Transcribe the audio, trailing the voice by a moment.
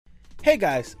Hey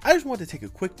guys, I just wanted to take a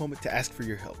quick moment to ask for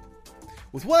your help.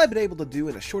 With what I've been able to do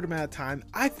in a short amount of time,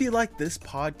 I feel like this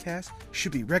podcast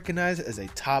should be recognized as a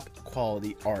top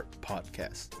quality art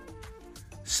podcast.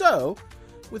 So,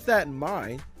 with that in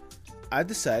mind, I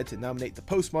decided to nominate the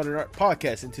Postmodern Art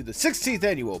Podcast into the 16th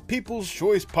Annual People's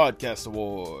Choice Podcast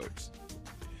Awards.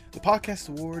 The Podcast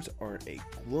Awards are a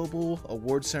global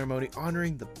award ceremony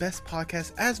honoring the best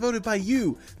podcasts as voted by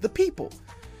you, the people.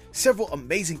 Several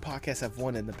amazing podcasts have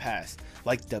won in the past,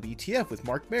 like WTF with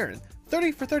Mark Maron,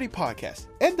 30 for 30 podcast,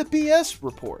 and the BS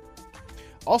Report.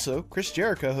 Also, Chris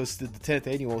Jericho hosted the 10th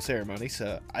annual ceremony,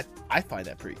 so I find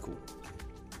that pretty cool.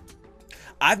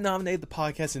 I've nominated the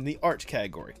podcast in the arts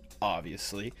category,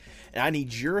 obviously, and I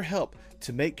need your help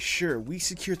to make sure we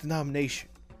secure the nomination.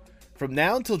 From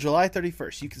now until July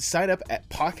 31st, you can sign up at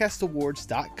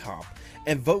podcastawards.com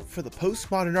and vote for the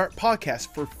Postmodern Art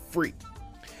Podcast for free.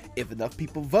 If enough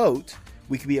people vote,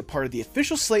 we can be a part of the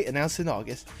official slate announced in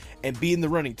August and be in the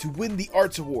running to win the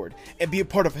Arts Award and be a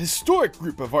part of a historic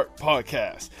group of art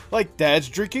podcasts like Dad's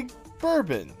Drinking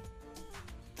Bourbon,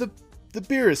 the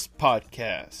Beerus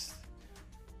Podcast.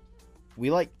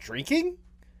 We like drinking?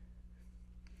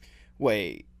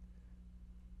 Wait.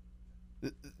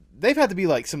 They've had to be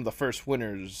like some of the first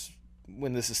winners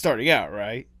when this is starting out,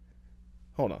 right?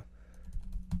 Hold on.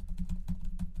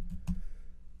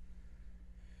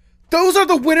 Those are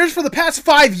the winners for the past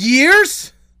 5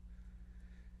 years?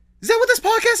 Is that what this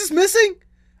podcast is missing?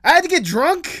 I had to get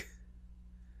drunk?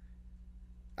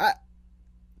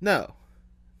 No,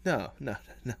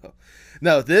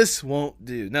 this won't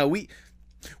do. No, we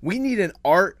need an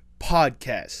art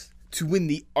podcast to win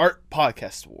the Art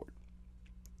Podcast Award.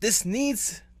 This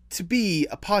needs to be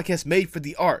a podcast made for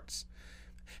the arts.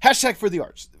 Hashtag for the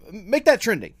arts. Make that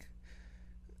trending.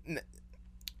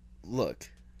 Look,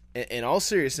 in all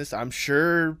seriousness, I'm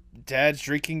sure Dad's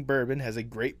Drinking Bourbon has a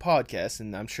great podcast,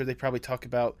 and I'm sure they probably talk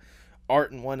about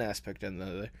art in one aspect or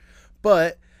another.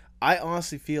 But I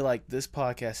honestly feel like this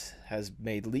podcast has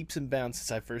made leaps and bounds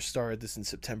since I first started this in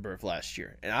September of last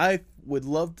year. And I would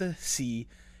love to see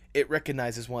it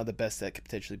recognized as one of the best that could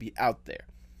potentially be out there.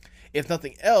 If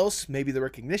nothing else, maybe the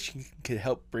recognition could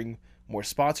help bring more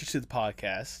sponsors to the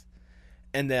podcast,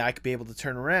 and then I could be able to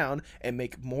turn around and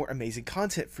make more amazing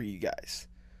content for you guys.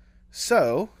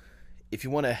 So, if you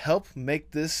want to help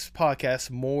make this podcast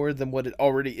more than what it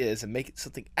already is and make it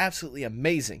something absolutely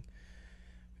amazing,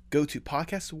 go to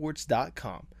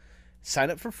podcastawards.com,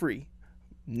 sign up for free,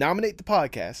 nominate the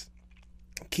podcast,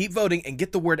 keep voting, and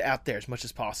get the word out there as much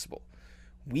as possible.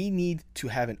 We need to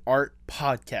have an art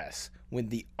podcast win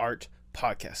the Art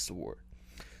Podcast Award.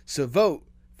 So vote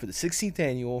for the 16th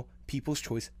Annual People's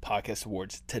Choice Podcast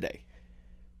Awards today.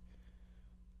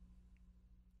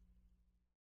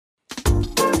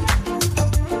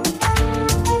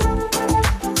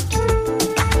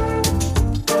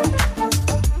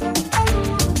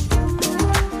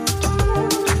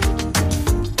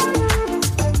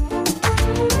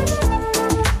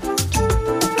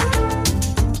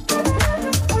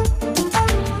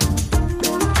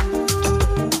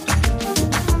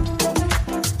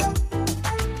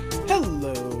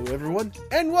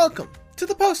 And welcome to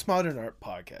the Postmodern Art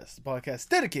Podcast, the podcast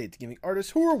dedicated to giving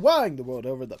artists who are wowing the world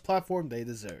over the platform they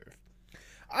deserve.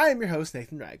 I am your host,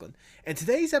 Nathan Ragland, and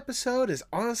today's episode is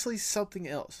honestly something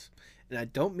else, and I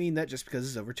don't mean that just because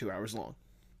it's over 2 hours long.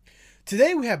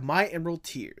 Today we have My Emerald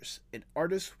Tears, an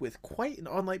artist with quite an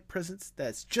online presence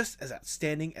that's just as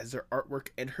outstanding as their artwork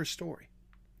and her story.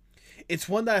 It's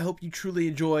one that I hope you truly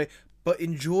enjoy, but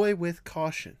enjoy with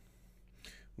caution.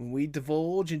 When we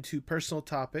divulge into personal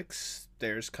topics,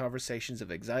 there's conversations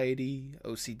of anxiety,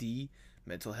 OCD,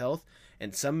 mental health,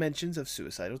 and some mentions of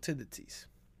suicidal tendencies.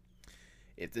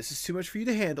 If this is too much for you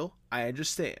to handle, I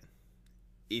understand.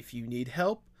 If you need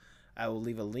help, I will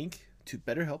leave a link to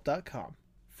betterhelp.com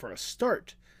for a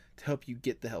start to help you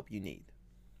get the help you need.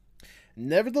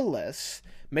 Nevertheless,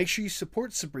 make sure you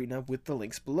support Sabrina with the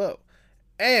links below.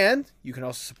 And you can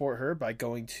also support her by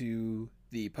going to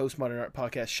the Postmodern Art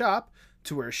Podcast shop,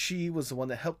 to where she was the one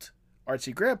that helped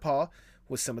Artsy Grandpa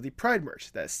with some of the Pride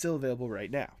merch that is still available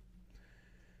right now.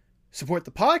 Support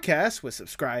the podcast with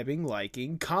subscribing,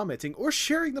 liking, commenting, or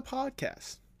sharing the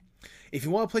podcast. If you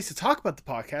want a place to talk about the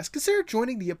podcast, consider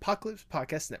joining the Apocalypse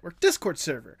Podcast Network Discord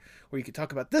server, where you can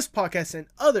talk about this podcast and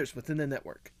others within the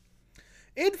network.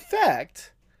 In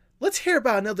fact, let's hear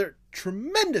about another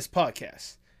tremendous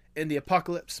podcast in the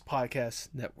Apocalypse Podcast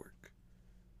Network.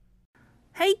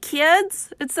 Hey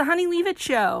kids, it's the Honey Leave It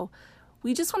Show.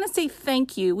 We just want to say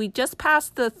thank you. We just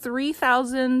passed the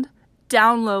 3,000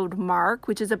 download mark,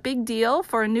 which is a big deal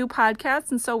for a new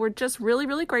podcast, and so we're just really,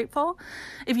 really grateful.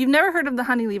 If you've never heard of the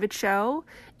Honey Leave It Show,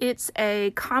 It's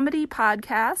a comedy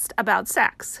podcast about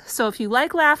sex. So if you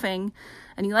like laughing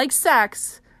and you like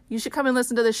sex, you should come and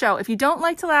listen to the show. If you don't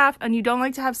like to laugh and you don't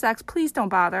like to have sex, please don't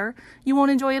bother. You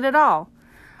won't enjoy it at all.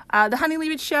 The Honey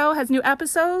Leave It Show has new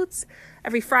episodes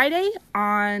every Friday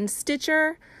on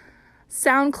Stitcher,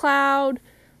 SoundCloud,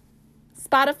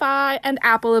 Spotify, and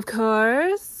Apple, of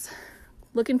course.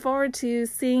 Looking forward to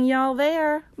seeing y'all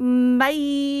there.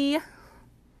 Bye.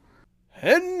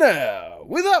 And now,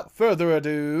 without further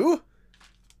ado,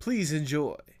 please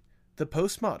enjoy the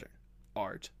Postmodern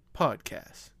Art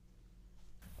Podcast.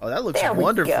 Oh, that looks there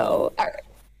wonderful. We go.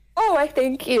 Oh, I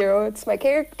thank you. It's my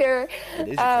character. It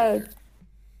is your character.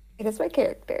 It is my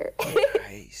character.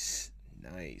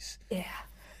 Nice. Yeah.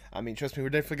 I mean, trust me, we're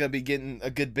definitely going to be getting a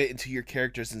good bit into your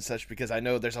characters and such, because I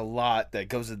know there's a lot that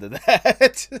goes into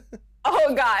that.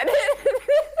 Oh, God.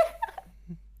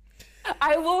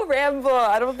 I will ramble.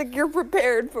 I don't think you're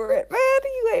prepared for it. Man,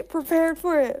 you ain't prepared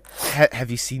for it.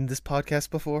 Have you seen this podcast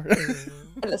before?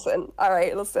 Listen. All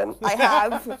right, listen. I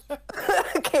have.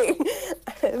 Okay.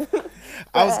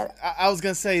 I was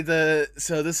going to say,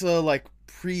 so this is like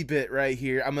pre-bit right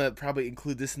here. I'm gonna probably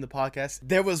include this in the podcast.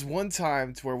 There was one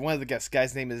time to where one of the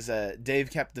guy's name is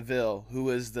Dave Capdeville, who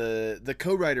was the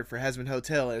co-writer for Hazbin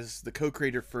Hotel, as the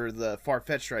co-creator for the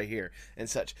Far-Fetched right here and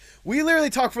such. We literally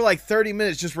talked for like 30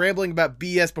 minutes just rambling about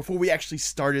BS before we actually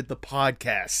started the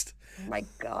podcast. Oh my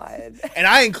God. And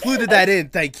I included that in.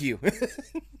 Thank you.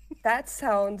 That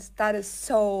is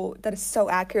so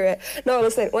accurate. No,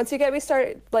 listen, once you get me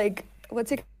started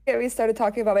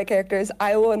talking about my characters,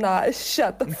 I will not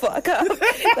shut the fuck up.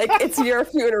 Like, it's your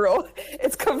funeral.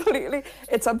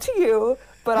 It's up to you,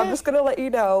 but I'm just gonna let you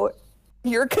know,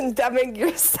 you're condemning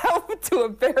yourself to a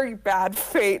very bad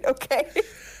fate, okay?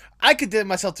 I condemned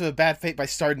myself to a bad fate by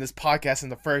starting this podcast in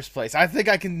the first place. I think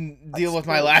I can deal with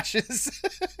my lashes.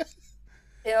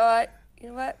 You know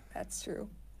what? That's true.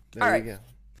 There you go.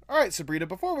 All right, Sabrina,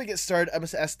 before we get started, I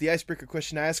must ask the icebreaker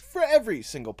question I ask for every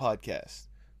single podcast.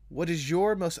 What is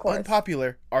your most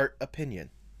unpopular art opinion?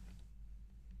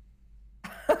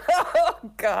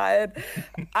 Oh, God.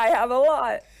 I have a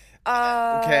lot.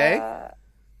 Okay.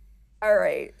 All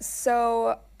right.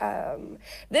 So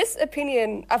this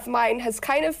opinion of mine has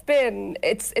kind of been,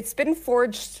 it's been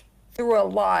forged through a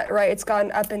lot, right? It's gone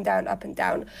up and down, up and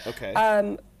down.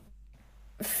 Okay.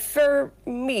 For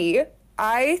me,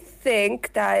 I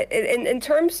think that in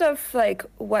terms of like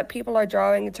what people are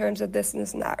drawing in terms of this and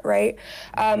this and that, right?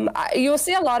 You'll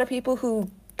see a lot of people who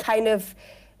kind of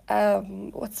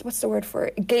what's the word for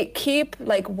it? Gatekeep,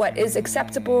 like what is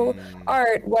acceptable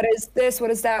art, what is this,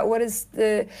 what is that, what is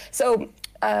the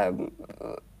okay,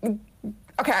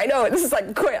 I know this is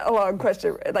like quite a long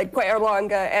question, like quite a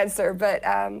long answer, but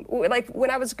like when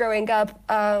I was growing up,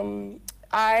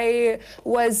 I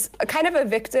was kind of a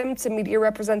victim to media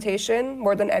representation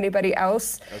more than anybody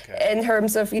else. Okay. In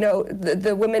terms of,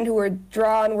 the women who were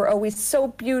drawn were always so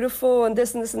beautiful and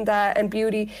this and that, and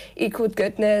beauty equaled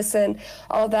goodness and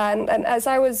all that. And as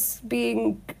I was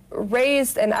being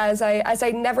raised and as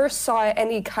I never saw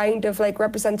any kind of like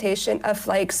representation of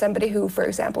like somebody who, for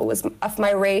example, was of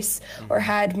my race or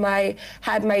had my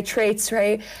traits,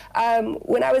 right?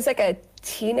 When I was like a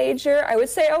teenager, I would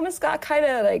say I almost got kind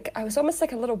of like, I was almost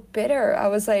like a little bitter. I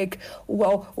was like,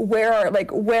 well, where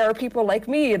are people like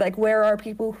me? Like, where are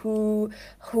people who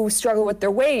struggle with their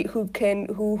weight, who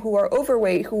are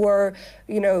overweight, who are,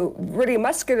 really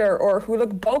muscular, or who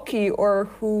look bulky, or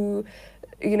who,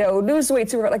 lose weight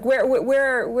too? Like,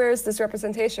 where is this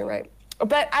representation, right?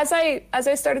 But as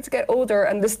I started to get older,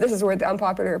 and this is where the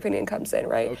unpopular opinion comes in,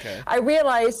 right? Okay. I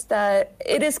realized that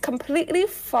it is completely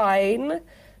fine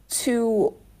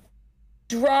to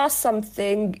draw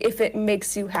something if it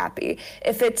makes you happy.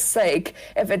 If it's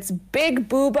big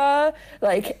booba,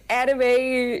 like anime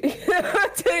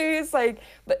titties, like,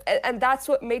 and that's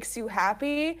what makes you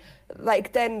happy,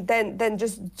 like then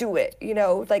just do it.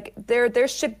 Like there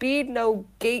should be no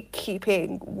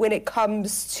gatekeeping when it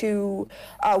comes to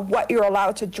what you're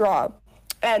allowed to draw.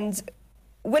 And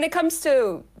when it comes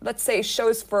to, let's say,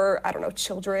 shows for, I don't know,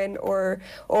 children or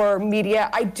media,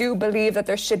 I do believe that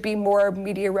there should be more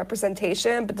media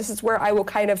representation, but this is where I will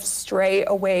kind of stray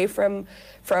away from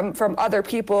other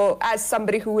people as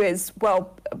somebody who is,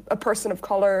 well, a person of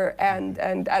color and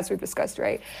as we've discussed,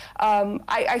 right?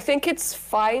 I think it's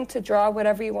fine to draw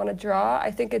whatever you want to draw. I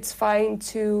think it's fine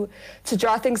to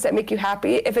draw things that make you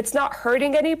happy. If it's not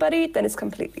hurting anybody, then it's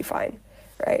completely fine,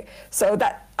 right? So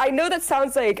that, I know that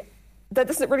sounds like, that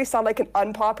doesn't really sound like an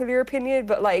unpopular opinion,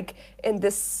 but like in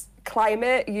this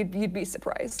climate, you'd be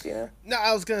surprised, No,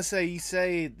 I was gonna say, you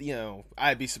say,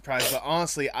 I'd be surprised, but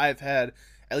honestly, I've had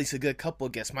at least a good couple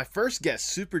of guests. My first guest,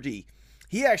 Super D,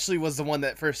 he actually was the one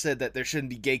that first said that there shouldn't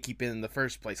be gatekeeping in the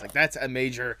first place. Like, that's a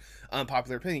major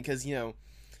unpopular opinion because, you know,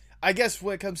 I guess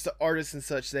when it comes to artists and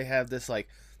such, they have this, like,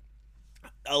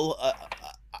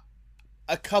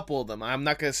 a couple of them. I'm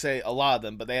not going to say a lot of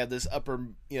them, but they have this upper,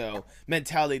 you know,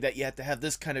 mentality that you have to have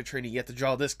this kind of training, you have to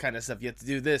draw this kind of stuff, you have to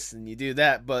do this and you do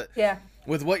that. But yeah,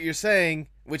 with what you're saying,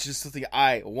 which is something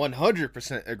I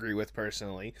 100% agree with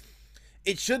personally,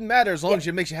 it shouldn't matter as long as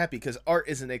it makes you happy, because art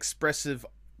is an expressive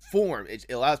form. It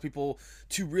allows people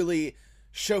to really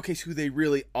showcase who they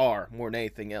really are more than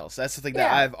anything else. That's the thing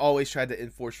that I've always tried to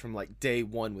enforce from like day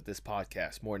one with this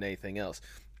podcast more than anything else.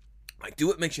 Like, do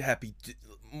what makes you happy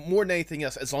more than anything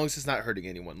else, as long as it's not hurting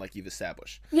anyone, like you've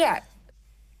established. Yeah.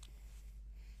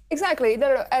 Exactly.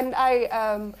 No. And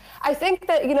I think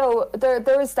that, you know,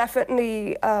 there is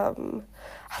definitely, I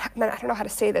don't know how to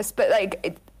say this, but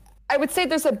like, I would say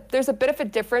there's a bit of a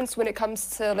difference when it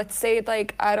comes to, let's say,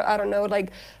 like, I don't know,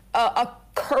 like a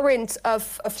current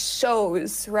of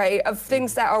shows, right, of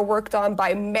things that are worked on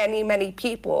by many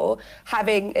people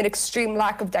having an extreme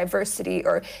lack of diversity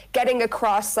or getting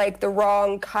across like the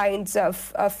wrong kinds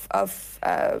of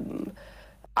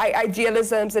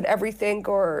idealisms and everything,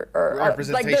 or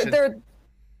like they're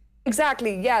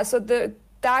exactly, yeah. So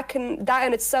that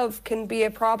in itself can be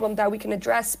a problem that we can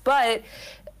address, but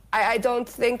I don't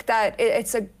think that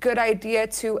it's a good idea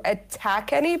to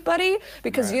attack anybody,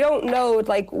 because you don't know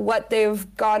like what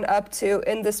they've gone up to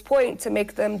in this point to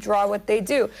make them draw what they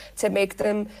do, to make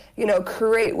them, you know,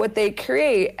 create what they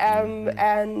create.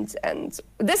 And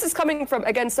this is coming from,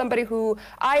 again, somebody who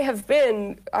I have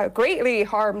been greatly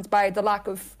harmed by the lack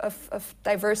of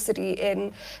diversity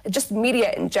in just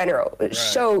media in general,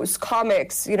 shows,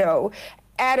 comics, you know,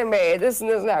 anime, this and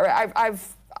that, right?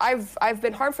 I've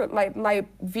been harmed from my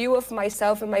view of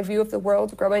myself and my view of the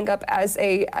world growing up as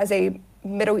a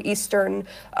Middle Eastern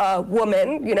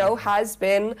woman, you know, has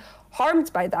been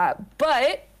harmed by that.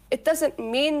 But it doesn't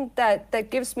mean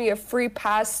that gives me a free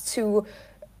pass to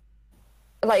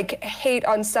like hate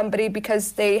on somebody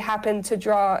because they happen to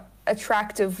draw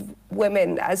attractive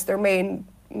women as their main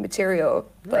material.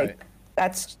 Right. Like,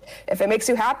 that's, if it makes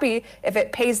you happy, if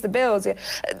it pays the bills.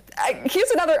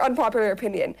 Here's another unpopular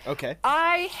opinion. Okay.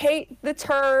 I hate the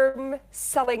term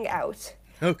selling out.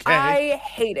 Okay. I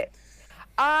hate it.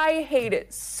 I hate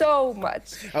it so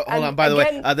much. Oh, hold on. By the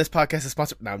way, this podcast is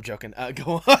sponsored. No, I'm joking.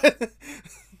 Go on.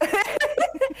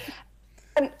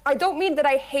 And I don't mean that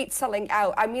I hate selling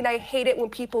out. I mean, I hate it when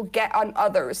people get on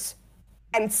others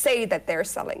and say that they're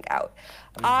selling out.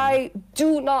 I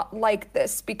do not like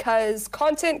this, because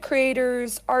content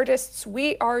creators, artists,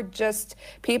 we are just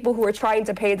people who are trying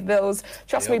to pay the bills.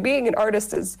 Trust me, being an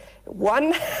artist is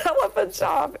one hell of a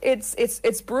job.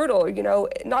 It's brutal, you know,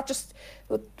 not just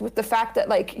with the fact that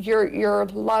like your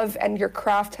love and your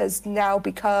craft has now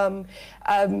become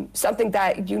something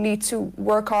that you need to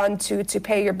work on to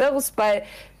pay your bills, but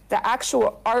the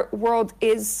actual art world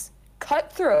is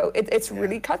cutthroat. It's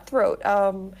really cutthroat.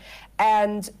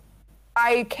 And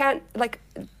I can't, like,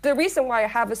 the reason why I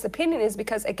have this opinion is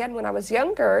because, again, when I was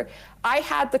younger, I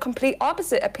had the complete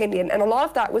opposite opinion. And a lot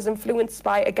of that was influenced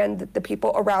by, again, the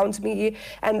people around me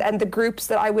and the groups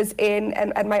that I was in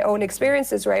and my own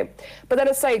experiences, right? But then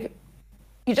it's like,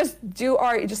 you just do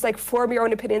art, you just like form your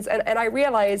own opinions. And I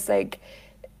realized, like,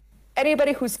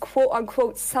 anybody who's quote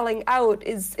unquote selling out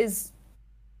is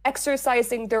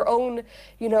exercising their own,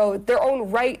 you know, their own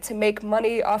right to make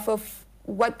money off of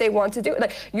what they want to do.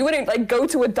 Like, you wouldn't like go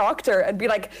to a doctor and be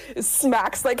like,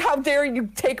 smacks, like, how dare you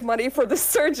take money for the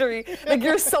surgery? Like,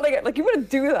 you're selling it. Like, you wouldn't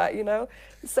do that, you know?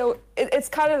 So it's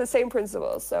kind of the same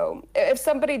principle. So if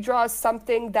somebody draws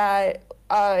something that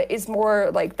is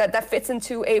more like that fits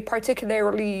into a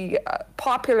particularly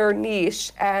popular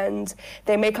niche and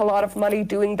they make a lot of money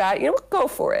doing that, you know, go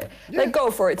for it. Like,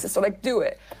 go for it, sister. Like, do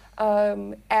it.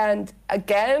 And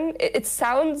again, it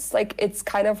sounds like it's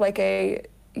kind of like a,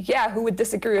 yeah, who would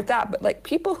disagree with that? But like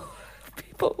people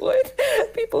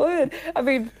would. I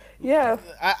mean, yeah.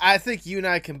 I think you and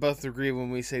I can both agree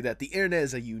when we say that the internet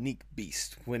is a unique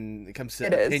beast when it comes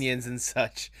to opinions and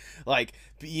such. Like,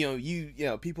 you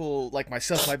know, people like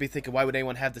myself might be thinking, why would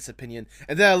anyone have this opinion?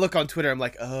 And then I look on Twitter, I'm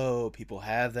like, oh, people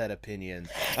have that opinion.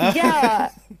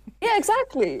 Yeah. Yeah,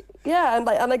 exactly. Yeah, and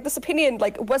like this opinion,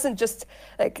 like, wasn't just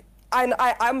like,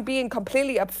 I'm being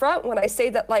completely upfront when I say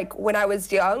that, like, when I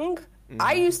was young,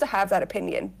 I used to have that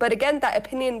opinion. But again, that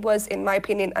opinion was, in my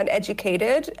opinion,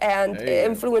 uneducated and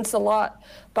influenced a lot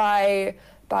by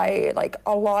like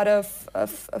a lot of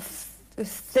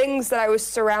things that I was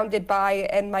surrounded by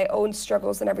and my own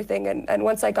struggles and everything. And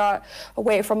once I got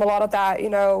away from a lot of that, you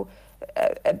know,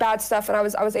 bad stuff, and I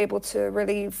was able to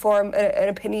really form an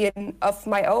opinion of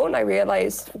my own. I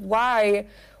realized why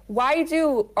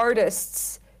do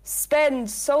artists spend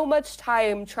so much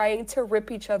time trying to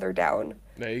rip each other down?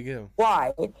 There you go.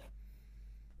 Why?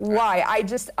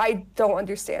 I don't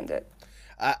understand it.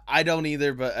 I don't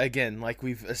either, but again, like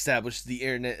we've established, the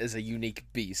internet is a unique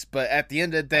beast. But at the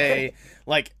end of the day,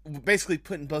 like basically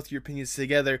putting both your opinions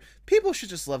together, people should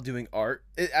just love doing art.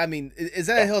 I mean, is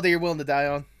that a hill that you're willing to die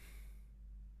on?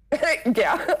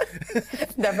 Yeah,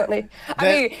 definitely. I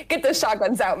mean, get the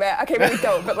shotguns out, man. Okay, maybe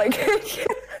don't, but like.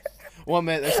 1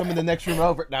 minute, there's some in the next room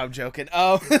over. No, I'm joking.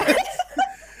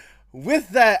 With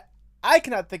that, I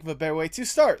cannot think of a better way to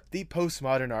start the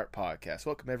Postmodern Art Podcast.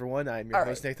 Welcome, everyone. I'm your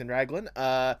host, Nathan Ragland.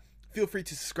 Feel free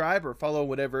to subscribe or follow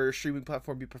whatever streaming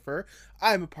platform you prefer.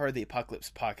 I'm a part of the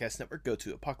Apocalypse Podcast Network. Go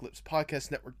to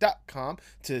apocalypsepodcastnetwork.com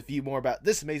to view more about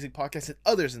this amazing podcast and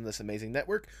others in this amazing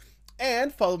network.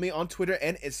 And follow me on Twitter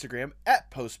and Instagram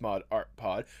at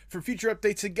PostmodArtPod for future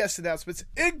updates and guest announcements,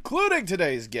 including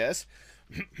today's guest.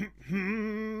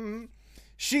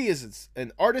 She is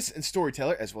an artist and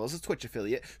storyteller, as well as a Twitch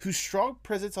affiliate, whose strong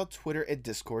presence on Twitter and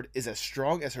Discord is as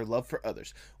strong as her love for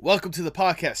others. Welcome to the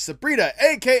podcast, Sabrina,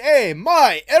 a.k.a.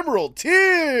 My Emerald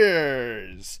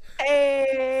Tears!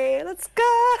 Hey, let's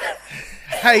go!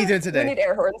 How you doing today? We need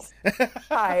air horns.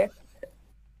 Hi.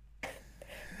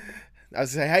 I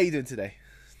was going to say, how you doing today?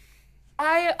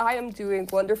 I am doing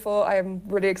wonderful. I am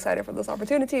really excited for this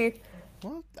opportunity.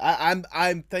 Well,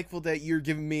 I'm thankful that you're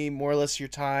giving me more or less your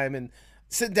time and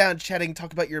sitting down, chatting,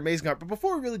 talk about your amazing art. But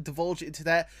before we really divulge into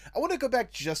that, I want to go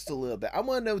back just a little bit. I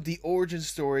want to know the origin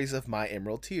stories of My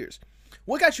Emerald Tears.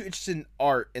 What got you interested in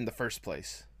art in the first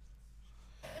place?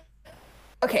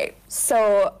 Okay,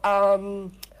 so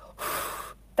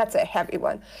that's a heavy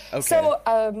one. Okay. So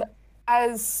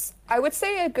as I would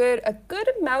say a good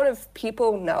amount of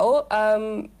people know,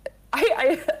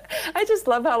 I just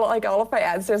love how like all of my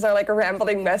answers are like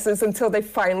rambling messes until they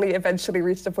finally eventually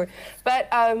reach the point. But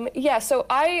yeah, so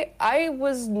I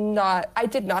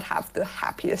did not have the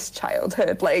happiest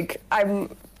childhood. Like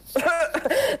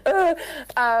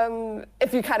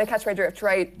if you kind of catch my drift,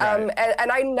 right? And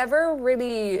I never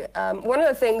really, one of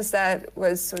the things that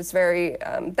was very,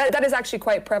 that is actually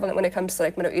quite prevalent when it comes to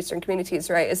like Middle Eastern communities,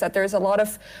 right, is that there's a lot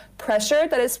of pressure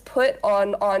that is put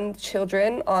on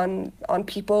children, on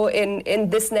people in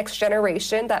this next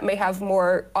generation that may have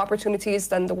more opportunities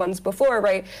than the ones before,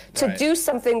 right, to do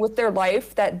something with their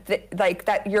life that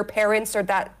that your parents or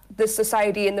that the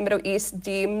society in the Middle East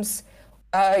deems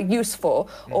useful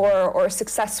or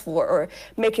successful or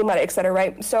making money, etc.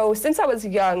 Right? So since I was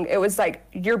young, it was like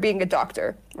you're being a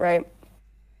doctor, right?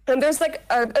 And there's like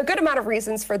a good amount of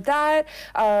reasons for that.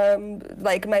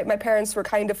 Like my parents were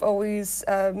kind of always,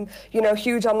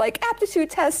 huge on like aptitude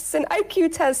tests and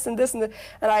IQ tests and this and that.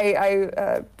 And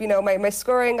I my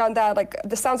scoring on that, like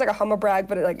this sounds like a humble brag,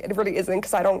 but it really isn't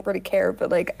because I don't really care.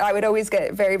 But like I would always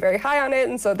get very, very high on it.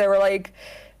 And so they were like,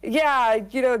 yeah,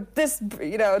 this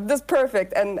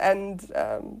perfect. And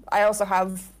I also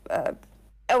have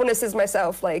illnesses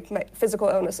myself, like my physical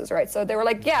illnesses, right? So they were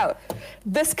like, yeah,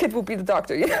 this kid will be the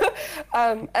doctor,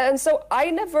 and so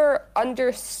I never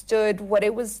understood what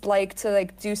it was like to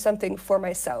like do something for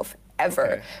myself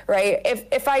ever, right?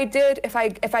 If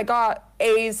I got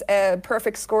A's,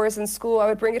 perfect scores in school, I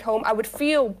would bring it home. I would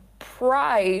feel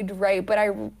pride, right? But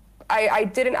I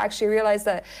didn't actually realize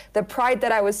that the pride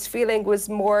that I was feeling was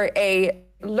more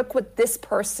look what this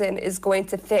person is going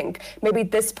to think. Maybe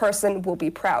this person will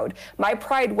be proud. My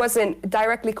pride wasn't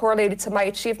directly correlated to my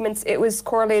achievements. It was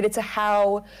correlated to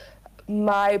how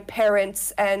my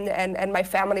parents and my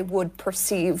family would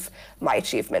perceive my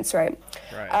achievements, right?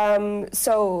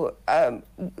 So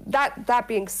that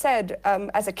being said,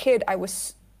 as a kid, I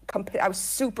was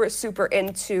super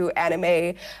into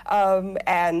anime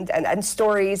and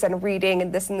stories and reading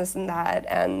and this and that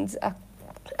and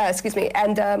excuse me,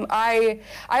 and I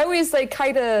always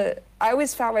I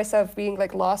always found myself being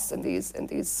like lost in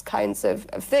these kinds of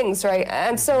things, right?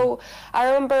 And so I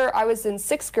remember I was in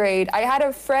 6th grade. I had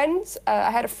a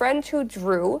friend who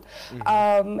drew,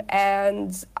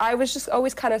 and I was just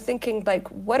always kind of thinking like,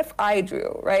 what if I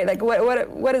drew, right? Like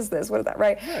what is this? What is that,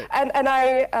 right? And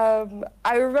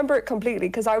I remember it completely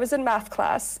because I was in math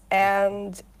class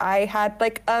and I had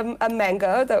like a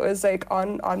manga that was like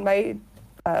on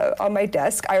my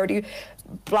desk. I already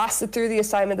blasted through the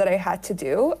assignment that I had to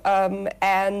do,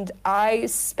 and I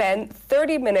spent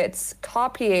 30 minutes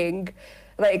copying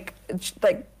like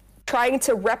trying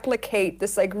to replicate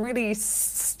this like really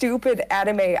stupid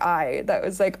anime eye that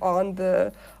was like on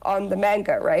the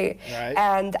manga, right? Right.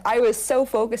 And I was so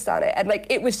focused on it, and like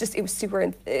it was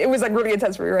super it was like really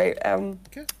intense for me, right?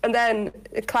 Okay. And then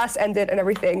the class ended and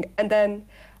everything, and then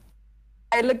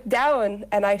I looked down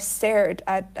and I stared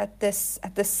at this.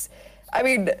 I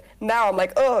mean, now I'm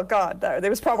like, oh God, there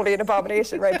was probably an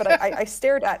abomination, right? But I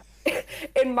stared at,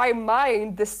 in my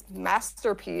mind, this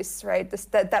masterpiece, right?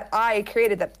 That I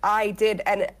created, that I did,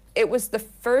 and it was the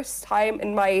first time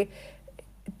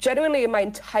genuinely in my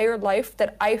entire life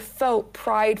that I felt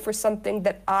pride for something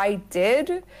that I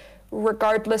did,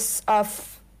 regardless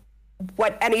of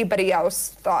what anybody else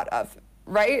thought of.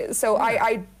 Right? So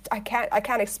I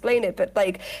can't explain it, but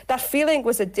like that feeling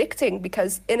was addicting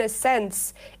because in a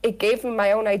sense it gave me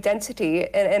my own identity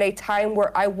in a time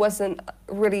where I wasn't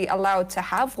really allowed to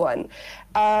have one.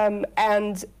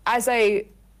 And as I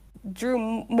drew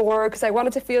more, because I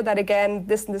wanted to feel that again,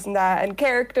 this and this and that, and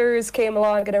characters came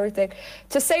along and everything,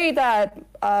 to say that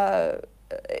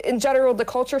in general the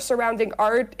culture surrounding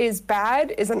art is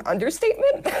bad is an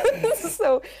understatement.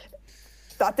 So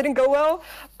that didn't go well.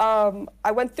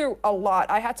 I went through a lot.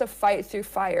 I had to fight through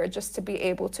fire just to be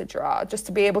able to draw, just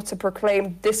to be able to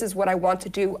proclaim, this is what I want to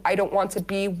do. I don't want to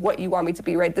be what you want me to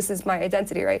be, right? This is my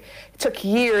identity, right? It took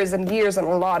years and years and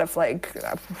a lot of like,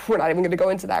 we're not even going to go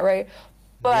into that, right?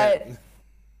 But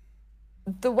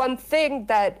the one thing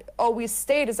that always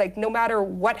stayed is like, no matter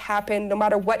what happened, no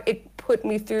matter what it put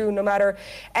me through, no matter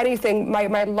anything,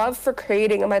 my love for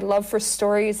creating and my love for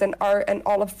stories and art and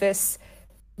all of this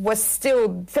was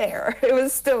still there. It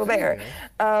was still there.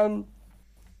 And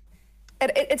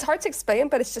it's hard to explain,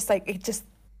 but it's just like, it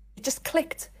just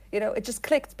clicked, you know, it just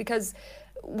clicked because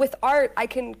with art, I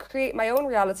can create my own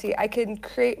reality. I can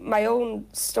create my own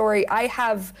story. I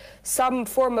have some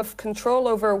form of control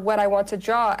over what I want to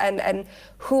draw and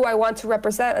who I want to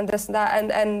represent and this and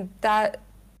that. And that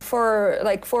for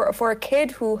a kid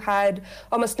who had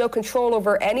almost no control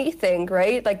over anything,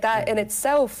 right? Like that in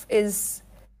itself is,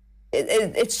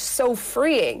 it's so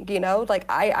freeing, you know? Like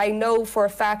I know for a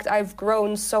fact I've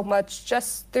grown so much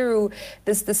just through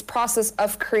this process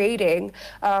of creating,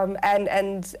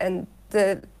 and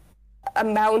the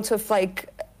amount of like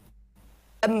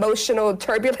emotional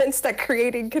turbulence that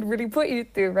creating can really put you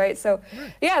through, right? So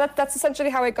yeah, that's essentially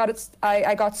how I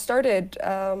got started.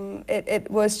 It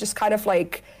was just kind of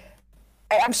like,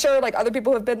 I'm sure like other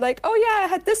people have been like, oh yeah, I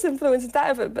had this influence and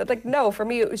that, but like no, for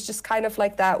me it was just kind of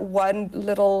like that one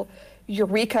little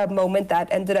eureka moment that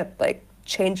ended up like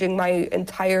changing my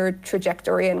entire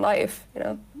trajectory in life, you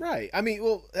know? Right. I mean,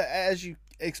 well, as you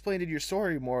explained in your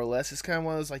story, more or less, it's kind of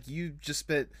one of those like you just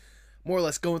spent more or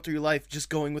less going through your life, just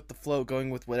going with the flow, going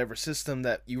with whatever system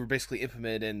that you were basically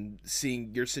implemented and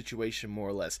seeing your situation more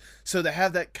or less. So to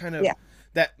have that kind of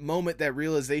that moment, that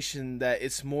realization that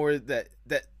it's more that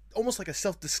almost like a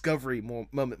self-discovery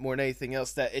moment more than anything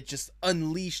else, that it just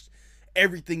unleashed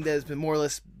everything that has been more or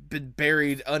less been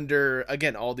buried under,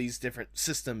 again, all these different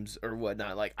systems or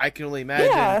whatnot. Like I can only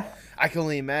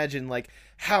imagine like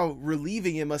how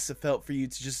relieving it must have felt for you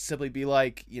to just simply be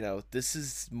like, you know, this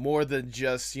is more than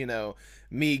just, you know,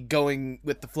 me going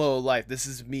with the flow of life. This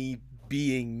is me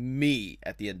being me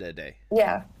at the end of the day.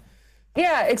 Yeah,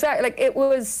 exactly. Like it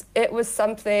was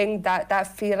something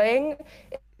that feeling,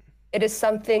 it is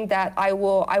something that I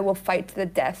will fight to the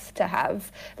death to have.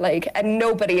 Like, and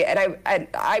nobody, and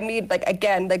I mean, like,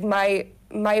 again, like my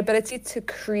ability to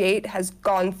create has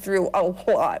gone through a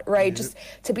lot, right? Just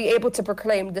to be able to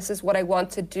proclaim this is what I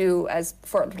want to do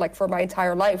for my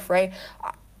entire life, right?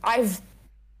 I've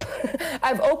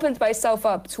opened myself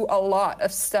up to a lot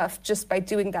of stuff just by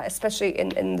doing that, especially in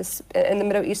the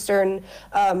Middle Eastern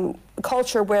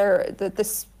culture where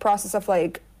this process of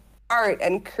like art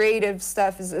and creative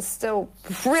stuff is still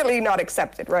really not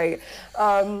accepted, right?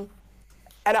 And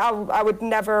I would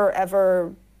never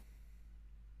ever,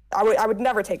 I would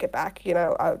never take it back, you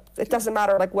know. It doesn't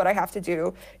matter like what I have to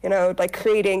do, you know. Like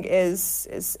creating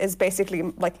is basically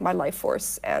like my life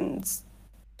force, and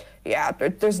yeah,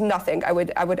 there's nothing I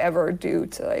would ever do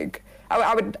to like.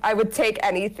 I would take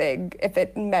anything if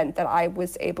it meant that I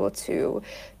was able to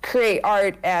create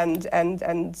art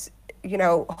and you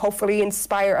know, hopefully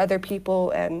inspire other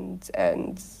people and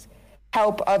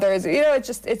help others. You know, it's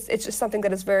just something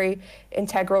that is very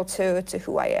integral to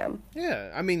who I am.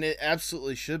 Yeah, I mean, it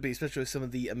absolutely should be, especially with some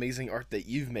of the amazing art that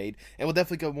you've made. And we'll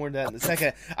definitely go more into that in a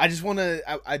second. I do want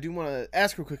to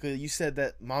ask real quickly, you said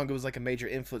that manga was like a major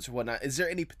influence or whatnot. Is there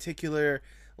any particular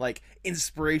like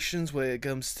inspirations when it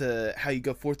comes to how you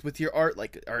go forth with your art?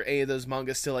 Like, are any of those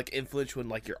mangas still like influential in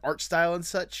like your art style and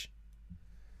such?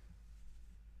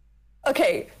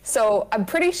 Okay, so I'm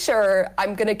pretty sure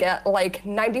I'm gonna get like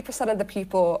 90% of the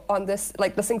people on this,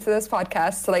 like listening to this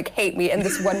podcast, to like hate me in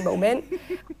this one moment.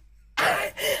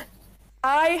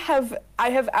 I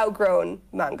have outgrown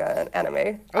manga and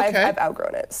anime. Okay. I've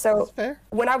outgrown it. So That's fair.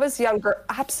 when I was younger,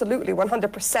 absolutely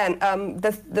 100%.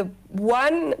 The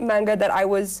one manga that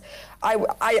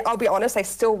I'll be honest, I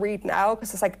still read now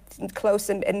because it's like close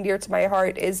and near to my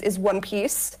heart is One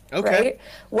Piece. Okay. Right?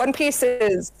 One Piece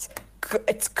is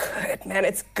it's good, man.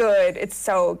 It's good. It's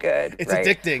so good. It's right?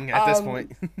 addicting at this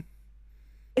point.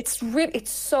 It's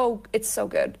so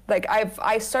good. Like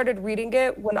I started reading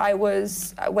it when I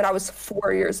was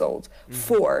 4 years old.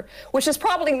 4, which is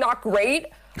probably not great.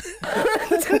 When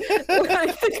I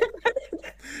think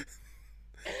about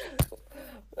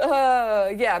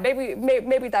it. Yeah,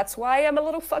 maybe that's why I'm a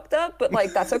little fucked up, but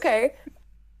like that's okay.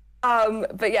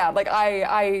 But yeah, like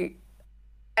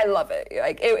I love it.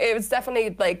 Like it was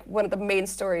definitely like one of the main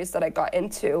stories that I got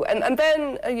into, and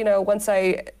then once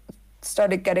I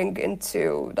started getting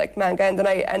into like manga, and then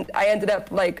I ended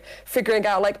up like figuring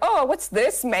out like, oh, what's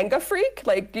this, Manga Freak?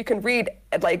 Like you can read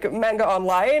like manga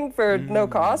online for no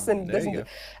cost, and there you go.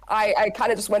 I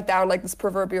kind of just went down like this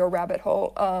proverbial rabbit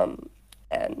hole.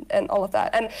 And all of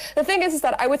that. And the thing is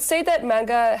that I would say that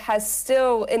manga has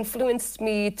still influenced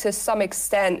me to some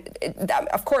extent.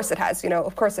 Of course it has,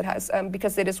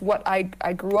 because it is what I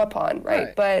grew up on,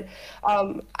 right? But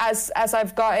as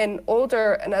I've gotten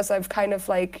older and as I've kind of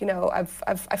like, I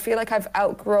feel like I've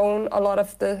outgrown a lot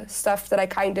of the stuff that I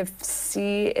kind of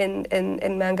see in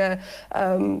manga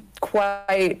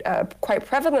quite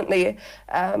prevalently.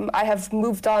 I have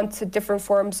moved on to different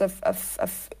forms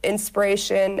of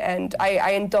inspiration, and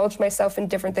I indulge myself in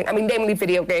different things. I mean, namely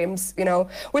video games,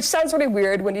 which sounds really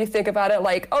weird when you think about it.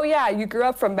 Like, oh yeah, you grew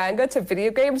up from manga to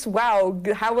video games. Wow,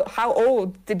 how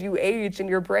old did you age in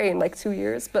your brain? Like 2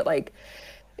 years? But like,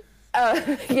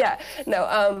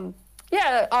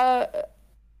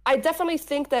 I definitely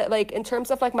think that like in terms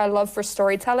of like my love for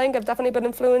storytelling, I've definitely been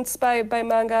influenced by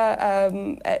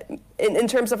manga. In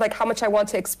terms of like how much I want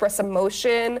to express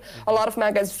emotion, a lot of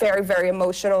manga is very, very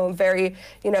emotional and very,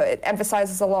 it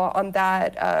emphasizes a lot on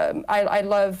that. I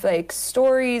love like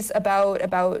stories about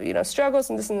struggles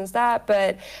and this and that,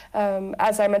 but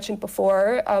as I mentioned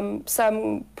before,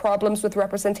 some problems with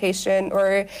representation,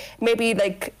 or maybe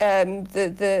like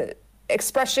the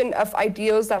expression of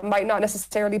ideals that might not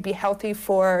necessarily be healthy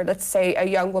for, let's say, a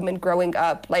young woman growing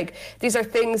up. Like these are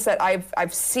things that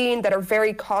I've seen that are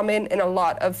very common in a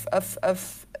lot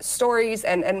of stories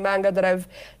and manga that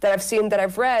I've seen, that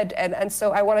I've read, and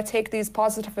so I want to take these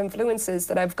positive influences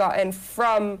that I've gotten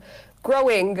from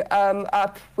growing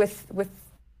up with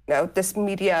this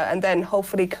media, and then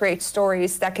hopefully create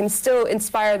stories that can still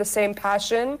inspire the same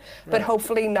passion, but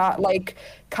hopefully not like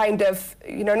kind of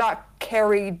not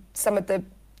carry some of the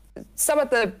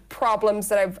problems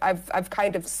that I've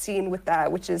kind of seen with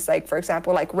that, which is like, for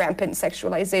example, like rampant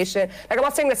sexualization. Like I'm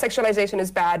not saying that sexualization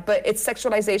is bad, but it's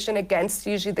sexualization against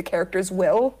usually the character's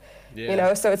will.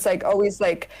 So it's like always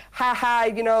like, haha,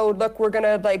 look, we're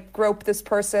gonna like grope this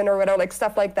person or whatever, like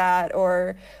stuff like that,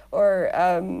 or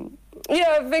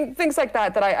things like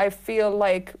that I feel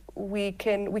like we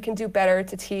can do better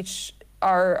to teach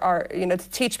to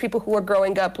teach people who are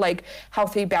growing up like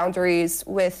healthy boundaries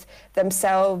with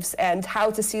themselves and how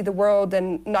to see the world,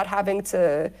 and not having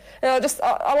to just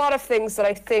a lot of things that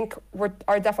I think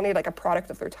are definitely like a product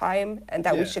of their time, and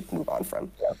that we should move on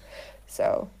from.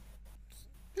 So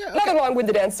not a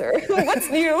long-winded answer. What's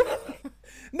new?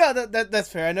 No, that's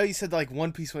fair. I know you said like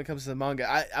One Piece when it comes to the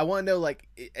manga. I want to know, like,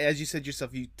 as you said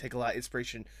yourself, you take a lot of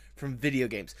inspiration from video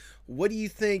games. What do you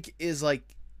think is like,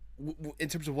 in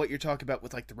terms of what you're talking about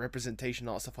with like the representation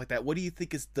and all stuff like that, what do you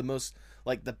think is the most,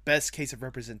 like, the best case of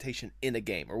representation in a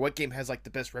game, or what game has like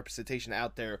the best representation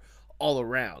out there all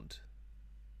around?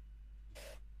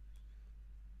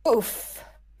 Oof.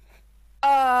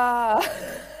 God,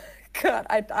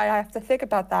 I have to think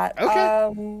about that.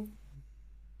 Okay.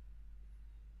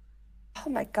 Oh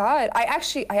my God, I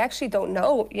actually don't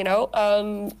know,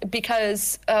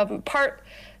 because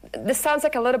this sounds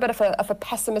like a little bit of a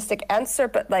pessimistic answer,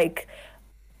 but like,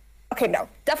 okay, no,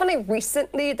 definitely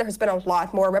recently there has been a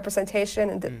lot more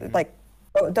representation, and like,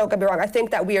 don't get me wrong, I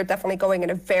think that we are definitely going in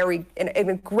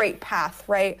a great path,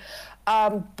 right?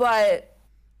 But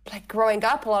like growing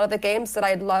up, a lot of the games that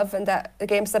I love and that the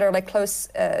games that are like close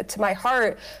to my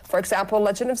heart, for example,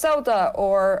 Legend of Zelda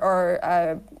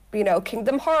or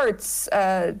Kingdom Hearts,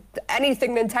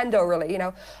 anything Nintendo really,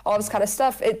 all this kind of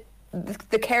stuff.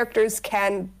 The characters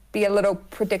can be a little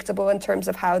predictable in terms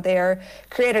of how they're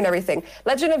created and everything.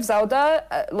 Legend of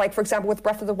Zelda, like for example with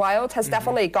Breath of the Wild, has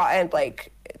definitely gotten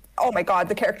like oh my god,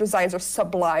 the character designs are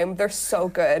sublime. They're so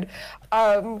good.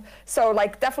 So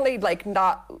like definitely like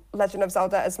not Legend of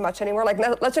Zelda as much anymore. Like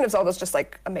Legend of Zelda is just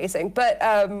like amazing. But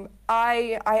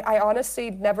I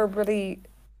honestly never really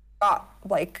thought,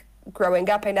 like growing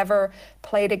up, I never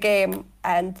played a game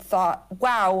and thought,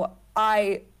 wow,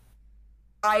 I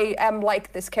am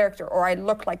like this character, or I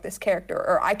look like this character,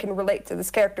 or I can relate to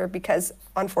this character, because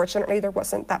unfortunately there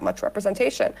wasn't that much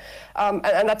representation.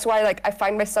 And that's why like I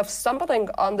find myself stumbling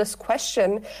on this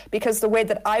question, because the way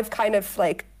that I've kind of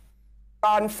like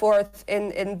gone forth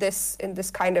in this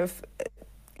kind of,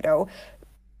 you know,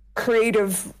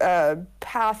 creative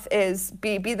path is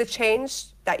be the change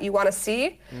that you want to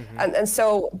see. And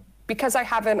so because I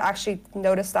haven't actually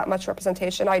noticed that much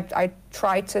representation, I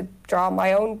try to draw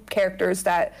my own characters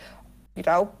that, you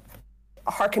know,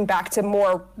 harken back to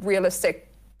more realistic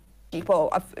people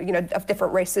of, you know, of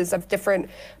different races, of different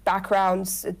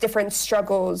backgrounds, different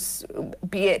struggles,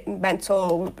 be it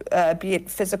mental, be it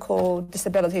physical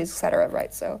disabilities, etc.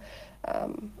 Right? So,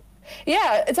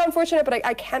 yeah, it's unfortunate, but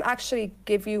I can't actually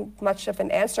give you much of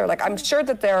an answer. Like, I'm sure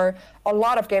that there are a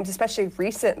lot of games, especially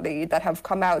recently, that have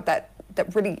come out that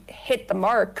really hit the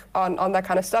mark on that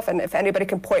kind of stuff. And if anybody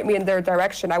can point me in their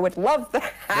direction, I would love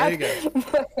that. There you go.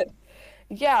 But,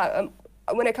 yeah,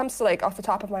 when it comes to like off the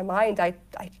top of my mind, I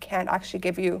can't actually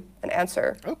give you an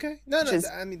answer. Okay, no, which is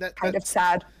I mean that's kind of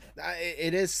sad.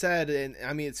 It is sad, and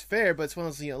I mean it's fair, but it's one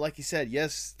of those, you know, like you said,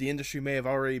 yes, the industry may have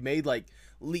already made like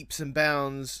leaps and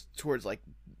bounds towards like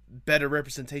better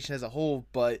representation as a whole,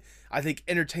 but I think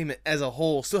entertainment as a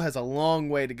whole still has a long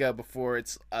way to go before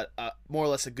it's a more or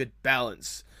less a good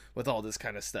balance with all this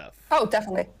kind of stuff. Oh,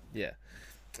 definitely. Yeah,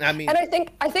 I mean, and I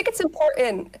think it's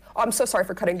important. Oh, I'm so sorry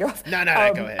for cutting you off. No, go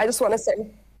ahead. I just want to say,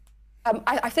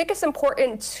 I think it's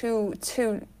important to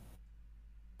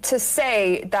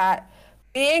say that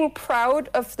being proud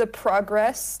of the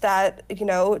progress that, you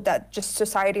know, that just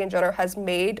society in general has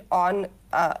made on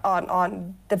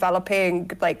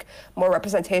developing like more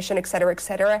representation, et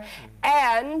cetera,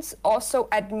 and also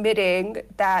admitting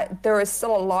that there is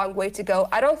still a long way to go.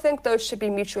 I don't think those should be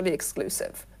mutually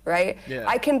exclusive, right? Yeah.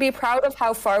 I can be proud of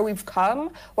how far we've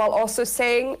come while also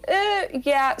saying,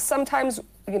 yeah, sometimes,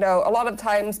 you know, a lot of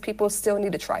times people still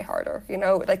need to try harder, you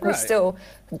know, like we still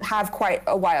have quite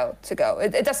a while to go.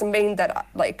 It doesn't mean that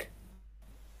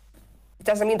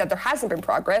there hasn't been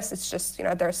progress. It's just, you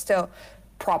know, there's still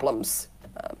problems.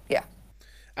 Yeah.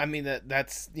 I mean,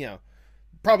 that's, you know,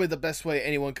 probably the best way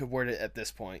anyone could word it at this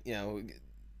point. You know,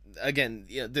 again,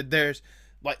 you know, there's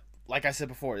like I said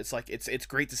before, it's like it's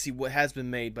great to see what has been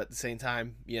made, but at the same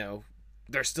time, you know,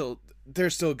 there's still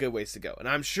good ways to go. And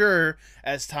I'm sure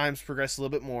as times progress a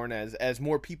little bit more, and as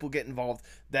more people get involved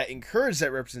that encourage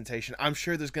that representation, I'm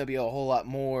sure there's going to be a whole lot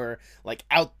more like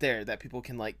out there that people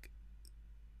can like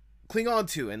cling on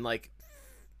to, and like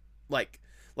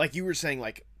you were saying,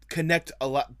 like connect a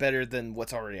lot better than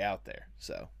what's already out there.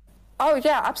 So oh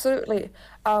yeah, absolutely.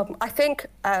 I think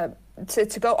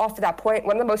to go off of that point,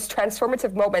 one of the most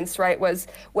transformative moments, right, was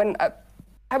when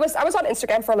I was on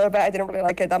Instagram for a little bit. I didn't really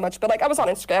like it that much, but like I was on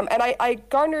Instagram and I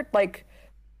garnered like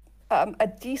a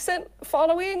decent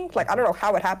following. Like I don't know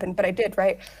how it happened, but I did,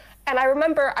 right? And I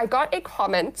remember I got a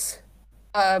comment.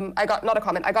 I got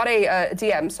a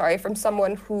DM, sorry, from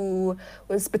someone who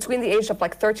was between the age of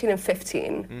like 13 and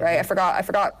 15, right? I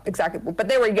forgot exactly, but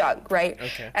they were young, right?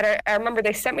 Okay. And I remember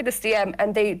they sent me this DM,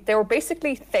 and they were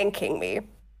basically thanking me.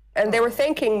 And they were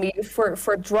thanking me for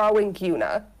drawing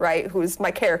Yuna, right, who's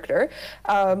my character.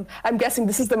 I'm guessing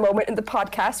this is the moment in the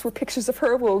podcast where pictures of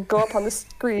her will go up on the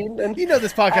screen. And you know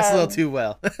this podcast a little too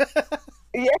well.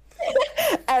 Yeah.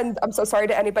 And I'm so sorry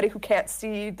to anybody who can't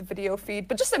see the video feed,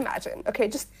 but just imagine, okay?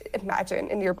 Just imagine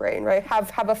in your brain, right?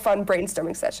 Have a fun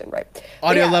brainstorming session, right?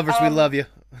 Audio lovers, we love you.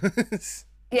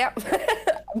 Yeah.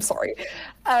 I'm sorry.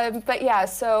 But yeah,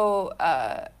 so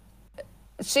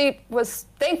she was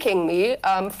thanking me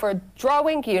for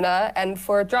drawing Yuna and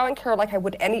for drawing her like I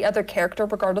would any other character,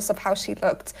 regardless of how she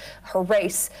looked, her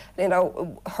race, you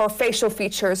know, her facial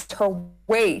features, her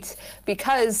weight,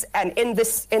 because, and in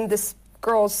this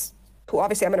girl's, who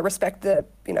obviously I'm going to respect the,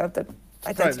 you know, the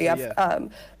identity of,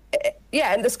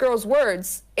 yeah, in this girl's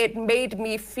words, it made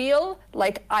me feel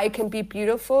like I can be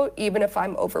beautiful even if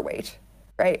I'm overweight,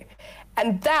 right?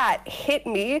 And that hit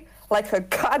me like a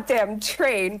goddamn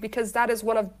train, because that is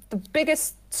one of the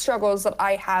biggest struggles that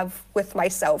I have with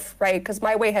myself, right? Because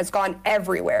my weight has gone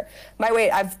everywhere.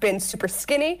 I've been super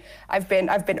skinny, I've been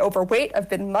overweight, I've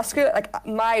been muscular, like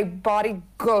my body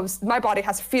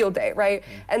has a field day, right?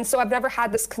 And so I've never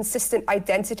had this consistent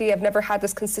identity, I've never had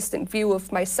this consistent view of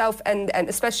myself, and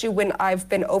especially when I've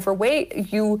been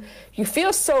overweight, you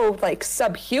feel so like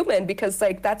subhuman, because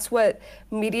like that's what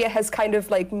media has kind of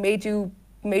like made you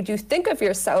think of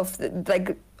yourself.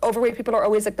 Like overweight people are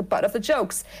always like the butt of the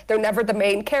jokes. They're never the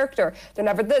main character. They're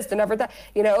never this, they're never that,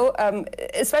 you know,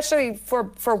 especially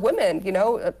for women, you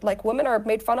know, like women are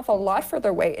made fun of a lot for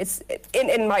their weight. It's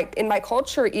in my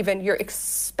culture, even you're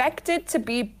expected to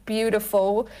be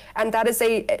beautiful, and that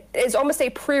is almost a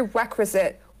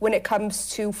prerequisite when it comes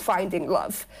to finding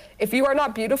love. If you are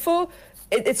not beautiful,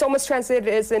 it's almost translated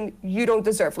as in you don't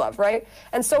deserve love, right?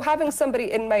 And so having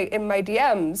somebody in my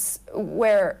DMs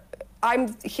where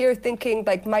I'm here thinking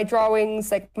like my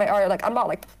drawings, like my art, like I'm not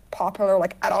like popular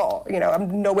like at all, you know,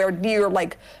 I'm nowhere near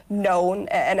like known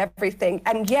and everything.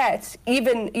 And yet,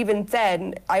 even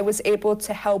then, I was able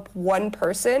to help one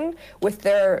person with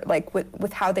their like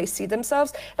with how they see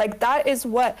themselves. Like that is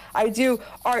what I do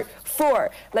art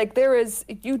for. Like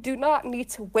you do not need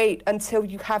to wait until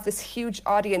you have this huge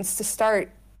audience to start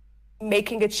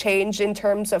making a change in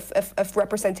terms of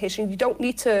representation. You don't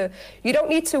need to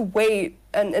wait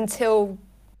until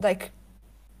like,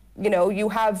 you know, you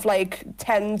have like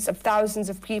tens of thousands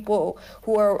of people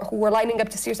who are lining up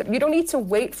to see yourself. You don't need to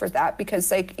wait for that,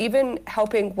 because like even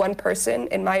helping one person,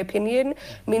 in my opinion,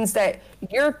 means that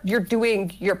you're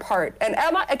doing your part. And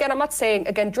I'm not saying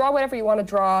draw whatever you want to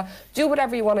draw, do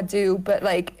whatever you want to do, but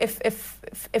like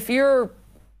if you're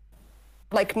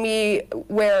like me,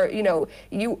 where, you know,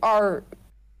 you are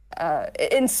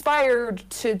inspired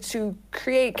to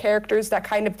create characters that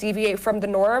kind of deviate from the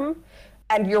norm,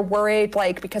 and you're worried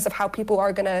like because of how people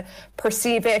are gonna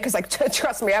perceive it, because like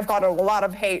trust me, I've got a lot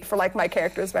of hate for like my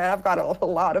characters, man. I've got a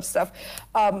lot of stuff,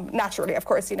 naturally, of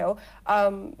course, you know.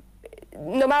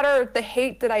 No matter the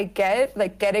hate that I get,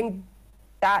 like getting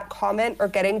that comment or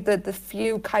getting the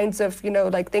few kinds of, you know,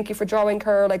 like, thank you for drawing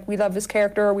her, like, we love this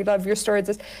character, we love your story,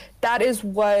 that is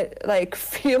what like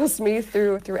fuels me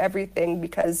through everything,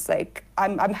 because like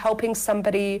I'm helping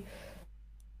somebody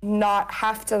not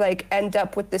have to like end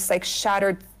up with this like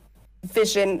shattered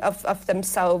vision of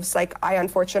themselves like I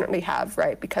unfortunately have,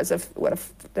 right, because of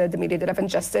the media that I've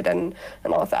ingested and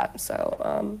all of that.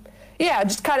 So yeah,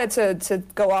 just kind of to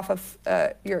go off of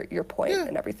your point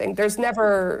and everything. There's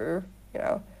never, you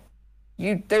know,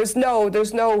 there's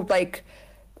no like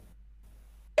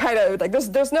kind of like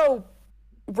there's no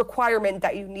requirement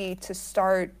that you need to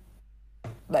start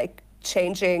like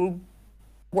changing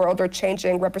world or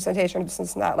changing representation, this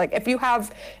and that. Like if you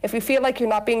feel like you're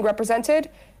not being represented,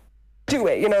 do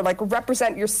it, you know, like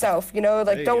represent yourself, you know,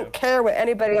 like don't care what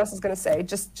anybody else is going to say.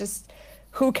 Just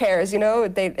who cares, you know?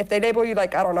 If they label you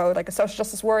like, I don't know, like a social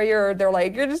justice warrior, they're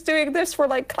like, you're just doing this for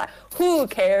like who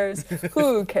cares?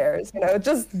 Who cares? You know,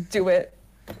 just do it.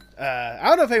 I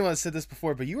don't know if anyone said this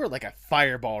before, but you are like a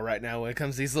fireball right now when it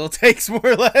comes to these little takes, more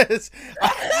or less.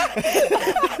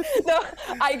 No,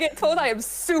 I get told I am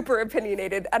super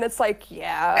opinionated, and it's like,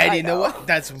 yeah. And you know what?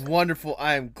 That's wonderful.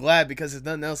 I am glad, because if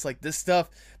nothing else, like this stuff's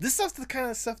the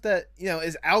kind of stuff that, you know,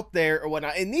 is out there or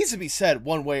whatnot. It needs to be said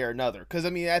one way or another. Because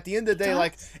I mean, at the end of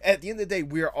the day,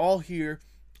 we are all here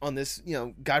on this, you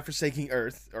know, God-forsaking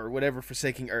earth, or whatever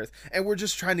forsaking earth, and we're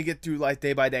just trying to get through life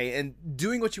day by day and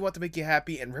doing what you want to make you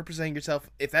happy and representing yourself.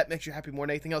 If that makes you happy more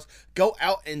than anything else, go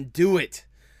out and do it.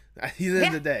 At the end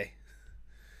of the day,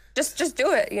 just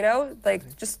do it, you know,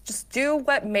 like just do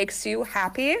what makes you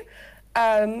happy.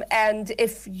 And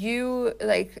if you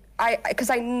like, because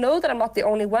I know that I'm not the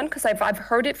only one, because I've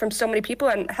heard it from so many people.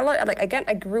 And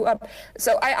I grew up.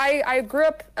 So I grew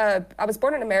up. I was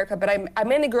born in America, but I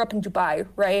mainly grew up in Dubai,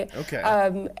 right? Okay.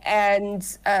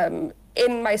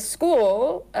 In my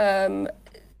school,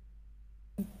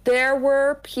 there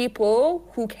were people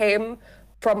who came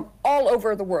from all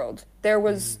over the world. There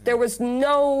was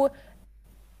no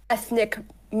ethnic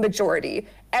majority.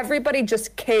 Everybody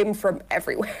just came from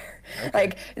everywhere. Okay.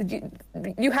 Like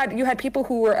you had people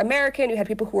who were American, you had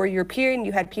people who were European,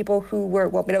 you had people who were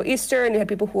Middle Eastern, you had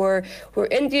people who were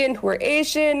Indian, who were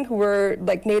Asian, who were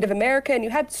like Native American. You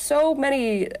had so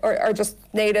many, or just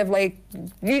Native, like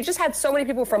you just had so many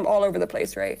people from all over the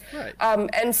place, right? Right.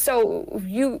 And so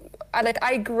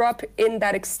I grew up in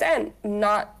that extent,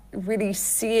 not really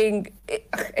seeing it.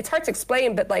 It's hard to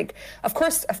explain, but like of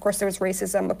course there was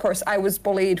racism. Of course I was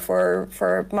bullied for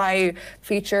my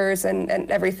features and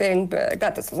everything, but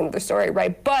that's another story,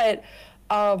 right? But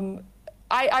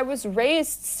I was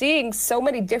raised seeing so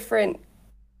many different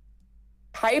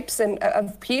types and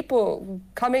of people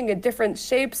coming in different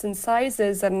shapes and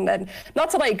sizes, and not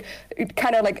to like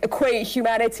kind of like equate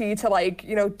humanity to like,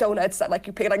 you know, donuts that like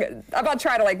you pay, like I'm not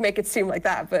trying to like make it seem like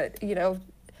that, but you know,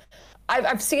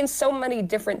 I've seen so many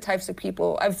different types of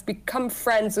people. I've become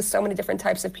friends with so many different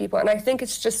types of people. And I think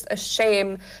it's just a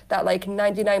shame that like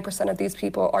 99% of these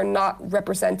people are not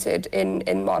represented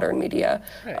in modern media.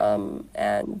 Right.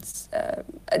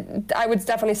 I would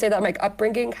definitely say that my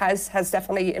upbringing has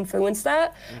definitely influenced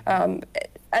that.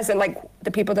 As in like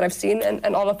the people that I've seen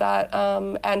and all of that.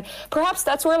 And perhaps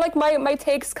that's where like my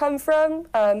takes come from.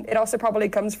 It also probably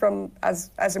comes from,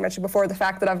 as I mentioned before, the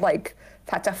fact that I've like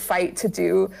had to fight to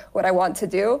do what I want to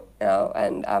do, you know,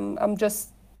 and I'm just,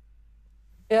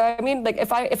 you know what I mean? Like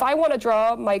if I want to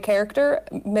draw my character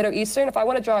Middle Eastern, if I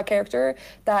want to draw a character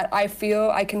that I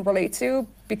feel I can relate to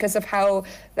because of how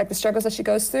like the struggles that she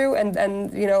goes through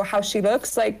and you know, how she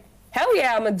looks, like hell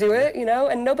yeah, I'm gonna do it, you know,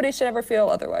 and nobody should ever feel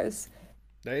otherwise.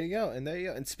 There you go.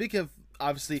 And speaking of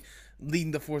obviously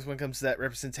leading the fourth when it comes to that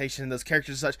representation and those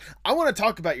characters and such, I want to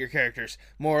talk about your characters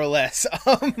more or less.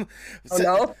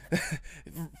 No?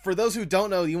 For those who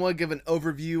don't know, you want to give an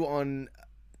overview on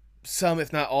some,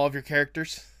 if not all, of your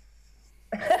characters?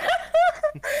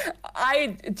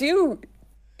 I do.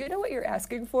 You know what you're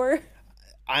asking for?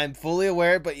 I'm fully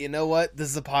aware, but you know what? This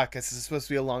is a podcast. This is supposed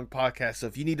to be a long podcast, so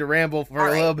if you need to ramble for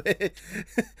a little bit,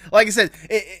 like I said,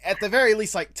 at the very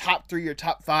least, like top 3 or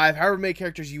top 5, however many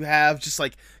characters you have, just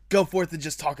like go forth and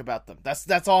just talk about them.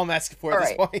 That's all I'm asking for at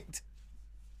this point.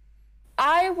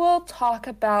 I will talk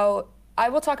about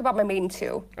my main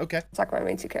 2. Okay. Talk about my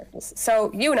main 2 characters. So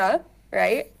Yuna,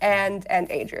 right, and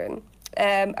Adrian.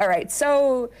 All right.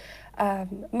 So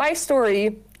my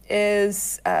story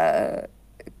is.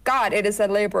 God, it is a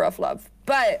labor of love.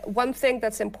 But one thing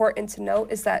that's important to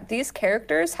note is that these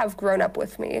characters have grown up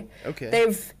with me. Okay.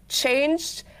 They've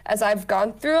changed as I've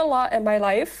gone through a lot in my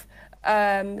life.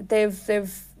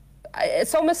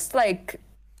 It's almost like,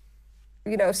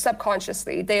 you know,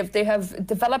 subconsciously. They have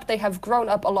developed, they have grown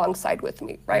up alongside with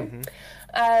me, right?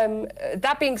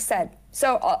 That being said,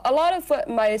 so a lot of what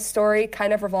my story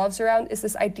kind of revolves around is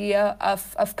this idea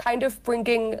of kind of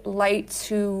bringing light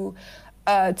to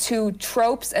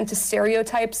tropes and to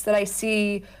stereotypes that I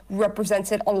see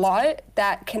represented a lot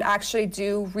that can actually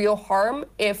do real harm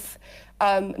if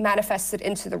manifested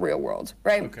into the real world,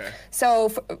 right? Okay. So,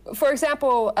 for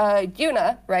example,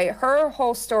 Yuna, right, her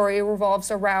whole story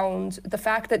revolves around the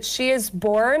fact that she is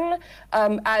born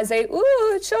as a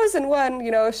chosen one. You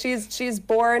know, she's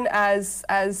born as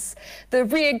the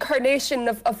reincarnation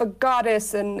of a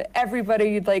goddess, and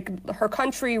everybody, like her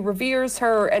country, reveres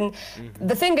her. And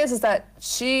the thing is that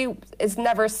she is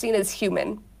never seen as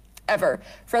human. Ever.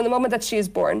 From the moment that she is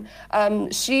born.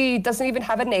 She doesn't even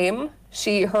have a name.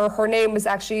 Her name is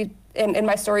actually, in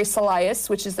my story, Salias,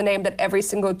 which is the name that every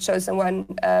single chosen one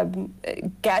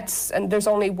gets, and there's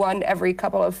only one every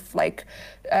couple of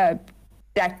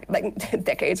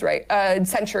decades, right?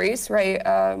 Centuries, right?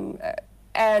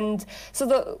 And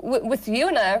so with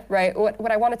Yuna, right,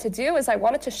 what I wanted to do is I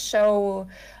wanted to show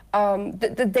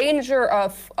the danger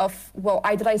of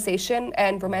idolization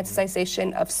and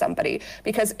romanticization of somebody,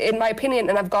 because in my opinion,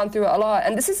 and I've gone through it a lot,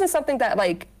 and this isn't something that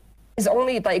like is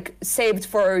only like saved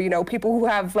for, you know, people who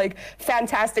have like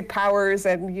fantastic powers,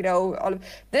 and you know,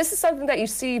 this is something that you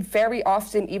see very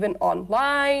often even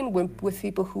online with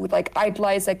people who like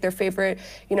idolize like their favorite,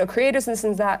 you know, creators and this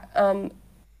and that.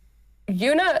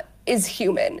 Yuna is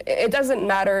human. It doesn't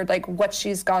matter like what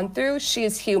she's gone through. She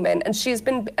is human, and she's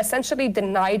been essentially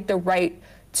denied the right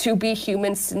to be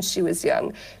human since she was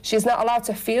young. She's not allowed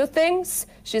to feel things.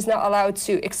 She's not allowed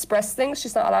to express things.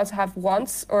 She's not allowed to have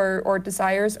wants or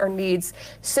desires or needs.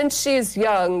 Since she's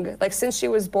young, like since she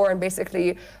was born,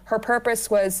 basically, her purpose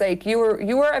was like, you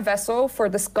were a vessel for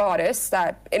this goddess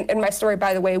that, in my story,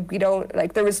 by the way, we don't,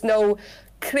 like, there was no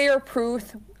clear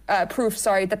proof,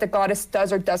 that the goddess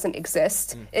does or doesn't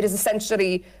exist. It is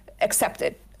essentially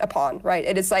accepted upon, right?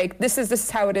 It is like, this is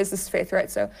how it is, this is faith, right?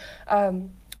 So,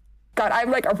 God,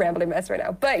 I'm like a rambling mess right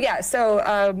now. But yeah, so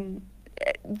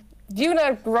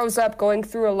Yuna grows up going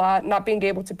through a lot, not being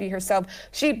able to be herself.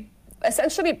 She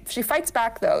fights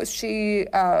back though. She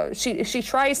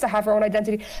tries to have her own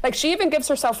identity. Like she even gives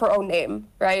herself her own name,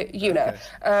 right? Yuna.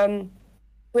 Okay.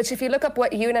 Which if you look up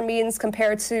what Yuna means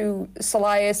compared to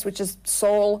Salias, which is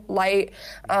soul, light,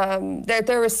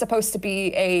 there is supposed to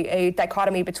be a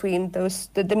dichotomy between those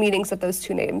the meanings of those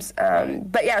two names.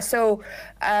 But yeah, so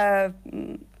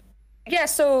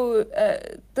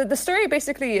the story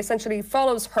basically essentially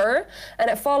follows her, and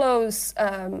it follows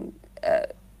a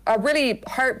really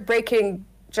heartbreaking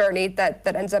journey that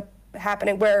ends up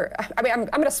happening where, I mean, I'm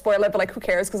going to spoil it, but like, who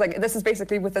cares? Because like, this is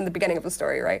basically within the beginning of the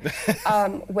story, right?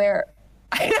 Where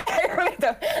I really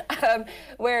don't.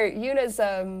 Where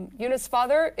Yuna's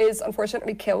father is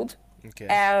unfortunately killed,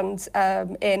 and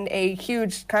in a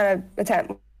huge kind of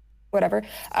attempt, whatever.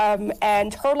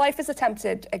 And her life is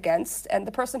attempted against, and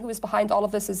the person who is behind all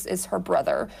of this is her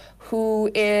brother,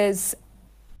 who is,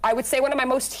 I would say, one of my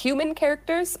most human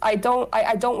characters. I don't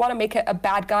want to make it a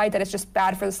bad guy that is just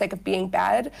bad for the sake of being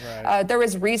bad. Right. There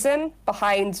is reason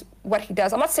behind what he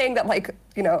does. I'm not saying that, like,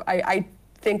 you know, I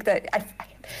think that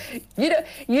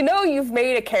you know you've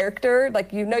made a character,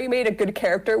 like, you know you made a good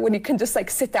character when you can just like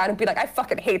sit down and be like, I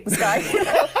fucking hate this guy. You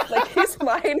know? Like, he's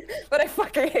mine, but I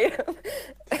fucking hate him.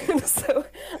 And so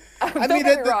don't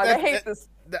get me wrong, I hate this.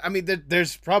 I mean,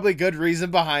 there's probably good reason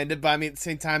behind it, but I mean, at the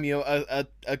same time, you know,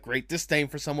 a great disdain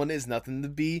for someone is nothing to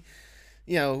be,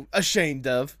 you know, ashamed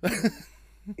of.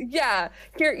 Yeah.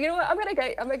 Here, you know what? I'm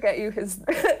gonna get you his.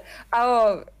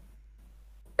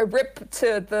 A rip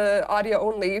to the audio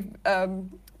only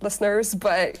listeners,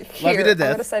 but here I'm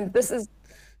gonna send. This is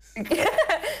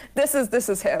this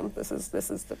is him. This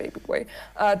is the baby boy.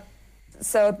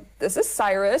 So this is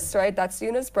Cyrus, right? That's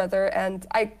Yuna's brother, and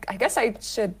I guess I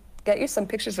should get you some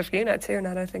pictures of Yuna too.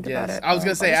 Now that I think about it, I was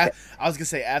gonna say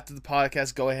after the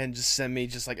podcast, go ahead and just send me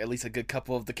just like at least a good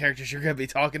couple of the characters you're gonna be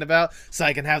talking about, so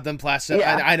I can have them plastered.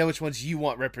 Yeah. I know which ones you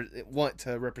want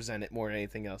to represent it more than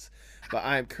anything else. But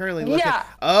I'm currently looking. Yeah.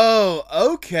 Oh,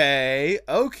 okay.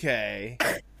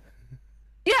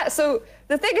 Yeah. So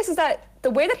the thing is that the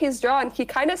way that he's drawn, he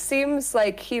kind of seems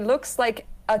like he looks like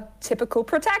a typical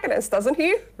protagonist, doesn't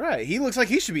he? Right. He looks like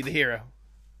he should be the hero.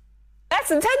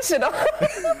 That's intentional.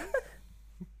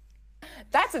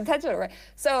 That's intentional, right?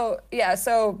 So yeah,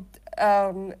 so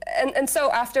and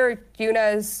so after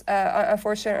Yuna's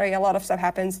unfortunately a lot of stuff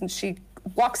happens, and she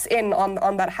walks in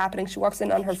on that happening. She walks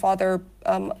in on her father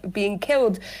being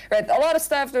killed. Right, a lot of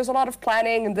stuff. There's a lot of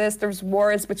planning in this. There's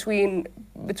wars between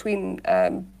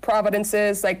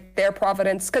providences, like their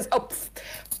providence, because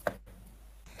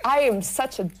I am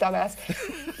such a dumbass.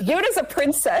 Yuna's a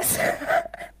princess.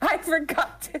 I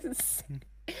forgot to say.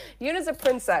 Yuna's a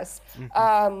princess.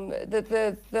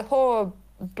 The whole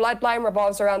bloodline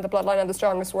revolves around the bloodline of the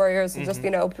strongest warriors, and just,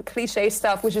 you know, cliche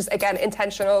stuff, which is, again,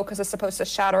 intentional because it's supposed to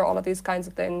shatter all of these kinds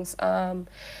of things.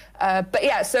 But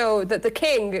yeah, so the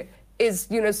king is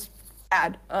Yuna's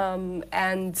dad.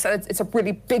 And so it's a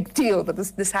really big deal that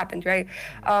this happened, right?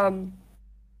 And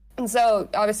so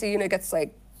obviously Yuna gets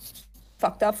like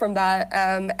fucked up from that,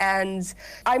 and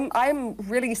I'm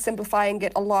really simplifying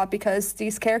it a lot because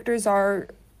these characters are,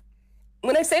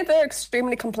 when I say they're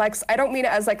extremely complex, I don't mean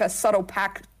it as like a subtle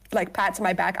pat to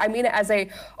my back. I mean it as a,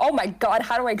 oh my god,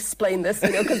 how do I explain this?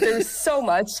 You know, because there's so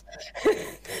much,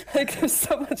 like there's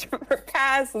so much from her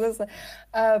past. And this,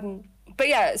 but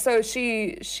yeah, so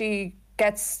she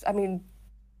gets, I mean,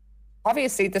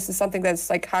 obviously this is something that's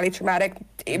like highly traumatic,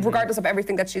 regardless of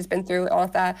everything that she's been through, all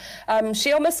of that.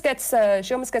 She almost gets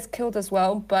killed as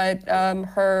well, but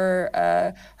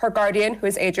her guardian, who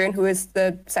is Adrian, who is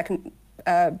the second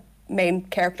main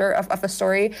character of the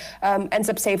story, ends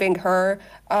up saving her,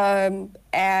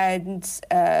 and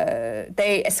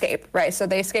they escape, right? So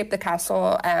they escape the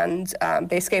castle, and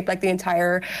they escape like the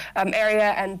entire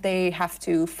area, and they have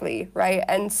to flee, right?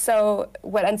 And so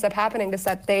what ends up happening is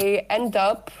that they end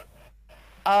up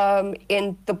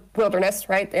in the wilderness,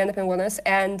 right? They end up in the wilderness,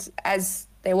 and as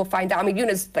they will find out, I mean,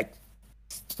 Yuna's like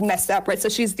messed up, right? So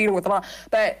she's dealing with a lot.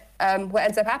 But what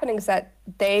ends up happening is that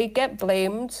they get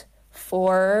blamed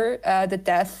for the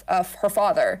death of her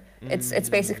father. It's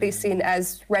basically seen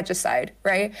as regicide,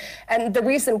 right? And the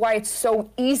reason why it's so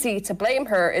easy to blame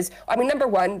her is, I mean, number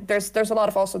one, there's a lot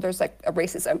of also, there's like a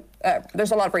racism.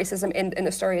 There's a lot of racism in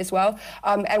the story as well.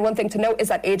 And one thing to note is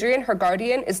that Adrian, her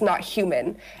guardian, is not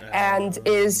human, and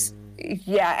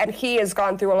and he has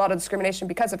gone through a lot of discrimination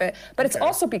because of it. But it's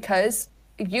also because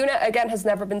Yuna, again, has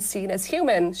never been seen as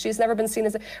human. She's never been seen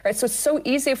as, right? So it's so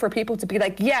easy for people to be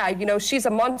like, yeah, you know, she's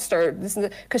a monster.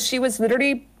 Because she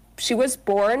was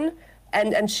born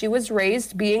and she was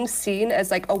raised being seen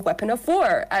as like a weapon of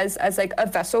war, as like a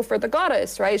vessel for the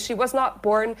goddess, right? She was not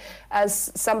born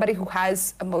as somebody who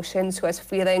has emotions, who has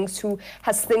feelings, who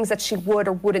has things that she would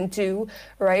or wouldn't do,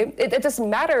 right? It doesn't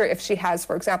matter if she has,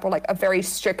 for example, like a very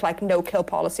strict like no-kill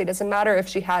policy. It doesn't matter if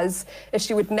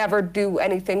she would never do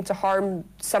anything to harm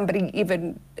somebody,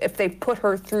 even if they put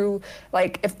her through,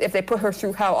 like if they put her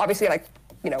through hell. Obviously, like,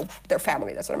 you know, their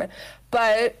family, that's what I meant.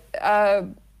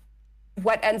 But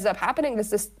what ends up happening is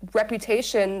this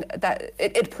reputation that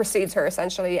it precedes her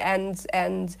essentially,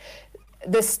 and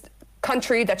this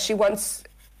country that she once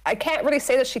I can't really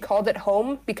say that she called it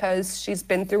home because she's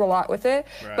been through a lot with it.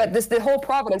 Right. But the whole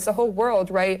province, the whole world,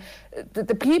 right?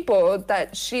 The people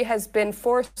that she has been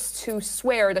forced to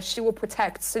swear that she will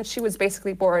protect since she was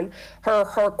basically born, her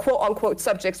quote unquote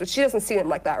subjects, which she doesn't see them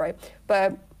like that, right?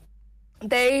 But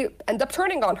they end up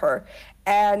turning on her,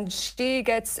 and she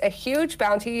gets a huge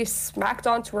bounty smacked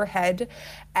onto her head,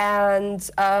 and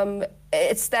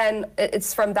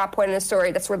it's from that point in the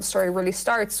story, that's where the story really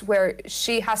starts, where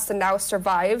she has to now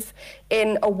survive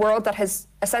in a world that has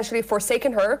essentially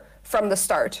forsaken her from the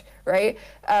start, right?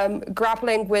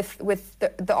 Grappling with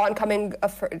the oncoming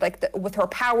of her, with her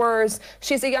powers.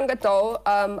 She's a young adult.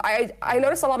 I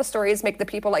notice a lot of stories make the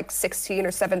people like 16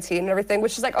 or 17 and everything,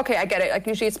 which is like, okay, I get it. Like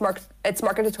usually it's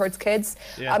marketed towards kids.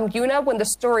 Yeah. Yuna, when the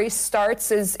story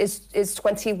starts, is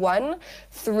 21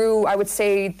 through, I would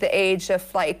say, the age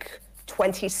of like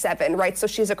 27, right? So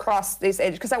she's across these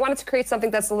ages, because I wanted to create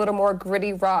something that's a little more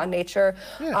gritty, raw in nature,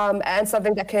 and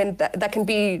something that can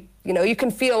be, you can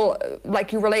feel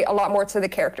like you relate a lot more to the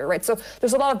character, right? So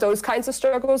there's a lot of those kinds of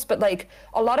struggles, but like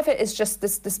a lot of it is just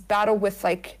this battle with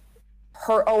like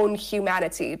her own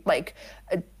humanity, like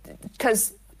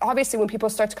because obviously when people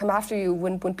start to come after you,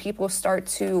 when people start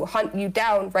to hunt you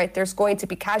down, right, there's going to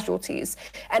be casualties,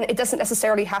 and it doesn't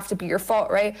necessarily have to be your fault,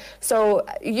 right? So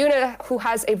Yuna, who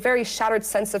has a very shattered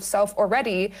sense of self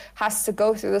already, has to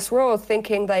go through this world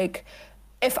thinking like,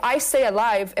 if I stay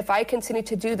alive, if I continue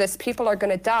to do this, people are going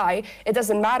to die. It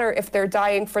doesn't matter if they're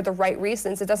dying for the right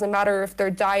reasons. It doesn't matter if they're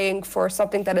dying for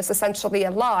something that is essentially a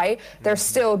lie. They're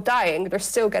still dying. They're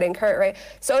still getting hurt, right?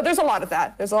 So there's a lot of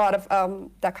that. There's a lot of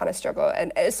that kind of struggle.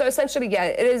 And so essentially, yeah,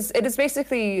 it is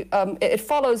basically, it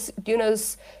follows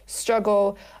Yuna's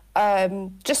struggle,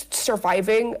 just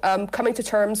surviving, coming to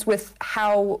terms with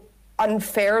how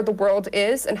unfair the world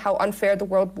is and how unfair the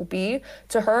world will be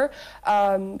to her.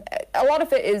 A lot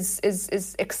of it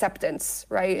is acceptance,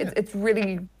 right? Yeah. It's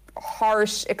really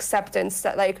harsh acceptance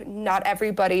that like not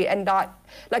everybody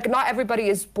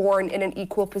is born in an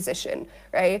equal position,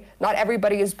 right? Not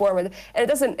everybody is born with, and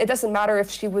it doesn't matter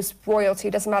if she was royalty,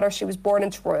 it doesn't matter if she was born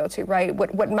into royalty, right?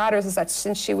 What matters is that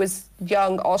since she was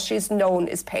young, all she's known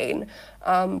is pain,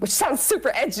 which sounds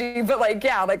super edgy, but like,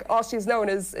 yeah, like all she's known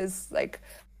is like,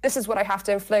 this is what I have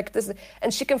to inflict.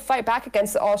 And she can fight back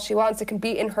against it all she wants. It can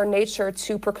be in her nature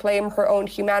to proclaim her own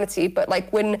humanity. But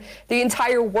like when the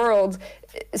entire world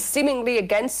is seemingly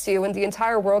against you, and the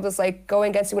entire world is like going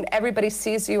against you, when everybody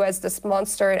sees you as this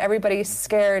monster and everybody's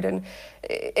scared, and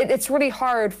it's really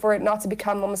hard for it not to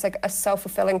become almost like a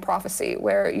self-fulfilling prophecy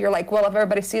where you're like, well, if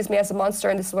everybody sees me as a monster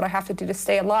and this is what I have to do to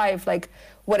stay alive, like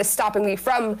what is stopping me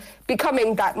from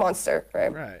becoming that monster,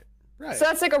 right? Right. Right. So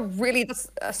that's like that's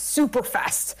a super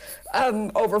fast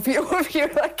overview of you.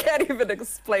 I can't even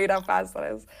explain how fast that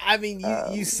is. I mean,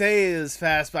 you say it is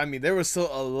fast, but I mean, there was still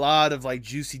a lot of like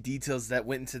juicy details that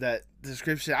went into that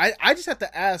description. I just have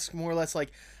to ask more or less,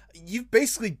 like, you've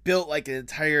basically built like an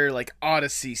entire like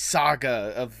Odyssey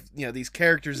saga of, these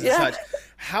characters and such.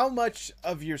 How much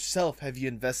of yourself have you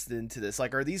invested into this?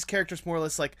 Like, are these characters more or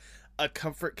less like a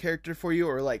comfort character for you,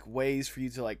 or like ways for you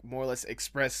to like more or less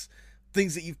express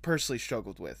things that you've personally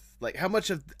struggled with? Like, how much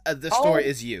of the story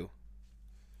is you?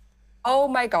 Oh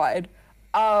my God.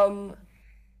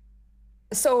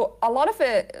 So a lot of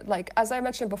it, like, as I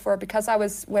mentioned before, because I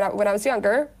was, when I was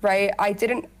younger, right, I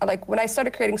didn't, like, when I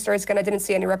started creating stories again, I didn't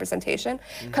see any representation,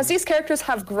 because these characters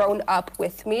have grown up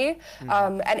with me,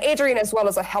 and Adrian as well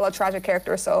is a hella tragic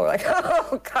character, so, like,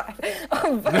 oh, God.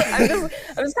 But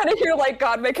I'm just kind of here, like,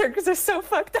 God, my characters are so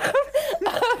fucked up.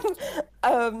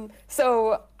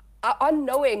 So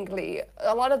unknowingly,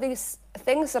 a lot of these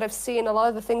things that I've seen, a lot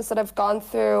of the things that I've gone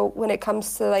through when it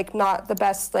comes to like not the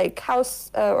best like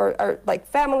house or like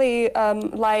family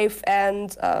life,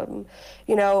 and a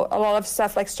lot of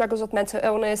stuff like struggles with mental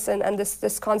illness, and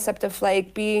this concept of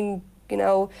like being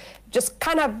just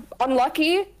kind of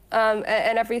unlucky,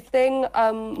 and everything,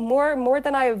 more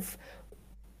than I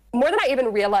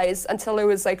even realized until it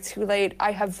was like too late.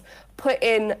 I have put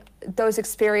in those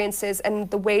experiences and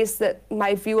the ways that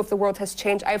my view of the world has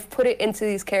changed. I've put it into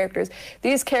these characters.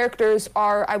 These characters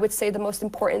are, I would say, the most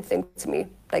important thing to me,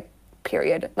 like,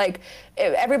 period. Like,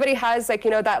 everybody has like,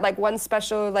 that like one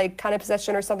special like kind of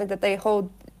possession or something that they hold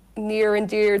near and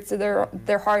dear to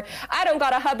their heart. I don't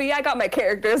got a hubby, I got my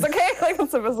characters, okay? Like,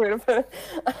 that's the best way to put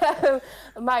it.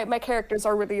 My characters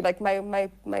are really like my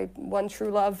one true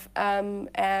love,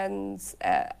 and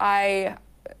I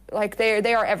like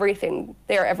they are everything.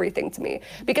 They are everything to me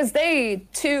because they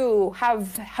too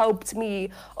have helped me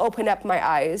open up my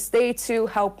eyes. They too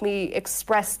help me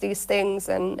express these things,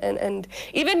 and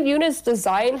even Yuna's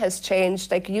design has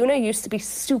changed. Like Yuna used to be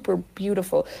super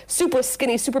beautiful, super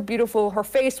skinny, super beautiful. Her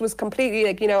face was completely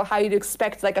like, you know, how you'd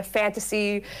expect like a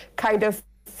fantasy kind of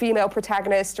female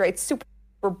protagonist, right? Super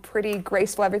pretty,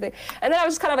 graceful, everything. And then I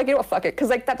was just kind of like, you know what, fuck it, because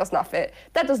like that does not fit.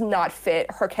 That does not fit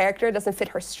her character. It doesn't fit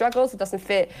her struggles. It doesn't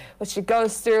fit what she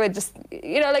goes through. It just,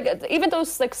 you know, like even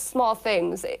those like small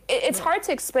things. It's hard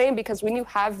to explain because when you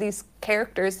have these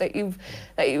characters that you've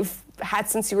had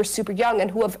since you were super young and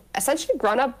who have essentially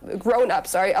grown up,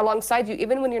 alongside you,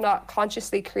 even when you're not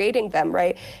consciously creating them,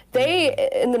 right? They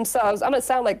in themselves, I'm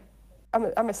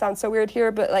gonna sound so weird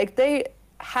here, but like they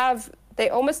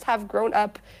almost have grown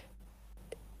up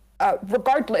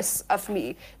regardless of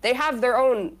me. They have their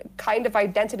own kind of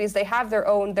identities. They have their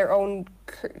own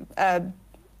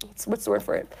what's the word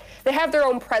for it? They have their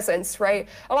own presence, right?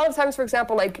 A lot of times, for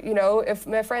example, like, you know, if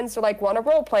my friends are like, want a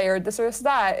role play or this or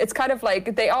that, it's kind of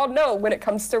like they all know when it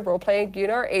comes to role playing Yuna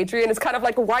or Adrian, it's kind of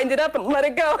like wind it up and let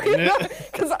it go, you know?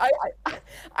 Because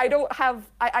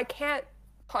I can't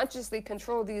consciously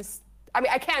control these. I mean,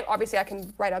 I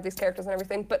can write out these characters and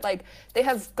everything, but like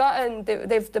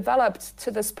they've developed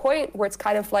to this point where it's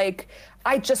kind of like,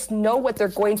 I just know what they're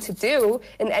going to do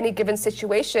in any given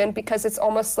situation because it's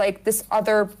almost like this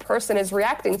other person is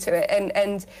reacting to it.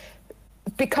 And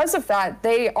because of that,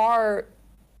 they are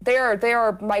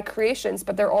my creations,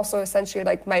 but they're also essentially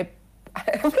like my,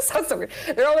 it sounds so weird.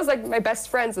 They're almost like my best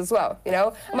friends as well, you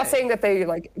know? I'm not saying that they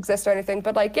like exist or anything,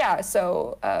 but like, yeah,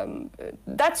 so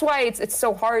that's why it's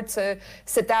so hard to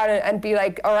sit down and be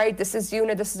like, all right, this is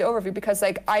Yuna, this is the overview, because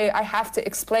like I have to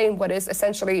explain what is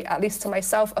essentially, at least to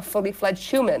myself, a fully fledged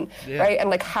human, right? And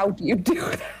like, how do you do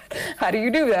that? How do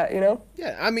you do that, you know?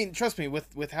 Yeah, I mean, trust me,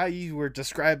 with how you were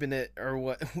describing it or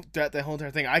what throughout the whole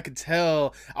entire thing, I could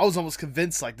tell, I was almost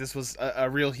convinced like this was a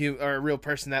real human or a real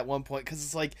person at one point, because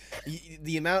it's like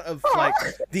the amount of like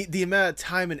the amount of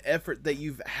time and effort that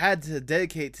you've had to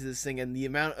dedicate to this thing and the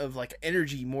amount of like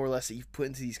energy more or less that you've put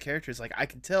into these characters, like I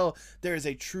can tell there is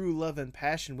a true love and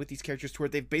passion with these characters to where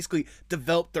they've basically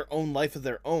developed their own life of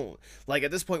their own. Like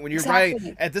at this point when you're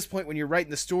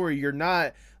writing the story, you're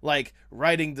not like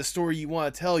writing the story you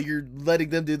want to tell, you're letting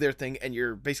them do their thing and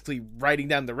you're basically writing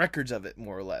down the records of it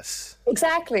more or less.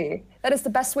 Exactly. That is the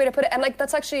best way to put it. And like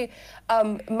that's actually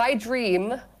my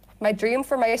dream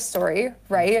for my story,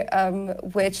 right?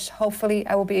 Which hopefully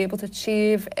I will be able to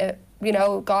achieve, you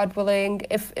know, God willing,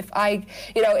 if I,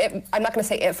 you know, I'm not going to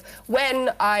say if,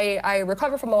 when I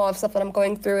recover from all of stuff that I'm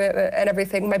going through and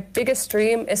everything, my biggest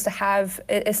dream is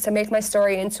to make my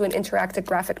story into an interactive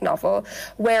graphic novel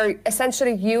where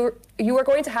essentially you are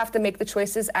going to have to make the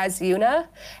choices as Yuna,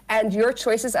 and your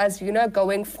choices as Yuna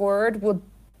going forward will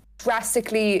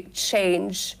drastically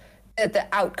change the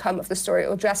outcome of the story. It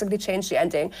will drastically change the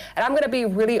ending. And I'm going to be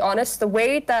really honest, the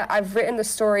way that I've written the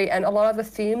story and a lot of the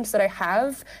themes that I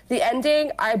have, the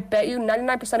ending, I bet you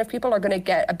 99% of people are going to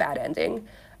get a bad ending.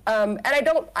 And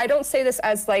I don't say this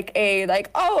as like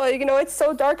oh, you know, it's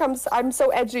so dark, I'm so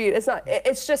edgy. It's not.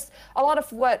 It's just a lot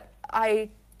of what I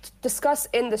discuss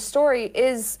in the story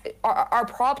is our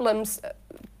problems,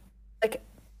 like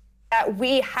that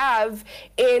we have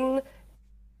in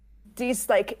these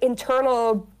like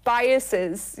internal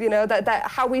biases, you know, that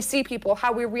how we see people,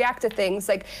 how we react to things,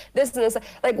 like this and this.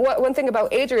 Like one thing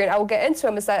about Adrian, I will get into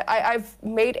him, is that I've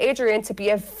made Adrian to be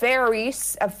a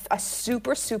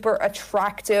super, super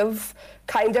attractive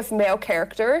kind of male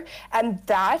character, and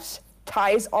that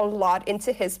ties a lot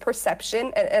into his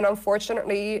perception and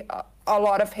unfortunately a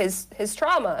lot of his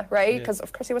trauma, right? Because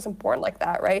of course he wasn't born like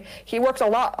that, right? He worked a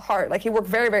lot hard, like he worked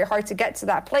very, very hard to get to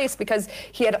that place because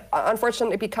he had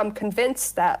unfortunately become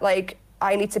convinced that like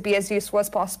I need to be as useful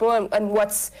as possible, and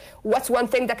what's one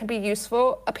thing that can be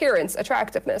useful? Appearance,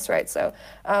 attractiveness, right? So,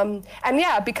 and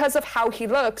yeah, because of how he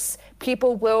looks,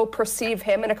 people will perceive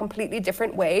him in a completely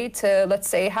different way to, let's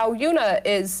say, how Yuna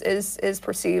is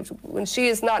perceived, when she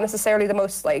is not necessarily the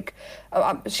most like,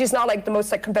 she's not like the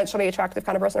most like conventionally attractive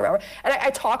kind of person around. And I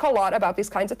talk a lot about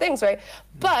these kinds of things, right?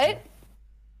 But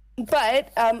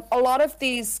a lot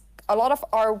of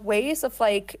our ways of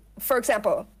like, for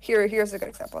example, here's a good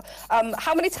example.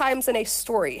 How many times in a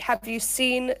story have you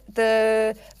seen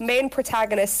the main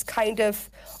protagonist kind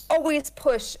of always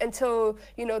push until,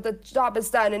 you know, the job is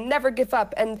done and never give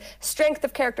up and strength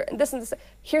of character and this and this?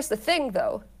 Here's the thing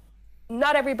though,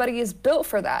 not everybody is built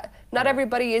for that. Not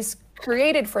everybody is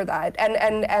created for that.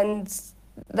 And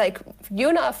like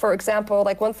Yuna, for example,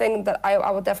 like one thing that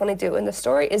I will definitely do in the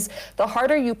story is the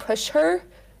harder you push her,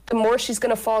 the more she's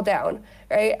going to fall down,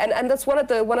 right? And that's one of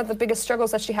the biggest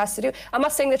struggles that she has to do. I'm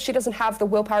not saying that she doesn't have the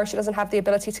willpower, she doesn't have the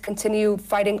ability to continue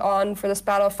fighting on for this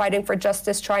battle, fighting for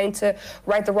justice, trying to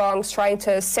right the wrongs, trying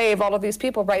to save all of these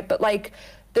people, right? But like,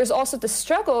 there's also the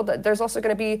struggle that there's also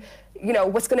going to be, you know,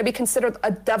 what's going to be considered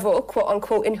a devil, quote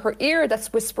unquote, in her ear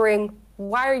that's whispering,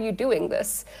 why are you doing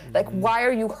this? Like, why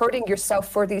are you hurting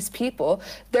yourself for these people?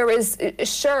 There is,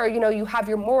 sure, you know, you have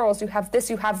your morals, you have this,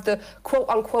 you have the quote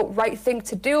unquote right thing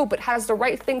to do, but has the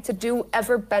right thing to do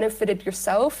ever benefited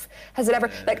yourself? Has it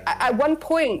ever, like, at one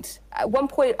point,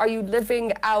 are you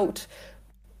living out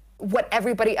what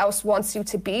everybody else wants you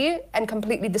to be and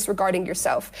completely disregarding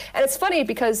yourself? And it's funny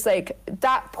because, like,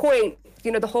 that point,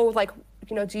 you know, the whole, like,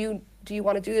 you know, do you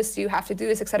want to do this? Do you have to do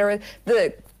this, etc.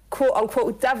 The quote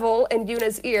unquote devil in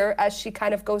Yuna's ear as she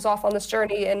kind of goes off on this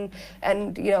journey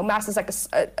and you know, amasses like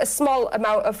a small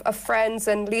amount of friends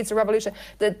and leads a revolution.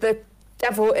 The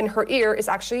devil in her ear is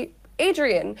actually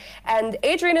Adrian. And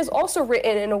Adrian is also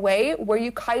written in a way where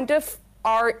you kind of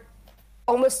are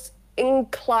almost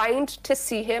inclined to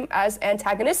see him as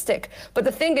antagonistic. But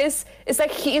the thing is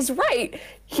that he is right.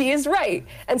 He is right.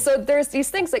 And so there's these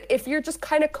things, like, if you're just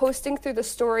kind of coasting through the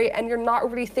story and you're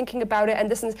not really thinking about it, and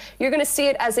this is, you're going to see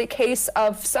it as a case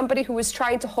of somebody who is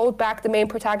trying to hold back the main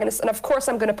protagonist. And of course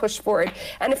I'm going to push forward.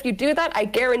 And if you do that, I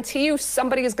guarantee you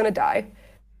somebody is going to die.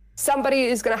 Somebody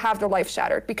is going to have their life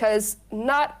shattered, because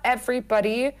not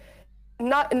everybody,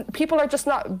 people are just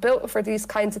not built for these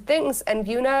kinds of things. And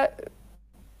Yuna,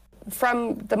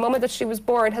 from the moment that she was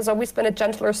born, has always been a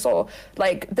gentler soul.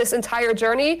 Like, this entire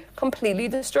journey completely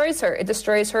destroys her. It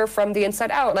destroys her from the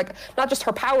inside out. Like, not just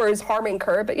her powers harming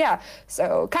her, but yeah.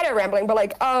 So kind of rambling, but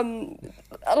like,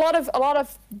 a lot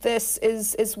of this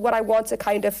is what I want to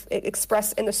kind of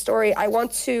express in the story. I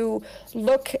want to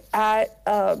look at,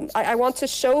 I want to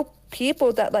show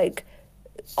people that, like,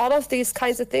 all of these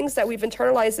kinds of things that we've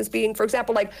internalized as being, for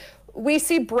example, like, we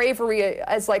see bravery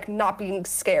as like not being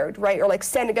scared, right? Or like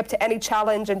standing up to any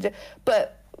challenge.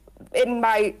 But in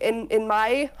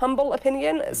my humble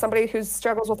opinion, somebody who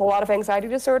struggles with a lot of anxiety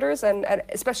disorders, and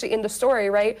especially in the story,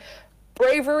 right?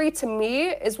 Bravery to me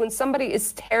is when somebody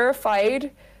is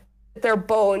terrified their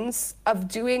bones of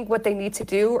doing what they need to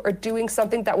do, or doing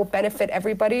something that will benefit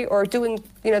everybody, or doing,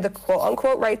 you know, the quote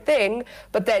unquote right thing,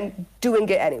 but then doing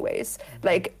it anyways.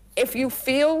 Like, if you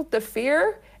feel the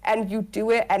fear and you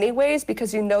do it anyways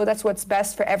because you know that's what's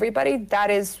best for everybody, that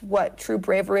is what true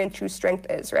bravery and true strength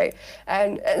is, right?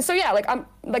 And so yeah, like, I'm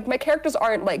like, my characters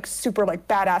aren't like super like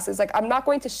badasses. Like, I'm not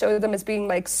going to show them as being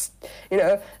like, you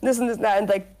know, this and this and that, and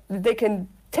like they can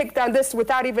take down this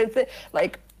without even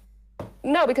like,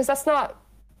 no, because that's not,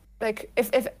 like,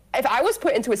 if I was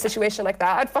put into a situation like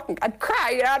that, I'd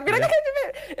cry, you know? I'd be like, I can't do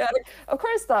it. You know, like, of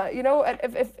course not, you know. And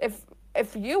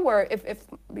if you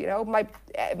know,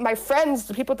 my friends,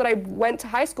 the people that I went to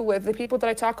high school with, the people that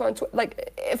I talk on,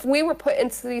 like, if we were put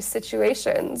into these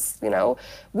situations, you know,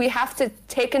 we have to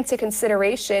take into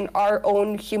consideration our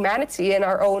own humanity and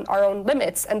our own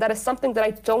limits, and that is something that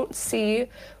I don't see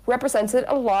represented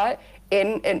a lot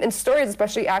in stories,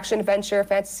 especially action, adventure,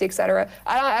 fantasy, etc.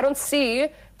 I don't see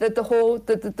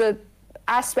the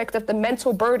aspect of the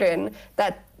mental burden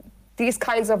that these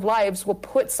kinds of lives will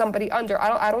put somebody under.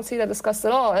 I don't see that discussed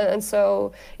at all. And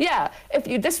so, yeah, if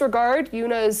you disregard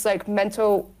Yuna's like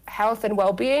mental health and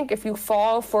well-being, if you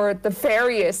fall for the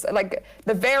various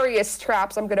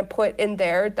traps I'm going to put in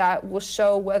there that will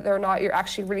show whether or not you're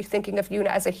actually really thinking of Yuna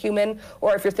as a human,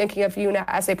 or if you're thinking of Yuna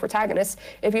as a protagonist,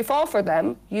 if you fall for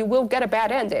them, you will get a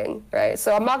bad ending, right?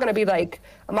 So I'm not going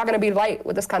to be light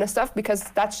with this kind of stuff, because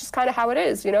that's just kind of how it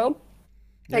is, you know?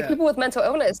 Like, people with mental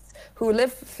illness who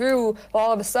live through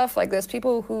all of the stuff like this,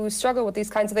 people who struggle with these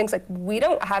kinds of things, like, we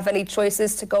don't have any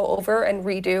choices to go over and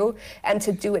redo and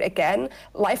to do it again.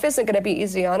 Life isn't going to be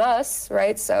easy on us,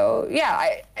 right? So,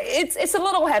 yeah, it's a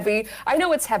little heavy. I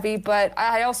know it's heavy, but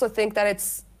I also think that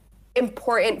it's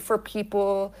important for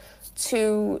people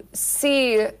to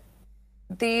see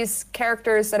these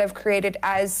characters that I've created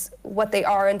as what they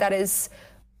are, and that is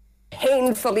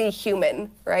painfully human,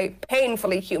 right?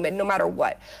 Painfully human, no matter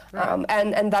what. Right.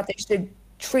 And that they should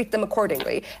treat them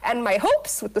accordingly. And my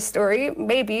hopes with the story,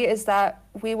 maybe, is that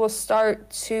we will start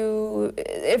to,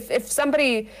 if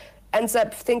somebody ends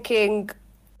up thinking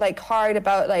like hard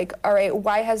about like, all right,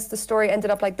 why has the story ended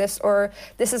up like this, or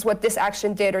this is what this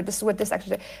action did, or this is what this action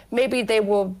did, maybe they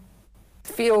will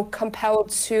feel compelled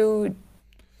to,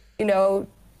 you know,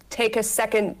 take a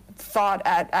second thought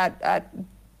at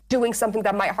doing something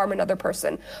that might harm another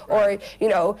person, or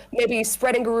maybe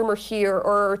spreading a rumor here,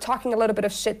 or talking a little bit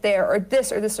of shit there, or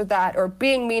this or that, or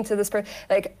being mean to this person.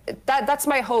 Like that's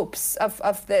my hopes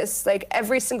of this. Like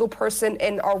every single person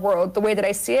in our world, the way that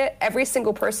I see it, every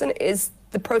single person is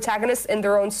the protagonist in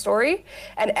their own story,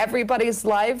 and everybody's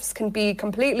lives can be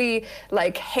completely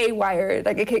like haywire.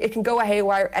 Like it can go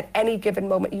haywire at any given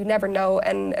moment. You never know.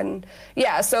 And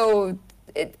yeah, so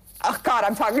oh God,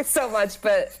 I'm talking so much,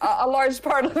 but a large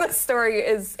part of the story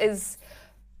is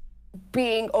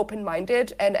being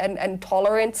open-minded and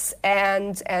tolerant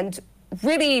and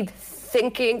really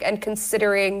thinking and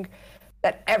considering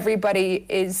that everybody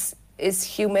is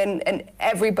human and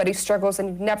everybody struggles,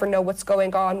 and you never know what's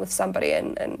going on with somebody,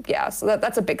 and yeah, so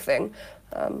that's a big thing.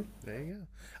 There you go.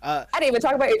 I didn't even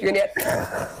talk about Adrian yet.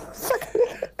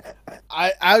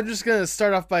 I'm just going to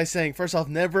start off by saying, first off,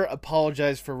 never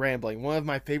apologize for rambling. One of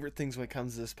my favorite things when it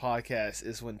comes to this podcast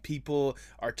is when people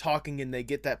are talking and they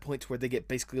get that point to where they get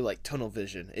basically like tunnel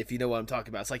vision, if you know what I'm talking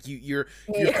about. It's like you're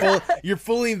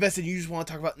fully invested. You just want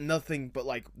to talk about nothing but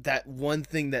like that one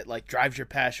thing that like drives your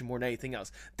passion more than anything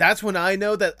else. That's when I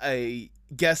know that a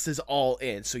guest is all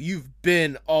in. So you've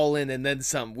been all in and then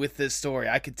some with this story.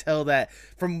 I could tell that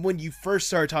from when you first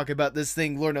started talking about this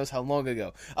thing, Lord knows how long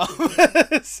ago.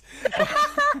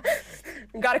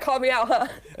 You gotta call me out, huh?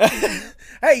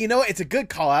 Hey, you know what? It's a good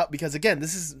call out because again,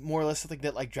 this is more or less something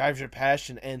that like drives your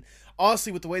passion. And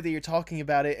honestly, with the way that you're talking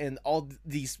about it and all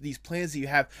these plans that you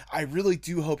have, I really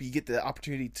do hope you get the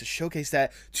opportunity to showcase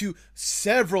that to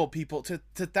several people, to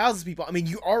thousands of people. I mean,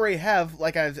 you already have,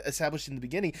 like I've established in the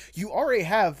beginning, you already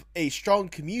have a strong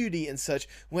community and such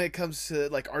when it comes to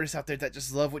like artists out there that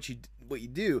just love what you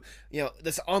do. You know,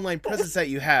 this online presence that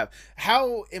you have.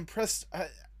 How impressed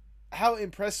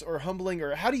or humbling,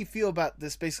 or how do you feel about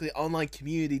this basically online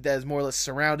community that has more or less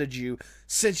surrounded you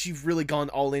since you've really gone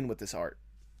all in with this art?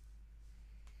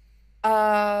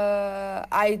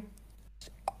 I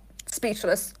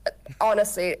speechless,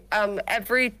 honestly.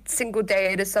 Every single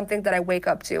day it is something that I wake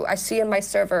up to. I see in my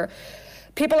server,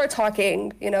 people are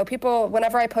talking, people,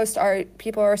 whenever I post art,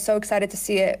 people are so excited to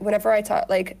see it. Whenever I talk,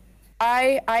 like,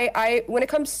 I when it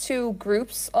comes to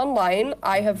groups online,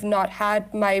 I have not had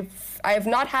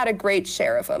a great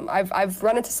share of them. I've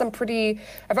run into some pretty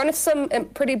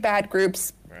bad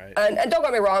groups. Right. And don't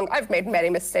get me wrong, I've made many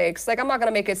mistakes. Like, I'm not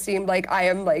gonna make it seem like I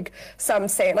am like some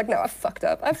saint. Like, no, I fucked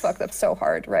up so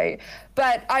hard, right?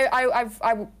 But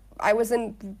I was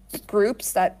in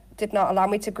groups that did not allow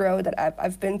me to grow. That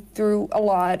I've been through a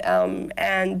lot.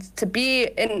 And to be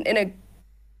in a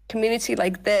community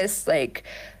like this, like.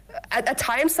 At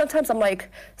times, sometimes I'm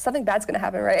like, something bad's gonna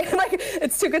happen, right? Like,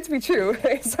 it's too good to be true.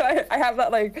 Right? So I have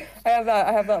that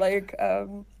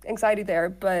anxiety there,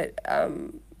 but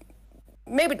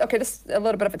maybe okay. This is a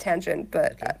little bit of a tangent,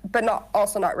 but okay. But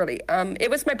not really. It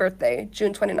was my birthday,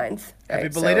 June 29th. Right? Happy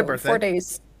belated birthday! 4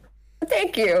 days.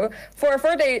 Thank you. 4 or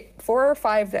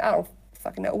 5 days. I don't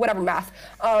fucking know, whatever math,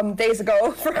 days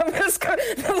ago from this. I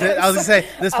was gonna say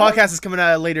this podcast is coming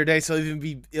out at a later day, so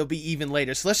it'll be even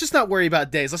later. So let's just not worry about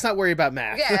days. Let's not worry about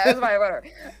math. Yeah, that's fine,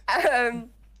 whatever.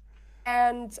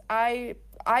 And I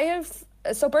have,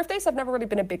 so birthdays have never really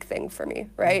been a big thing for me,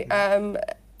 right? Mm-hmm.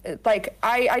 Like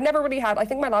I never really had, I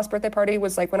think my last birthday party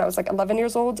was like when I was like 11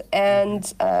 years old, and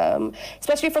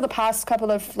especially for the past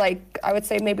couple of, like, I would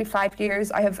say maybe 5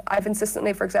 years, I've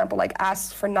insistently, for example, like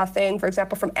asked for nothing, for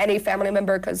example, from any family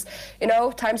member, because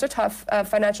times are tough,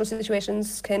 financial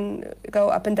situations can go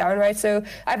up and down, right? So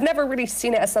I've never really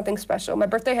seen it as something special. My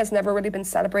birthday has never really been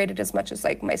celebrated as much as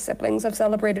like my siblings have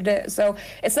celebrated it, so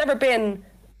it's never been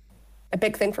a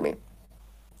big thing for me.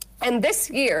 And this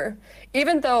year,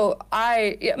 even though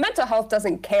mental health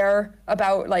doesn't care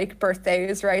about like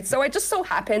birthdays, right? So I just so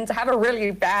happened to have a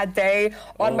really bad day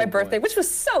on my birthday, which was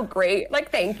so great. Like,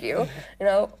 thank you,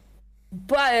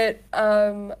 But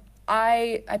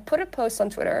I put a post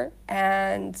on Twitter,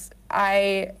 and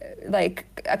a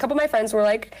couple of my friends were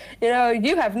like,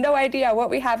 you have no idea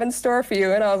what we have in store for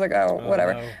you. And I was like, oh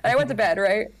whatever. No. And I went to bed,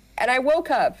 right? And I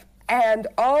woke up, and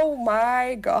oh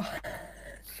my God.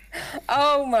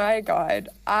 Oh my God.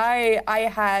 I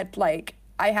had like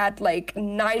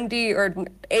 90 or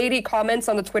 80 comments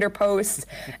on the Twitter post,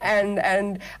 and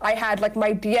I had like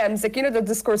my DMs, like, the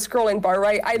Discord scrolling bar,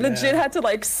 right? I legit had to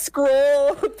like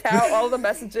scroll down all the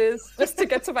messages just to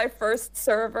get to my first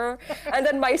server. And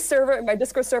then my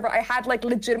Discord server, I had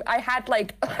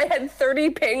 30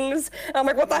 pings. And I'm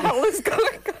like, what the hell is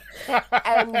going on?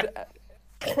 And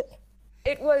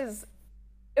it was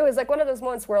like one of those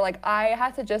moments where like I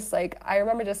had to just like, I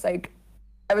remember just like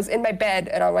I was in my bed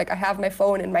and I'm like, I have my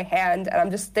phone in my hand and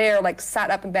I'm just there, like sat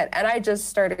up in bed, and I just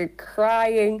started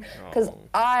crying because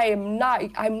I'm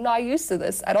not used to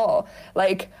this at all.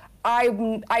 Like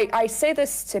I say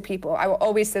this to people. I will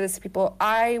always say this to people.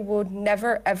 I will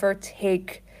never ever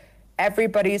take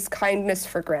everybody's kindness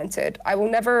for granted. I will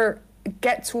never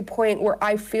get to a point where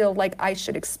I feel like I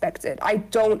should expect it. I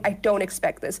don't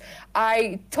expect this.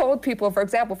 I told people, for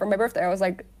example, for my birthday, I was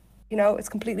like, you know, it's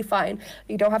completely fine.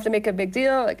 You don't have to make a big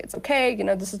deal. Like, it's okay. You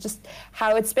know, this is just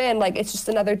how it's been. Like, it's just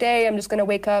another day. I'm just going to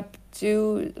wake up,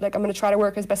 I'm going to try to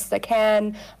work as best as I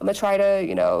can. I'm going to try to,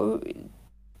 you know,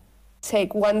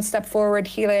 take one step forward,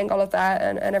 healing, all of that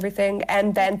and everything.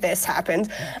 And then this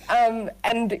happened.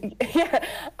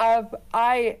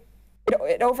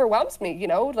 It overwhelms me, you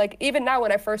know, like even now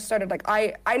when I first started, like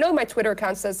I know my Twitter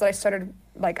account says that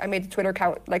I made the Twitter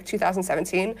account like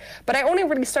 2017, but I only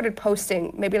really started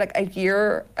posting maybe like a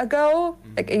year ago,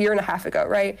 like a year and a half ago,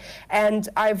 right? And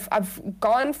I've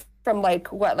gone from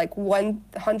like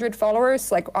 100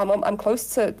 followers, like I'm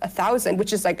close to 1,000,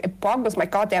 which is like, it boggles my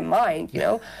goddamn mind, you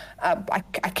know? I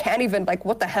can't even, like,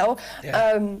 what the hell?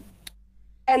 Yeah.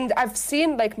 And I've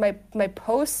seen like my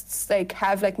posts like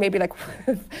have like maybe like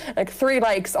like 3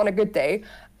 likes on a good day,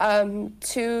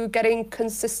 to getting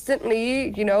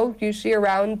consistently, you know, usually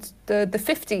around the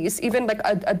 50s, even like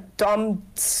a dumb,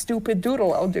 stupid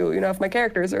doodle I'll do, you know, of my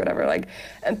characters or whatever, like,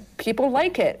 and people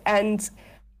like it. And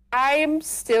I'm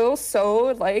still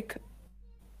so like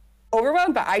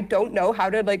overwhelmed, but I don't know how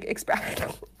to like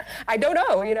express. I don't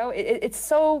know, you know, it's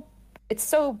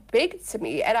so big to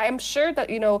me. And I'm sure that,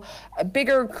 you know,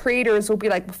 bigger creators will be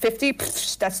like 50,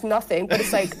 that's nothing. But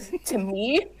it's like, to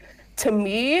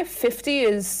me, 50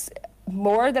 is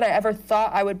more than I ever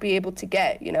thought I would be able to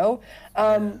get, you know?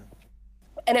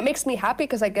 And it makes me happy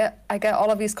because I get all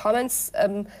of these comments.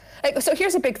 Like, so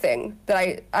here's a big thing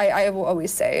that I will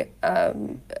always say.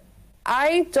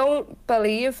 I don't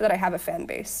believe that I have a fan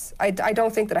base. I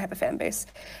don't think that I have a fan base.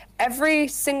 Every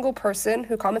single person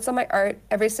who comments on my art,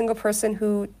 every single person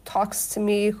who talks to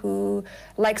me, who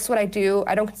likes what I do,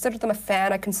 I don't consider them a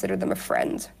fan, I consider them a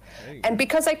friend. And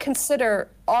because I consider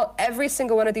every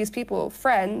single one of these people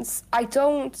friends, I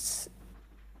don't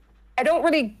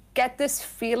really get this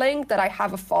feeling that I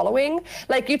have a following.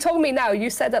 Like, you told me now,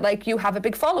 you said that like you have a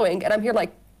big following, and I'm here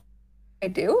like, I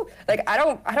do? Like, I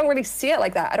don't really see it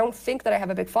like that. I don't think that I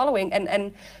have a big following,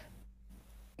 and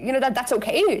you know, that's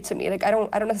okay to me. Like, I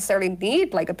don't necessarily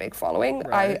need like a big following.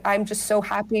 Right. I'm just so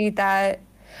happy that,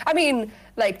 I mean,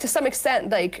 like, to some extent,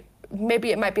 like,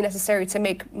 maybe it might be necessary to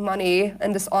make money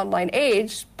in this online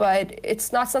age, but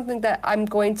it's not something that I'm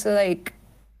going to like,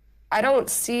 I don't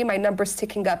see my numbers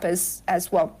ticking up as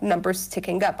well, numbers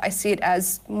ticking up. I see it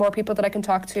as more people that I can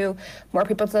talk to, more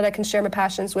people that I can share my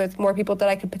passions with, more people that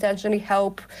I could potentially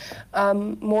help,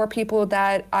 more people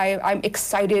that I'm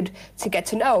excited to get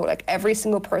to know. Like, every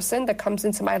single person that comes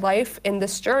into my life in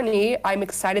this journey, I'm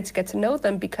excited to get to know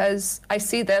them because I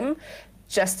see them,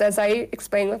 just as I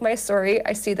explained with my story,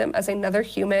 I see them as another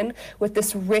human with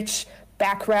this rich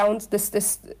background,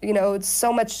 this you know,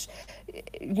 so much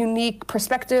unique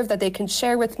perspective that they can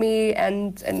share with me,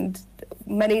 and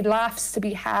many laughs to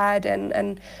be had,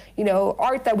 and you know,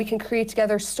 art that we can create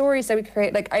together, stories that we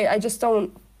create. Like, I just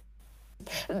don't.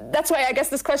 That's why I guess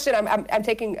this question I'm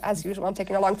taking, as usual, I'm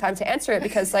taking a long time to answer it,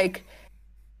 because like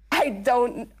I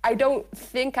don't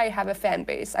think I have a fan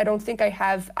base. I don't think I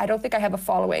have a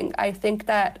following. I think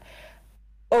that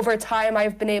over time,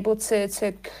 I've been able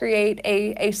to create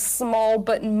a small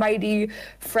but mighty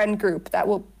friend group that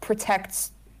will protect,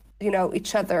 you know,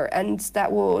 each other, and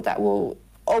that will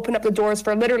open up the doors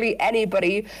for literally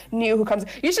anybody new who comes.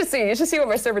 You should see what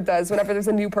my server does whenever there's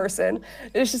a new person.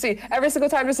 You should see every single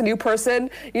time there's a new person,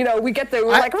 you know, we're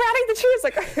like rallying the troops,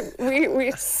 like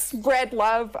we spread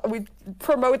love, we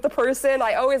promote the person.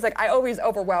 I always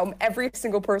overwhelm every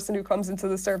single person who comes into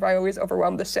the server. I always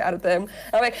overwhelm the shit out of them.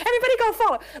 I'm like, everybody go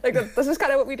follow. Like, this is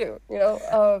kind of what we do, you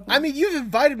know. I mean, you've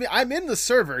invited me. I'm in the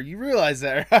server. You realize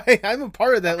that, right? I'm a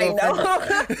part of that little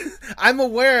thing. I'm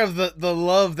aware of the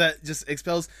love that just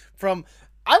expels from.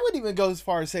 I wouldn't even go as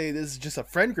far as say this is just a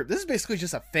friend group. This is basically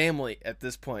just a family at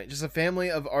this point. Just a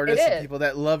family of artists and people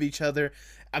that love each other.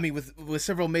 I mean, with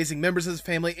several amazing members of this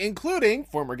family, including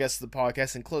former guests of the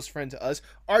podcast and close friend to us,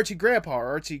 Archie Grandpa, or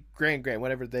Archie Grand,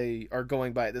 whatever they are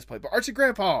going by at this point. But Archie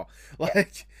Grandpa,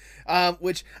 like,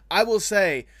 which I will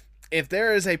say, if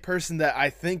there is a person that I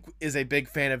think is a big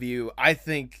fan of you, I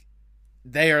think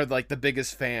they are like the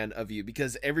biggest fan of you,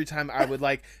 because every time I would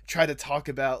like try to talk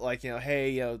about like,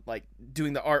 hey, like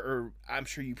doing the art, or I'm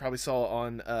sure you probably saw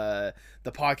on the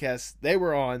podcast they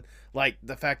were on, like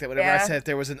the fact that whenever I said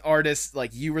there was an artist,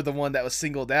 like you were the one that was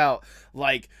singled out.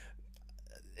 Like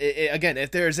again,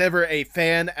 if there's ever a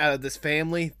fan out of this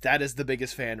family, that is the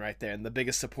biggest fan right there, and the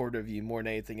biggest supporter of you more than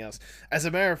anything else. As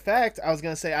a matter of fact, I was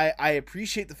going to say, I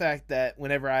appreciate the fact that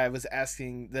whenever I was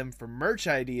asking them for merch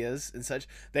ideas and such,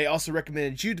 they also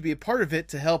recommended you to be a part of it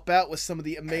to help out with some of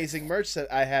the amazing merch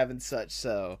that I have and such.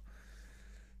 So,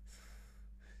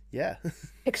 yeah.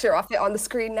 Picture of it on the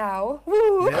screen now.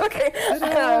 Woo, yeah. Okay.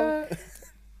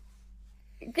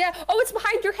 Yeah. Oh, it's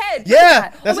behind your head.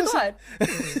 Yeah. Oh my god.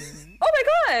 Oh my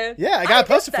god! Yeah, I got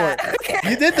posted for it. Okay.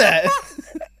 You did that.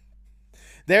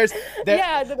 I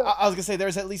was gonna say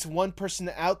there's at least one person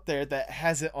out there that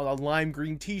has it on a lime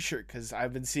green T-shirt, because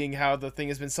I've been seeing how the thing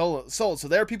has been sold. So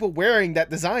there are people wearing that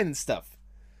design and stuff.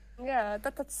 Yeah,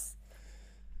 that's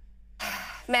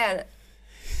man,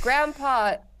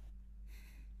 Grandpa.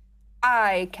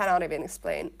 I cannot even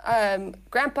explain.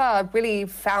 Grandpa really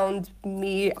found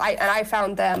me, I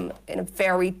found them in a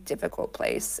very difficult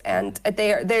place, and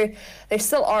they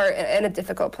still are in a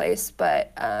difficult place.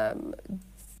 But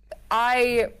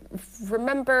I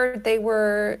remember they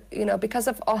were, because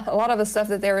of a lot of the stuff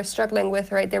that they were struggling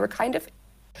with, right? They were kind of,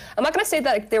 I'm not gonna say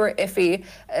that they were iffy,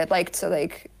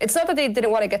 it's not that they didn't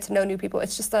want to get to know new people.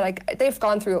 It's just that they've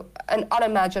gone through an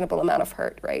unimaginable amount of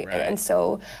hurt, right? And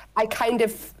so I kind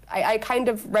of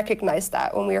recognized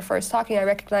that when we were first talking. I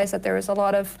recognized that there was a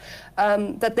lot of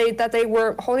that they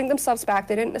were holding themselves back.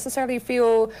 They didn't necessarily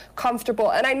feel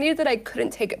comfortable, and I knew that I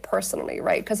couldn't take it personally,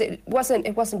 right? Because it wasn't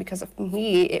because of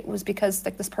me. It was because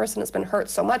this person has been hurt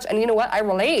so much, and you know what? I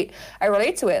relate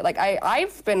to it. Like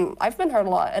I've been hurt a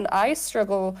lot, and I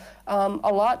struggle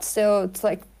a lot still. It's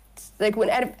like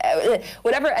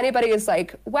whenever anybody is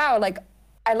like, wow, like,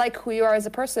 I like who you are as a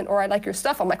person, or I like your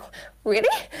stuff, I'm like, really?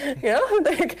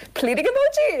 Like pleading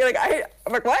emoji?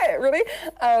 I'm like, what? Really?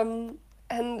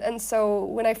 And so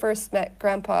when I first met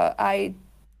Grandpa, I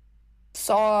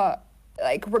saw,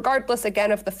 like, regardless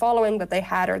again of the following that they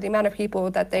had or the amount of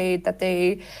people that they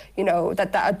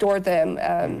that adored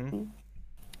them,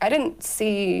 I didn't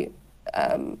see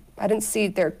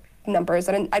their numbers.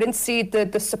 I didn't see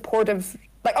the supportive.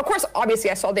 Like, of course, obviously,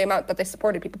 I saw the amount that they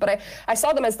supported people, but I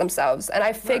saw them as themselves. And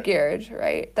I figured,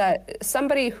 right, that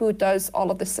somebody who does all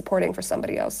of this supporting for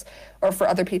somebody else or for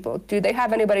other people, do they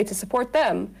have anybody to support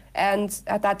them? And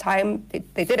at that time,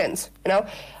 they didn't,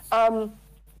 And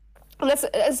that's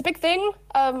a big thing,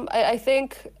 I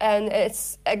think. And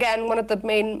it's, again, one of the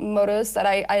main motives that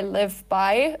I live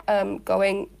by,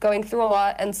 going through a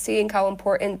lot and seeing how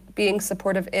important being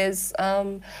supportive is.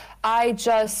 I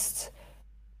just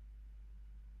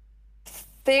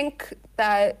think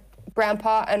that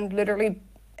Grandpa and literally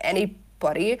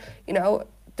anybody,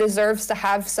 deserves to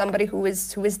have somebody who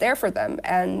is there for them,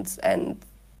 and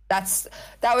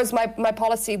that was my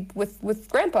policy with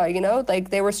Grandpa. Like,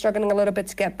 they were struggling a little bit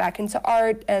to get back into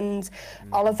art and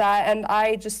all of that, and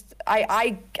I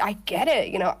get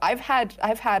it. I've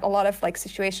had a lot of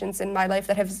situations in my life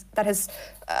that has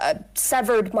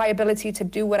severed my ability to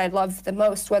do what I love the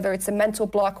most, whether it's a mental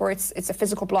block or it's a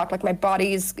physical block, like my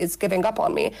body is giving up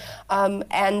on me,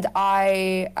 and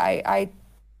I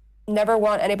never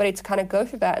want anybody to kind of go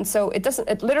through that. And so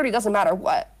it literally doesn't matter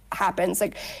what happens.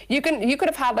 Like, you could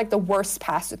have had the worst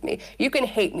past with me. You can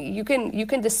hate me. You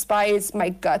can despise my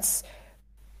guts.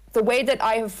 The way that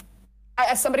I have,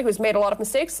 as somebody who's made a lot of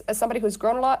mistakes, as somebody who's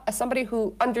grown a lot, as somebody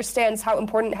who understands how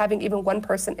important having even one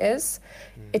person is,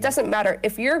 it doesn't matter.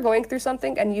 If you're going through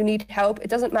something and you need help, it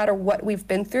doesn't matter what we've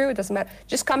been through. It doesn't matter.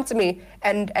 Just come to me,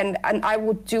 and I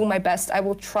will do my best. I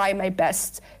will try my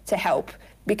best to help,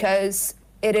 because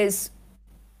it is,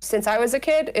 since I was a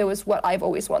kid, it was what I've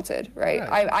always wanted, right?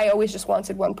 I always just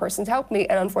wanted one person to help me,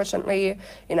 and unfortunately,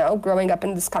 growing up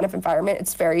in this kind of environment,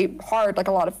 it's very hard. Like,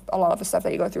 a lot of the stuff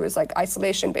that you go through is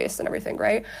isolation based and everything,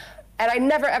 right? And I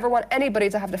never ever want anybody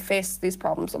to have to face these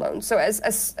problems alone. So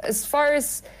as far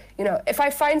as if I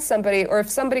find somebody, or if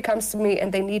somebody comes to me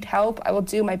and they need help, I will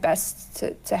do my best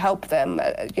to help them.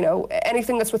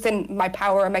 Anything that's within my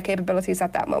power and my capabilities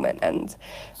at that moment. And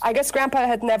I guess Grandpa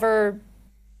had never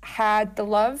had the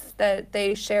love that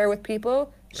they share with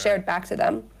people shared back to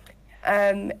them,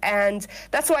 and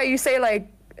that's why you say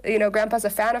Grandpa's a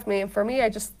fan of me, and for me, I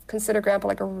just consider Grandpa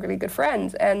like a really good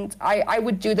friend, and I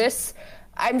would do this.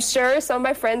 I'm sure some of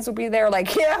my friends will be there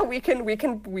yeah, we can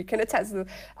attest to this.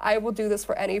 I will do this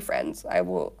for any friends. I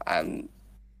will,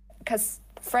 because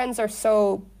friends are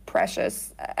so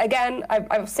precious. Again,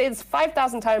 I've said this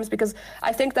 5,000 times because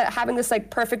I think that having this like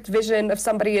perfect vision of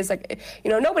somebody is like,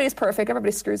 nobody's perfect.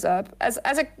 Everybody screws up. As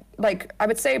a, like, I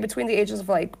would say between the ages of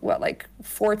like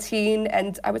 14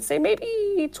 and I would say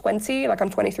maybe 20, like I'm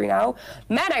 23 now.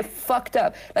 Man, I fucked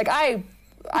up. Like I've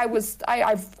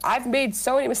made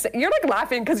so many mistakes. You're like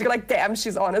laughing because you're like, damn,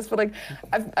 she's honest, but like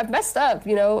I've messed up,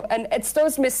 and it's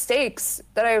those mistakes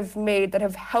that I've made that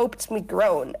have helped me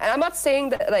grow. And I'm not saying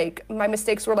that like my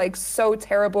mistakes were like so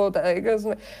terrible that like, it was,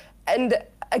 and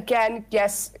again,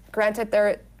 yes, granted,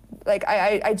 like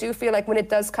I do feel like when it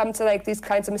does come to like these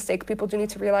kinds of mistakes, people do need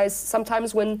to realize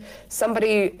sometimes when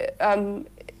somebody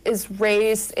is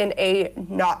raised in a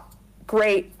not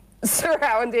great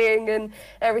surrounding and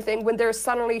everything, when they're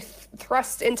suddenly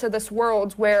thrust into this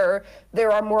world where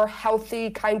there are more healthy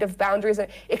kind of boundaries,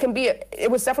 it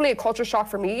was definitely a culture shock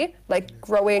for me, like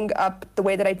growing up the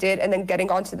way that I did and then getting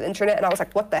onto the internet and I was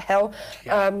like, what the hell?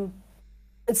 Yeah.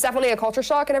 It's definitely a culture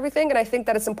shock and everything, and I think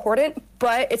that it's important,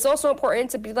 but it's also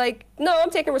important to be like, no, I'm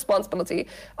taking responsibility.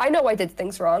 I know I did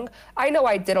things wrong. I know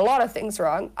I did a lot of things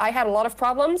wrong. I had a lot of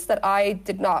problems that I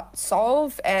did not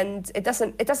solve, and it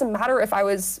doesn't matter if I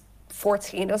was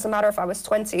 14, it doesn't matter if I was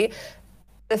 20.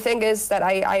 The thing is that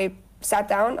I sat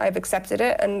down, I've accepted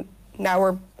it, and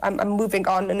now I'm moving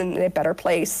on in a better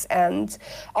place. And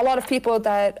a lot of people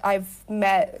that I've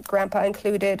met, Grandpa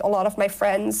included, a lot of my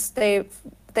friends,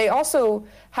 they also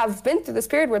have been through this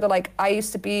period where they're like, I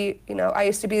used to be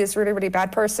this really, really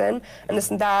bad person and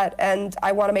this and that, and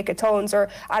I want to make atones, or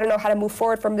I don't know how to move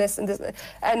forward from this and this.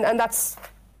 And that's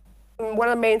one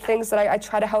of the main things that I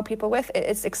try to help people with.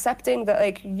 Is accepting that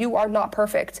like you are not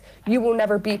perfect. You will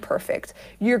never be perfect.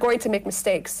 You're going to make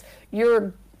mistakes.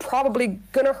 You're probably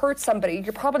going to hurt somebody.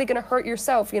 You're probably going to hurt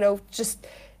yourself.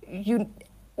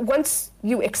 Once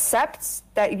you accept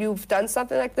that you've done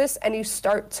something like this and you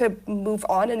start to move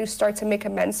on and you start to make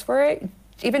amends for it,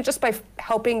 even just by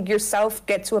helping yourself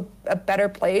get to a better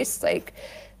place, like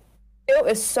it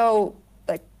is so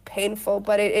like painful,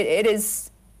 but it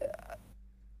is,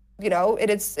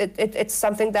 it's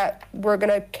something that we're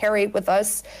gonna carry with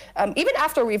us even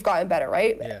after we've gotten better,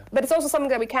 right? Yeah. But it's also something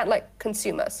that we can't let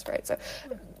consume us, right? So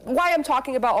why I'm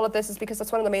talking about all of this is because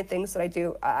that's one of the main things that I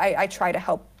do. I try to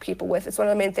help people with. It's one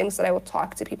of the main things that I will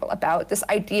talk to people about, this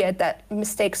idea that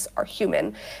mistakes are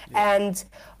human. Yeah. And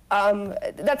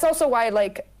that's also why,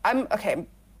 like, I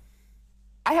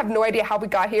have no idea how we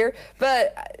got here,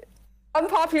 but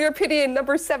unpopular opinion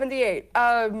number 78.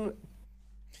 Cancel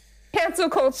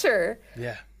culture.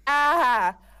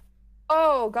 Yeah.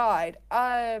 Oh, God.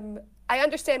 I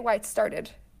understand why it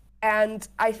started. And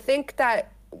I think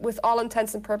that with all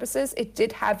intents and purposes, it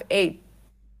did have a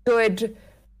good,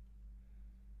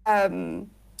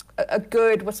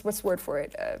 what's the word for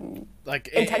it?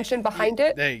 Intention behind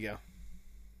it. There you go.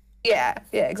 Yeah,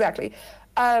 exactly.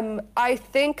 I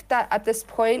think that at this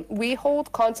point, we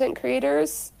hold content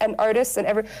creators and artists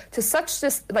and to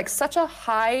such a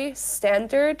high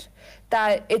standard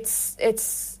that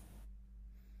it's.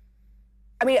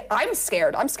 I mean, I'm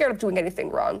scared. I'm scared of doing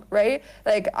anything wrong, right?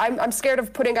 Like, I'm scared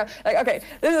of putting up, like, okay,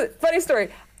 this is a funny story.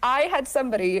 I had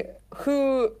somebody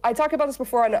who, I talked about this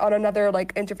before on another,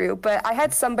 like, interview, but I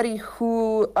had somebody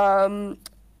who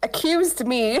accused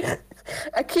me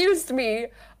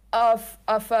of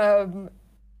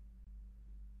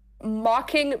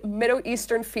mocking Middle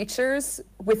Eastern features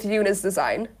with Yuna's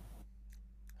design.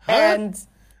 Huh? And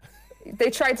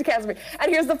they tried to cancel me.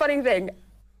 And here's the funny thing.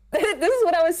 This is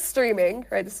when I was streaming,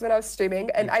 right? This is when I was streaming,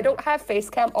 and I don't have face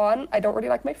cam on. I don't really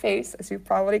like my face, as you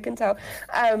probably can tell.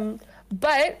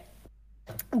 But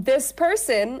this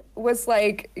person was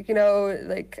like,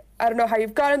 I don't know how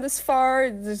you've gotten this far,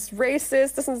 this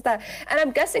racist, this and that. And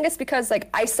I'm guessing it's because, like,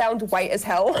 I sound white as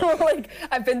hell. Like,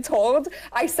 I've been told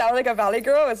I sound like a Valley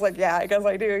girl. It's like, yeah, I guess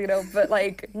I do, But,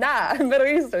 like, nah, I'm Middle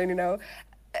Eastern,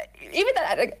 Even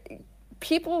that, like,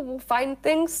 people will find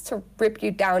things to rip you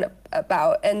down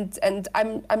about, and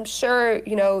I'm sure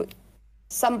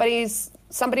somebody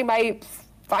might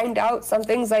find out some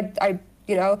things I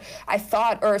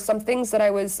thought, or some things that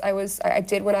I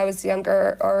did when I was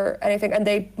younger or anything, and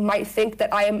they might think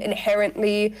that I am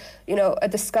inherently a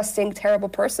disgusting, terrible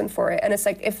person for it. And it's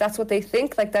like, if that's what they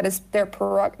think, like, that is their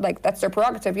that's their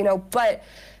prerogative, but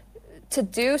to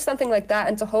do something like that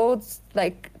and to hold,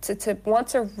 like, to want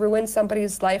to ruin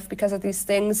somebody's life because of these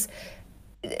things,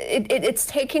 it's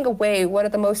taking away one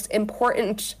of the most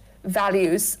important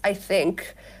values, I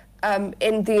think,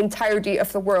 in the entirety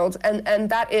of the world, and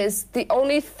that is the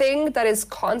only thing that is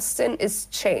constant is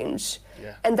change.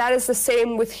 Yeah. And that is the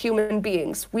same with human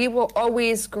beings. We will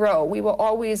always grow. We will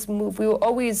always move. We will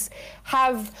always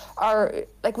have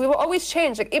we will always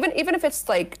change. Like even if it's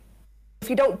like, if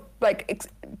you don't like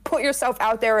put yourself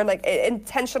out there and like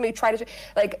intentionally try to,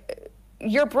 like,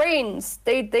 your brains,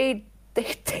 they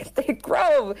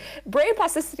grow. Brain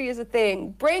plasticity is a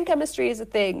thing. Brain chemistry is a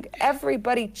thing.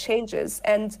 Everybody changes.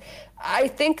 And I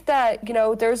think that, you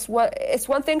know, it's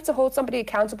one thing to hold somebody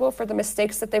accountable for the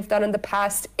mistakes that they've done in the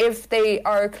past if they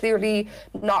are clearly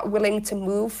not willing to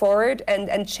move forward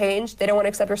and change. They don't want to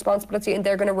accept responsibility and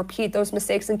they're going to repeat those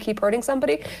mistakes and keep hurting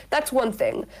somebody. That's one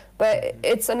thing. But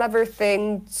it's another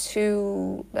thing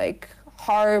to like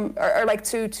harm or like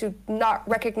to not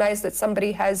recognize that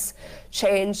somebody has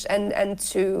changed and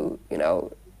to, you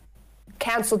know,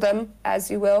 cancel them, as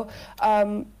you will,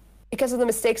 because of the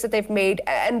mistakes that they've made,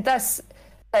 and thus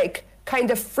like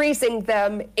kind of freezing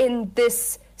them in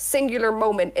this singular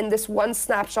moment, in this one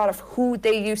snapshot of who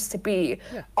they used to be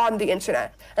on the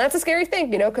internet. And that's a scary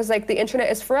thing, you know, because like the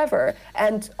internet is forever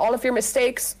and all of your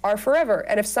mistakes are forever,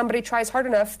 and if somebody tries hard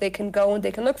enough, they can go and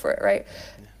they can look for it, right?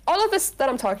 All of this that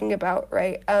I'm talking about,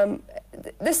 right,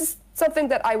 this is something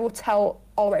that I will tell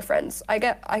all my friends. I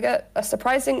get a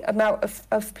surprising amount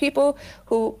of people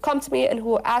who come to me and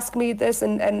who ask me this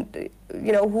and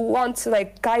you know, who want to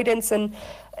like guidance, and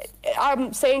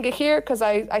I'm saying it here because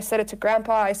I said it to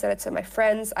Grandpa, I said it to my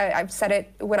friends, I've said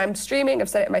it when I'm streaming, I've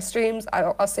said it in my streams,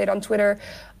 I'll say it on Twitter.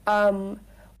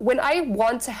 When I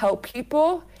want to help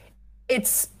people,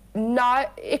 it's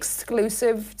not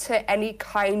exclusive to any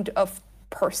kind of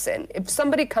person. If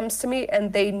somebody comes to me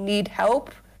and they need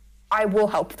help, I will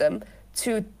help them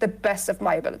to the best of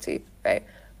my ability, right?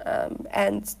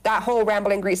 And that whole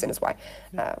rambling reason is why.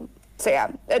 So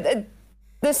yeah,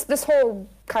 this whole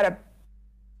kind of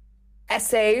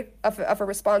essay of a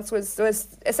response was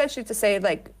essentially to say,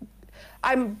 like,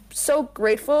 I'm so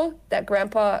grateful that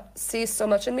Grandpa sees so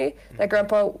much in me, that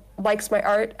Grandpa likes my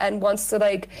art and wants to,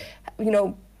 like, you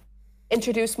know,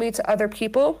 introduce me to other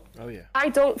people. Oh yeah. I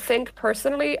don't think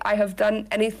personally I have done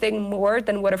anything more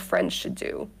than what a friend should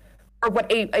do, or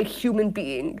what a human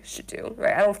being should do,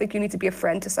 right? I don't think you need to be a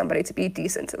friend to somebody to be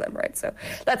decent to them, right? So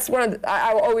that's one of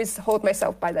I will always hold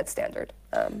myself by that standard.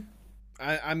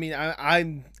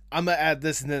 I'm gonna add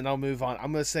this and then I'll move on.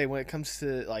 I'm gonna say, when it comes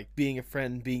to like being a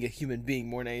friend, being a human being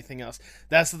more than anything else,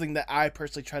 that's something that I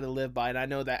personally try to live by. And I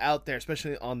know that out there,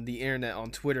 especially on the internet,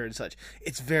 on Twitter and such,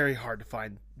 it's very hard to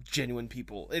find genuine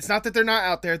people. It's not that they're not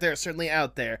out there; they're certainly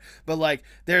out there. But like,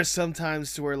 there's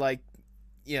sometimes to where, like,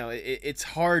 you know, it's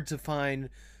hard to find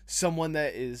someone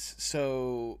that is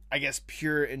so, I guess,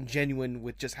 pure and genuine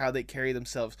with just how they carry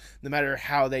themselves, no matter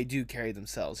how they do carry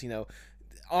themselves. You know,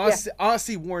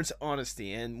 honesty warrants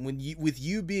honesty, and with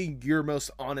you being your most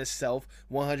honest self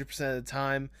 100% of the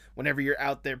time, whenever you're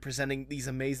out there presenting these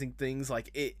amazing things,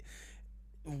 like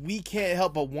we can't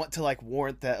help but want to like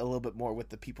warrant that a little bit more with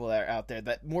the people that are out there,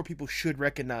 that more people should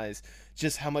recognize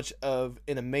just how much of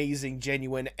an amazing,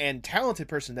 genuine, and talented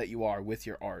person that you are with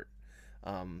your art.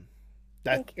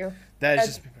 Thank you. That is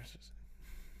just me personally.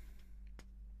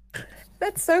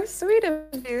 That's so sweet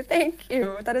of you. Thank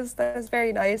you. That is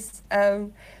very nice.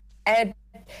 And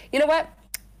you know what?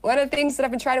 One of the things that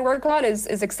I've been trying to work on is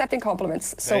accepting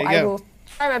compliments. So I will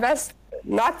try my best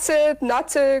not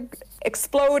to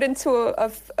explode into a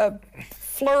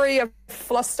flurry of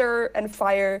fluster and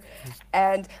fire.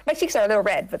 And my cheeks are a little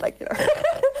red, but like, you know.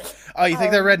 Oh, you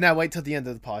think they're red now? Wait till the end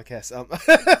of the podcast.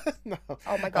 No.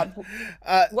 Oh my God.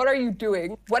 What are you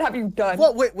doing? What have you done?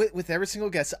 Well, with every single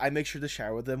guest, I make sure to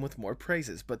shower them with more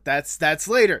praises, but that's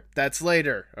later. That's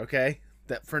later. Okay.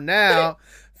 That for now,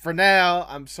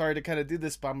 I'm sorry to kind of do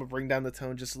this, but I'm gonna bring down the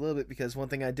tone just a little bit, because one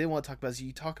thing I did want to talk about is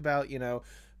you talk about, you know,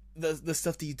 the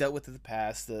stuff that you dealt with in the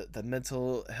past, the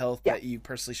mental health that you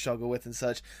personally struggle with and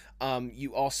such.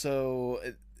 You also,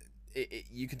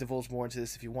 you can divulge more into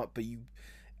this if you want, but you,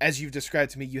 as you've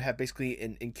described to me, you have basically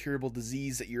an incurable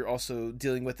disease that you're also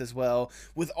dealing with as well.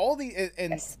 With all the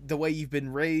the way you've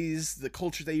been raised, the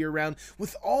culture that you're around,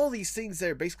 with all these things that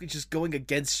are basically just going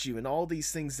against you, and all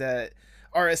these things that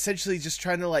are essentially just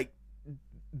trying to like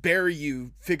bury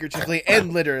you figuratively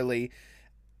and literally.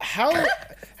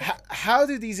 How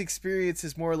do these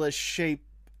experiences more or less shape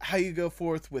how you go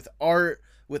forth with art,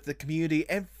 with the community,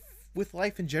 and with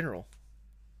life in general?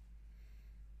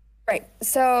 Right.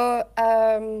 So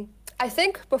I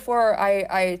think before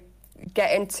I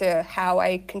get into how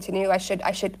I continue, I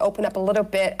should open up a little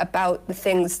bit about the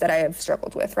things that I have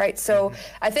struggled with, right? So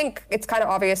I think it's kind of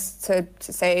obvious to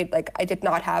say, like, I did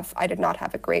not have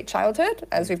a great childhood,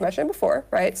 as we've mentioned before,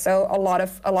 right? So a lot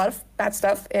of bad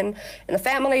stuff in the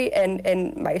family and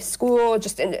in my school,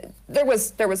 there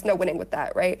was no winning with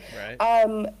that, right?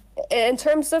 In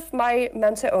terms of my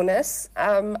mental illness,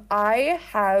 I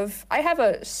have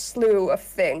a slew of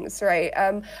things, right?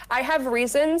 I have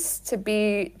reasons to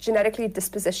be genetically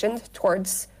dispositioned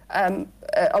towards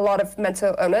a lot of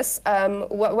mental illness.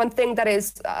 One thing that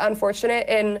is unfortunate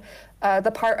in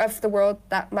the part of the world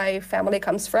that my family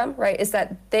comes from, right, is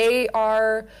that they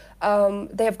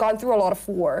have gone through a lot of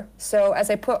war. So as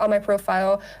I put on my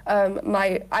profile,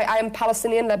 I am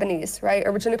Palestinian Lebanese, right?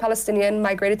 Originally Palestinian,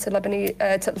 migrated to Lebanon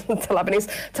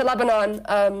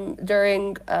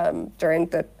during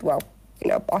the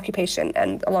occupation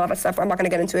and a lot of stuff. I'm not going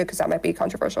to get into it because that might be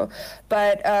controversial.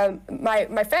 But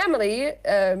my family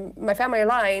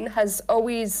line has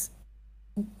always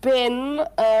been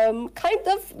kind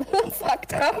of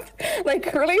fucked up,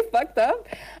 like really fucked up.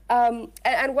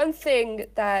 And one thing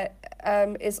that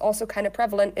is also kind of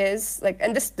prevalent is like,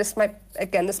 and this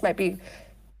might be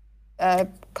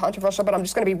controversial, but I'm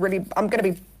going to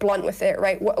be blunt with it,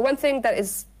 right? One thing that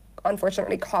is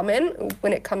unfortunately common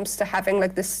when it comes to having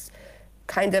like this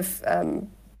kind of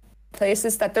place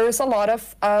is that there's a lot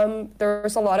of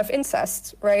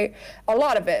incest, right? A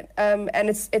lot of it, and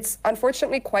it's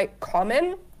unfortunately quite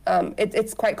common.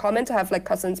 It's quite common to have like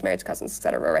cousins married to cousins,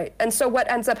 etc., right? And so what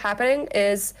ends up happening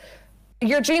is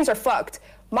your genes are fucked.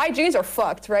 My genes are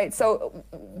fucked, right? So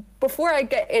before I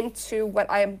get into what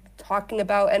I'm talking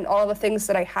about and all the things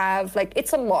that I have, like,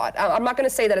 it's a lot. I'm not going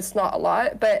to say that it's not a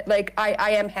lot, but like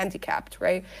I am handicapped,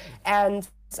 right? And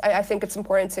I think it's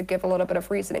important to give a little bit of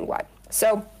reasoning why.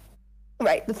 So,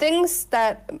 right, the things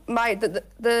that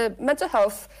the mental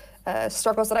health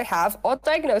struggles that I have, all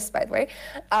diagnosed, by the way.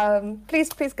 Please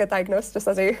get diagnosed. Just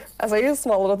as a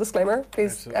small little disclaimer,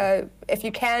 please, if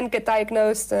you can, get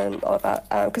diagnosed and all of that,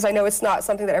 because I know it's not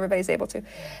something that everybody's able to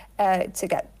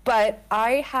get. But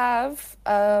I have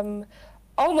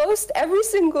almost every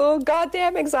single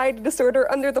goddamn anxiety disorder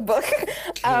under the book.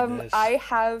 I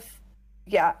have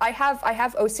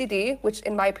OCD, which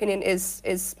in my opinion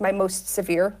is my most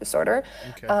severe disorder.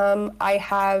 Okay. I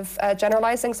have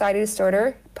generalized anxiety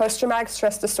disorder, post-traumatic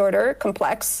stress disorder,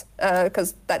 complex,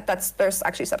 because there's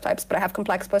actually subtypes, but I have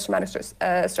complex post-traumatic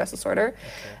stress disorder.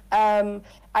 Okay.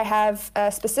 I have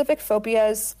specific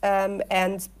phobias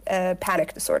and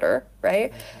panic disorder,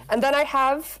 right? Mm-hmm. And then I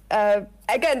have,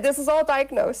 again, this is all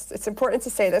diagnosed. It's important to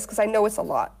say this because I know it's a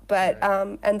lot, but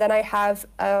right. And then I have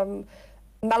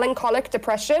melancholic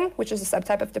depression, which is a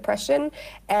subtype of depression,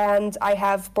 and I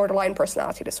have borderline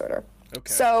personality disorder.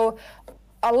 Okay. So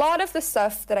a lot of the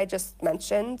stuff that I just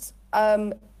mentioned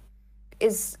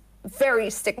is very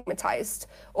stigmatized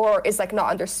or is like not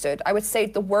understood. I would say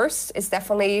the worst is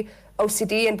definitely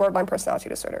OCD and borderline personality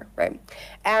disorder, right?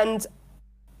 And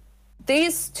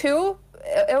these two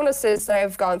illnesses that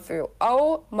I've gone through,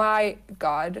 oh my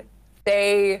God,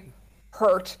 they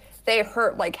hurt. They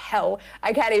hurt like hell.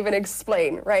 I can't even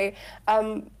explain, right?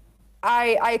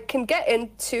 I can get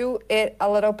into it a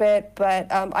little bit,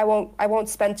 but I won't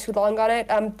spend too long on it.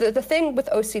 The thing with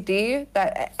OCD,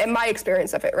 that in my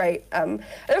experience of it, right?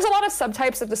 There's a lot of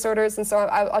subtypes of disorders, and so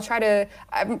I'll try to.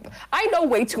 I know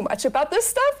way too much about this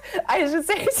stuff, I should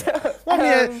say. So, well,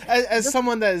 I mean, as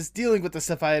someone that is dealing with this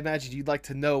stuff, I imagine you'd like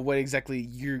to know what exactly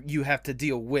you have to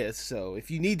deal with. So if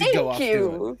you need to go off,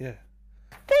 do it. Yeah.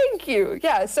 Thank you.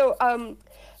 Yeah. So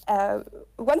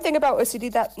one thing about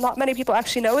OCD that not many people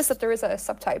actually know is that there is a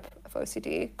subtype of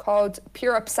OCD called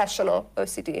pure obsessional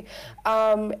OCD,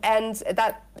 and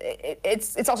that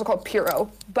it's also called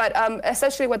puro. But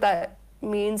essentially, what that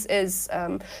means is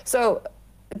so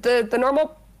the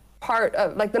normal part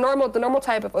of like the normal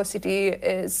type of OCD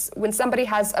is when somebody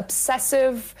has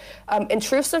obsessive,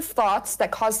 intrusive thoughts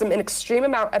that cause them an extreme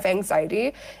amount of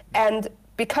anxiety, and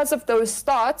because of those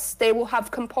thoughts, they will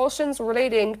have compulsions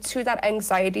relating to that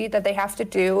anxiety that they have to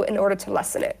do in order to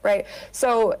lessen it, right?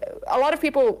 So a lot of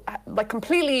people like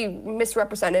completely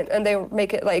misrepresent it, and they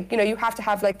make it like, you have to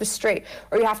have like the straight,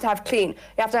 or you have to have clean. You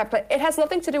have to have, it has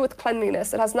nothing to do with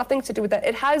cleanliness. It has nothing to do with that.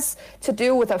 It has to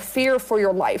do with a fear for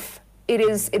your life. It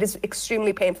is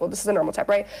extremely painful. This is a normal type,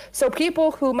 right? So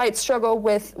people who might struggle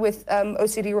with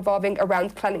OCD revolving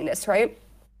around cleanliness, right?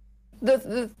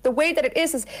 The way that it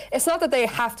is it's not that they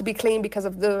have to be clean because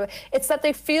of it's that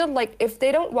they feel like if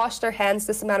they don't wash their hands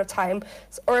this amount of time,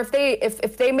 or if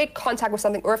they make contact with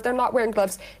something, or if they're not wearing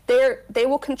gloves, they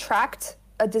will contract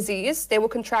a disease, they will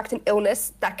contract an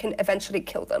illness that can eventually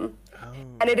kill them.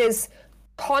 And it is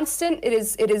constant. It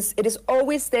is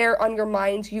always there on your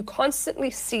mind. You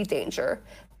constantly see danger.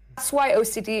 That's why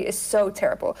OCD is so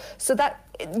terrible. So that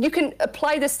you can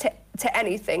apply this to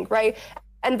anything, right?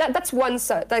 And that's one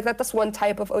that's one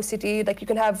type of OCD. Like you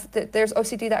can have there's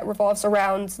OCD that revolves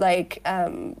around like,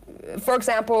 for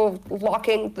example,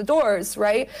 locking the doors,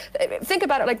 right? Think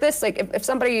about it like this: like if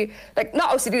somebody, like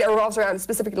not OCD that revolves around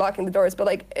specifically locking the doors, but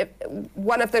like if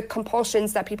one of the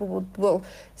compulsions that people will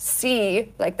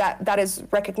see like that is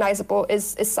recognizable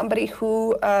is somebody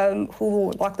who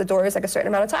will lock the doors like a certain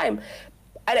amount of time.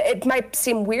 And it might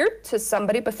seem weird to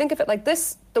somebody, but think of it like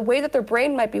this. The way that their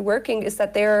brain might be working is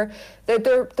that their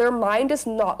mind is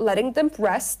not letting them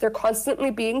rest. They're constantly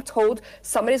being told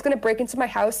somebody's going to break into my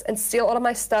house and steal all of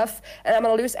my stuff, and I'm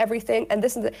going to lose everything, and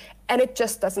this and that, and it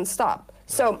just doesn't stop.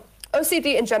 So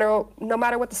OCD in general, no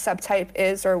matter what the subtype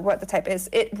is or what the type is,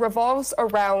 it revolves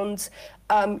around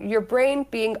your brain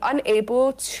being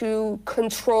unable to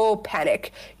control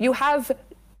panic. You have,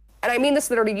 and I mean this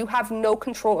literally, you have no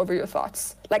control over your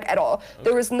thoughts, like at all. Okay.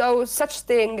 There is no such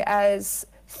thing as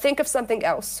think of something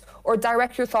else or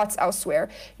direct your thoughts elsewhere.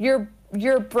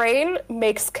 Your brain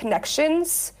makes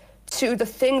connections to the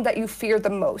thing that you fear the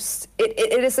most. It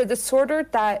is a disorder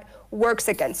that works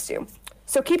against you.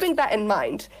 So keeping that in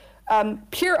mind,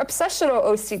 pure obsessional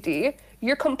OCD,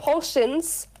 your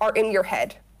compulsions are in your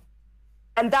head.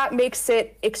 And that makes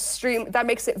it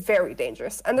very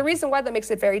dangerous. And the reason why that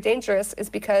makes it very dangerous is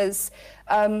because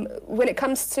when it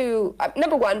comes to,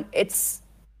 number one, it's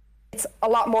a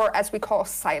lot more, as we call,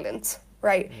 silent,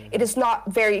 right? Mm-hmm. It is not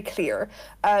very clear.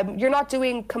 You're not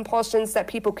doing compulsions that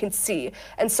people can see.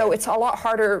 And so it's a lot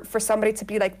harder for somebody to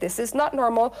be like, this is not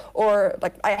normal, or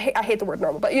like, I hate the word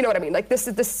normal, but you know what I mean? Like this,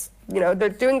 they're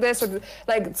doing this, or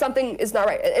like something is not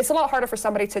right. It's a lot harder for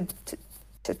somebody to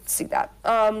see that.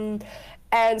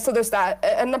 And so there's that.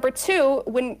 And number two,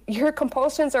 when your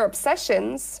compulsions are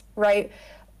obsessions, right,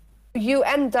 you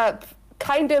end up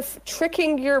kind of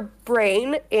tricking your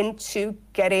brain into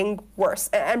getting worse.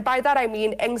 And by that I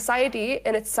mean anxiety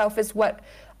in itself is what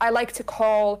I like to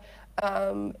call,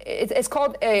 it's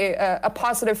called a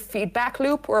positive feedback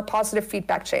loop or a positive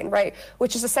feedback chain, right?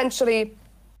 Which is essentially,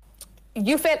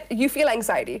 you feel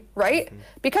anxiety, right? Mm-hmm.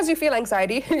 Because you feel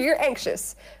anxiety, you're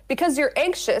anxious. Because you're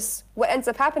anxious, what ends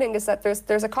up happening is that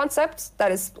there's a concept that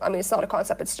is, I mean, it's not a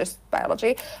concept, it's just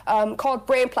biology, called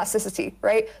brain plasticity,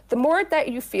 right? The more that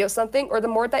you feel something or the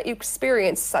more that you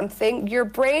experience something, your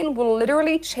brain will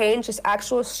literally change its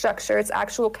actual structure, its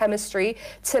actual chemistry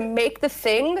to make the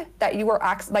thing that you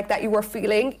are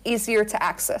feeling easier to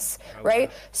access, right?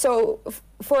 Wow. So,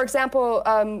 for example,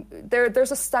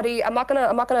 there's a study, I'm not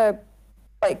gonna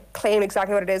like claim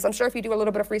exactly what it is. I'm sure if you do a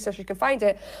little bit of research, you can find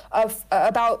it,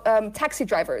 about taxi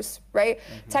drivers, right?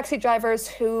 Mm-hmm. Taxi drivers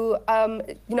who,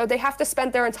 they have to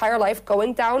spend their entire life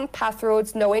going down path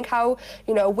roads, knowing how,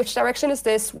 which direction is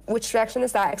this, which direction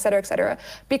is that, et cetera, et cetera.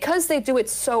 Because they do it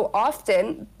so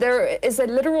often, there is a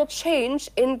literal change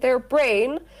in their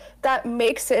brain that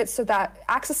makes it so that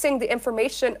accessing the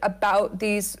information about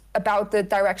the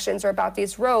directions or about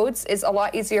these roads is a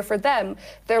lot easier for them.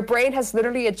 Their brain has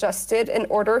literally adjusted in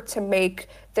order to make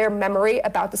their memory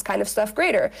about this kind of stuff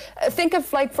greater. Think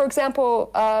of, like, for example,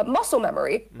 muscle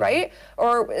memory, right?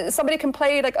 Or somebody can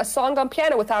play like a song on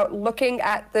piano without looking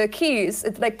at the keys.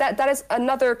 It's like that is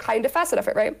another kind of facet of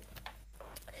it, right?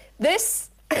 This,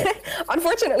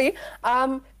 unfortunately,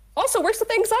 also works with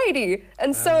anxiety.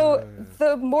 And so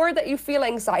the more that you feel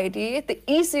anxiety, the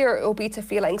easier it will be to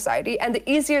feel anxiety. And the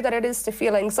easier that it is to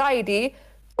feel anxiety,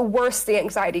 the worse the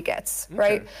anxiety gets,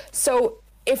 right? So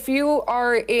if you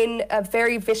are in a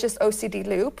very vicious OCD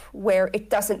loop where it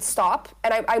doesn't stop,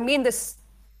 and I mean this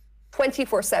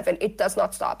 24/7, it does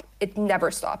not stop. It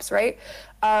never stops, right?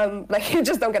 Like you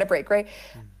just don't get a break, right?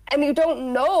 And you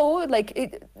don't know,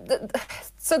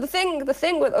 so the thing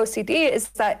with OCD is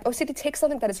that OCD takes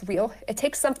something that is real. It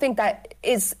takes something that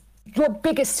is your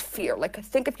biggest fear. Like,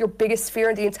 think of your biggest fear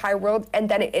in the entire world, and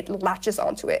then it latches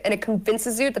onto it, and it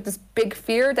convinces you that this big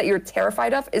fear that you're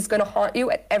terrified of is going to haunt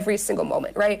you at every single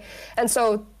moment, right? And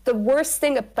so the worst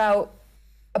thing about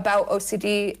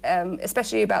OCD,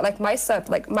 especially about like my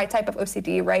type of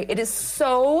OCD, right? It is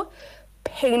so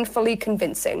painfully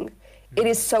convincing. It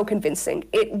is so convincing.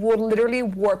 It will literally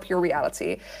warp your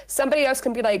reality. Somebody else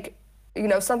can be like,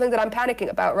 something that I'm panicking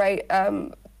about, right?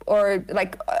 Or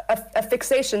like a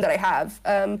fixation that I have.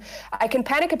 I can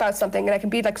panic about something and I can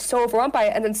be like so overwhelmed by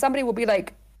it. And then somebody will be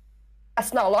like,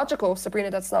 that's not logical, Sabrina,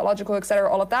 that's not logical, et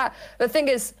cetera, all of that. The thing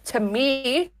is, to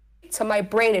me, to my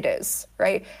brain, it is,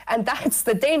 right? And that's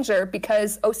the danger,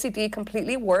 because OCD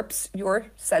completely warps your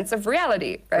sense of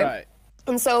reality, right?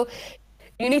 And so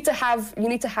you need to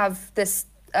have this.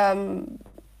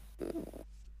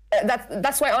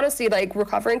 That's why, honestly, like,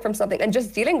 recovering from something and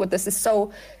just dealing with this is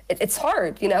it's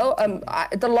hard, you know.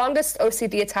 The longest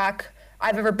OCD attack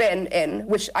I've ever been in,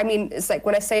 which, I mean, it's like,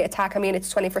 when I say attack, I mean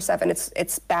it's 24/7.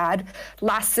 It's bad.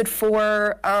 Lasted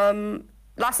for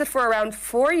around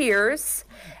 4 years,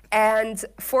 and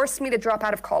forced me to drop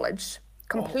out of college.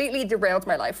 Completely derailed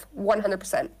my life.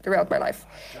 100% derailed my life,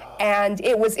 and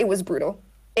it was brutal.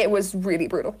 It was really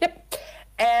brutal. Yep.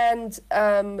 And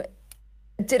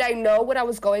did I know what I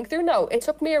was going through? No. It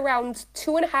took me around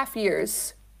 2.5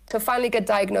 years to finally get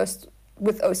diagnosed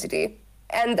with OCD.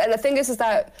 And the thing is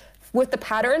that with the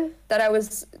pattern that I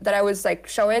was like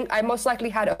showing, I most likely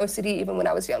had OCD even when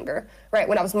I was younger, right?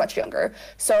 When I was much younger.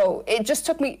 So it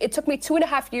took me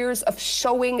 2.5 years of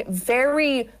showing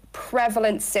very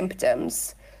prevalent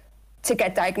symptoms to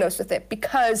get diagnosed with it,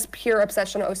 because pure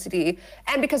obsession OCD,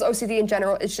 and because OCD in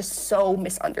general is just so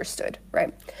misunderstood,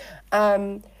 right?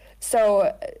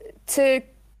 So to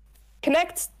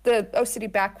connect the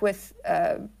OCD back with,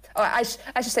 I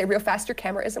should say real fast, your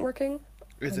camera isn't working.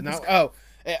 Is it not? Oh,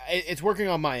 it's working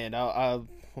on my end. 1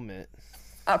 minute.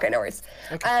 Okay, no worries.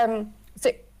 Okay.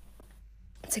 So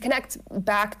to connect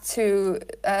back to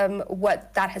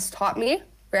what that has taught me,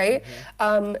 right?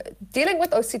 Dealing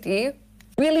with OCD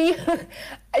really,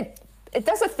 it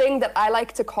does a thing that I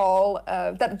like to call,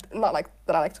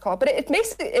 but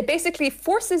it basically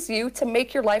forces you to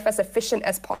make your life as efficient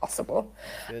as possible.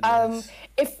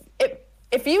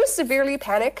 If you severely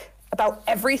panic about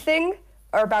everything,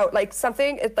 or about like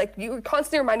something, it's like you're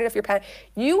constantly reminded of your panic.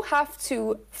 You have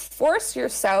to force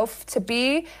yourself to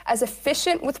be as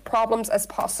efficient with problems as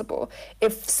possible.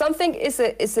 If something is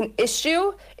an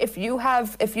issue, if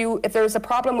there's a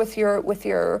problem with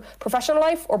your professional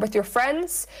life or with your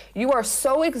friends, you are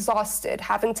so exhausted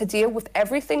having to deal with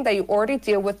everything that you already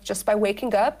deal with just by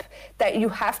waking up, that you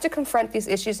have to confront these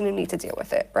issues and you need to deal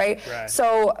with it, right?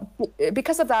 So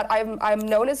because of that, I'm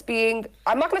known as being,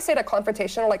 I'm not going to say that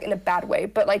confrontational like in a bad way,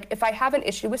 but like if I have an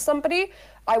issue with somebody,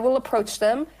 I will approach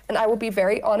them and I will be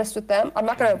very honest with them. I'm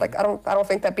not gonna like, I don't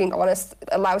think that being honest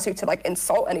allows you to like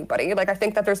insult anybody. Like, I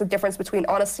think that there's a difference between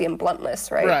honesty and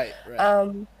bluntness, right?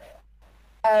 Right.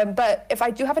 But if I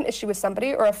do have an issue with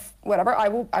somebody, or if whatever, I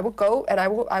will go and I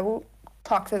will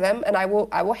talk to them, and I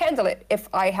will handle it. If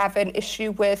I have an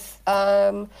issue with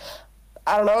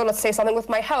I don't know, let's say something with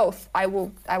my health, I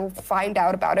will find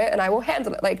out about it and I will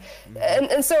handle it. Like,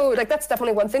 and so like that's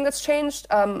definitely one thing that's changed.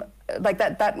 Like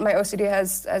that my OCD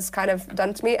has kind of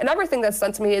done to me. Another thing that's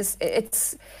done to me is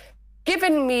it's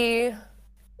given me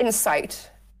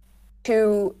insight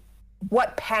to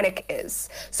what panic is.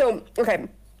 So, okay,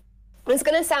 it's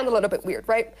gonna sound a little bit weird,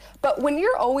 right? But when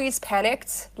you're always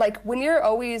panicked, like when you're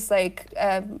always like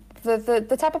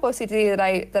the type of OCD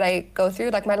that I go through,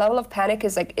 like my level of panic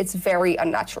is like, it's very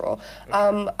unnatural.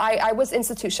 I was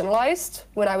institutionalized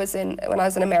when I was in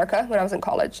America, when I was in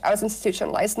college. I was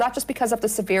institutionalized, not just because of the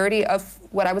severity of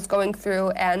what I was going through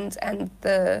and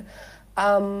the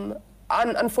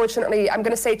unfortunately, I'm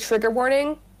gonna say trigger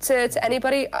warning to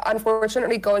anybody.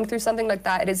 Unfortunately, going through something like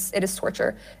that, it is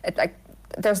torture.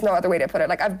 There's no other way to put it.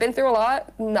 Like, I've been through a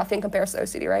lot. Nothing compares to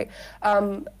OCD, right?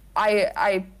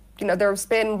 There's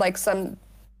been like some,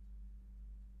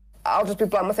 I'll just be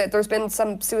blunt with it. There's been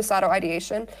some suicidal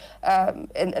ideation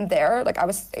in there. Like, I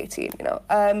was 18,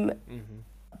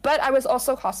 but I was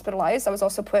also hospitalized. I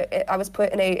was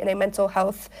put in a mental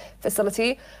health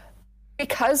facility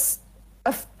because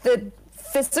of the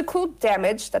physical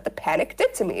damage that the panic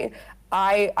did to me.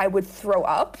 I would throw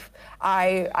up.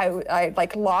 I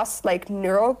like lost like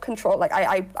neural control. Like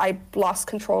I lost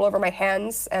control over my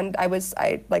hands, and I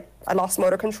lost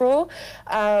motor control.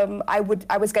 I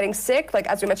was getting sick. Like,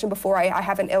 as we mentioned before, I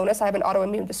have an illness. I have an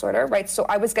autoimmune disorder, right? So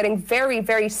I was getting very,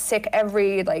 very sick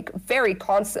very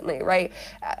constantly, right?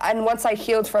 And once I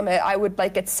healed from it, I would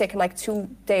like get sick in like 2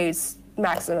 days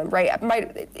maximum, right?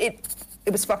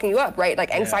 It was fucking you up, right?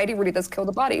 Like, anxiety really does kill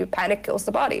the body. Panic kills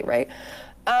the body, right?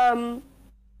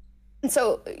 And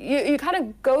so you kind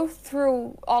of go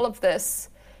through all of this,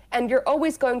 and you're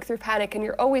always going through panic, and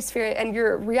you're always fearing, and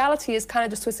your reality is kind of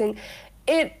just twisting.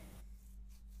 It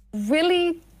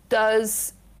really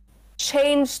does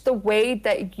change the way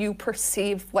that you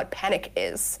perceive what panic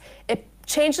is. It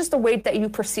changes the way that you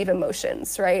perceive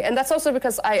emotions, right? And that's also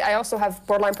because I also have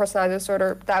borderline personality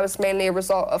disorder. That was mainly a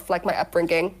result of like my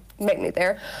upbringing, mainly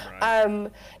there. Right.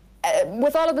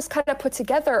 With all of this kind of put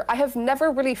together, I have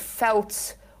never really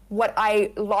felt what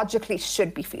I logically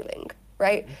should be feeling,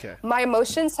 right? Okay. My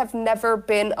emotions have never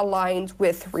been aligned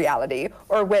with reality,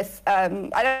 or with, I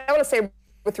don't want to say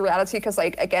with reality because,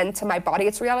 like, again, to my body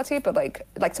it's reality, but like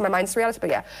to my mind it's reality. But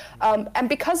yeah, and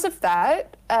because of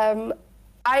that,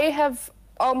 I have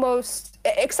almost,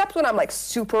 except when I'm like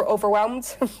super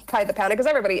overwhelmed by the panic, because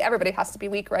everybody has to be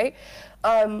weak, right?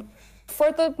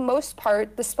 For the most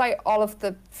part, despite all of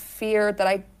the fear that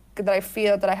I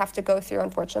feel that I have to go through,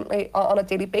 unfortunately, on a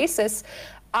daily basis,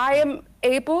 I am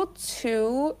able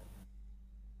to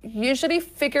usually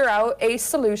figure out a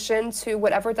solution to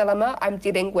whatever dilemma I'm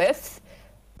dealing with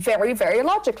very, very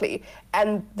logically.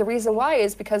 And the reason why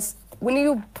is because when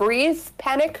you breathe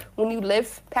panic, when you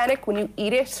live panic, when you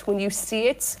eat it, when you see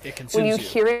it, when you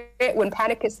hear it, when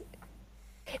panic is,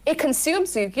 it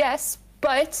consumes you, yes,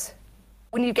 but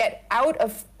when you get out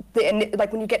of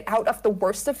the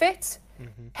worst of it,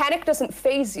 panic doesn't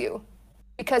faze you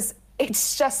because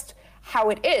it's just how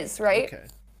it is, right? Okay.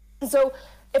 So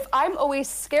if I'm always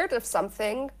scared of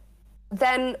something,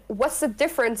 then what's the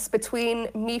difference between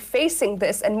me facing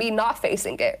this and me not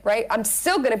facing it, right? I'm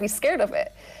still going to be scared of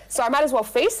it. So I might as well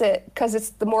face it because it's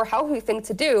the more healthy thing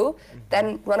to do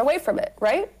than run away from it,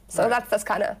 right? So that's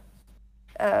kind of,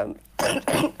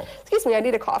 excuse me, I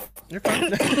need a cough. You're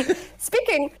fine.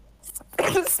 Speaking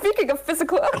of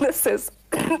physical illnesses,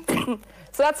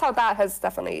 so that's how that has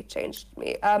definitely changed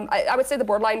me. I would say the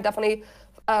borderline definitely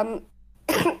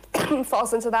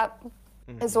falls into that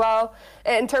as well.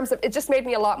 In terms of, it just made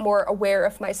me a lot more aware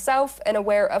of myself and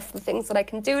aware of the things that I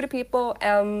can do to people.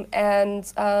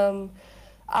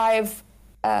 I've,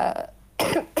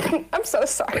 I'm so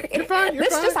sorry. You're fine. This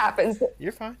just happens.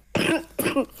 You're fine.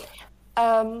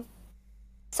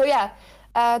 So yeah,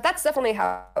 that's definitely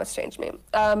how it's changed me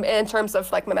in terms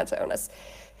of like my mental illness.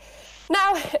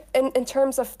 Now, in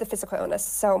terms of the physical illness,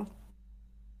 so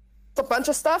a bunch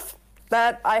of stuff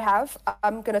that I have.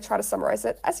 I'm going to try to summarize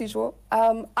it as usual.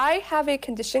 I have a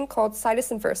condition called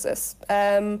situs inversus.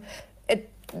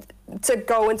 To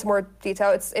go into more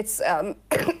detail, it's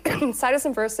situs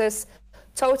inversus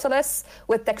totalis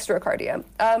with dextrocardia.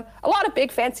 A lot of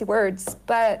big fancy words,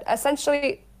 but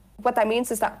essentially what that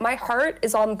means is that my heart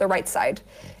is on the right side.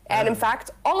 And in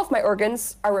fact, all of my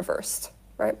organs are reversed,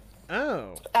 right?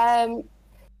 Oh.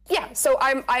 Yeah, so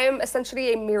I am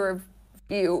essentially a mirror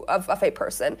view of a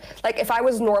person. Like if I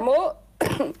was normal,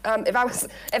 if I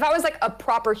was like a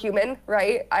proper human,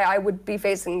 right, I would be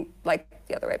facing like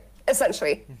the other way,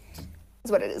 essentially,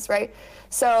 is what it is, right?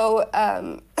 So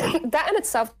that in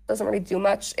itself doesn't really do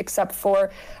much, except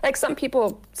for like some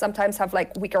people sometimes have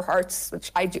like weaker hearts,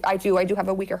 which I do have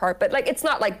a weaker heart, but like it's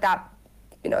not like that.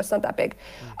 It's not that big.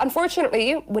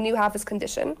 Unfortunately, when you have this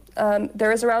condition,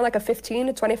 there is around like a 15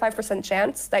 to 25%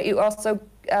 chance that you also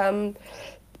have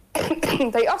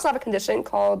a condition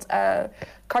called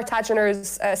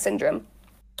Cartagener's syndrome,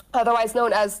 otherwise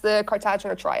known as the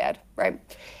Cartagener triad, right?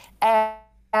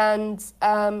 And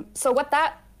so what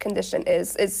that condition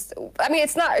is I mean,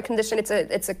 it's not a condition,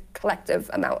 it's a collective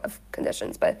amount of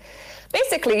conditions, but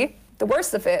basically the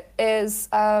worst of it is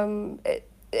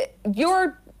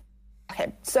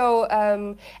okay,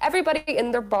 so everybody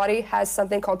in their body has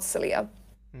something called cilia.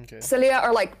 Okay. Cilia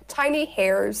are like tiny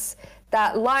hairs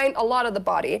that line a lot of the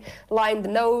body, line the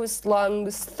nose,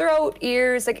 lungs, throat,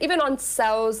 ears, like even on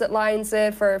cells that lines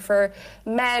it for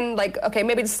men, like, okay,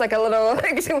 maybe just like a little,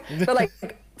 but like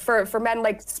for men,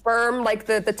 like sperm, like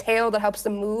the tail that helps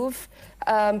them move,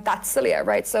 that's cilia,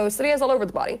 right? So cilia is all over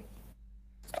the body.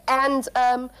 And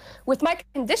with my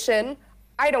condition,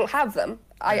 I don't have them.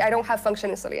 I don't have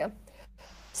functioning cilia.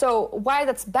 So why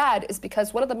that's bad is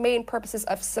because one of the main purposes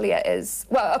of cilia is,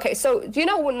 well, okay, so do you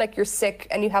know when like you're sick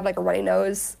and you have like a runny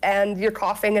nose and you're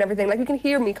coughing and everything, like you can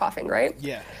hear me coughing, right?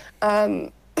 Yeah.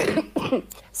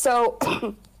 So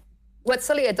what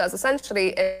cilia does essentially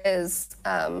is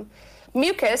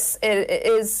mucus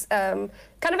is kind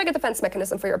of like a defense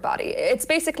mechanism for your body. It's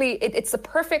basically, it's the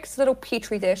perfect little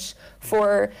petri dish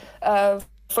for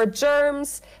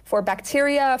germs, for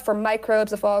bacteria, for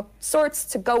microbes of all sorts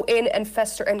to go in and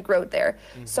fester and grow there.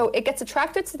 Mm-hmm. So it gets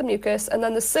attracted to the mucus, and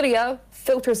then the cilia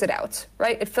filters it out,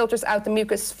 right? It filters out the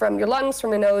mucus from your lungs,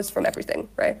 from your nose, from everything,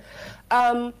 right?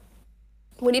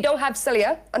 When you don't have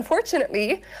cilia,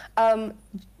 unfortunately,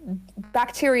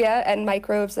 bacteria and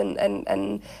microbes and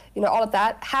all of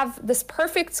that have this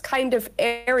perfect kind of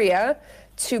area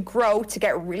to grow, to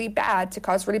get really bad, to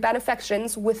cause really bad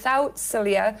infections without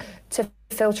cilia to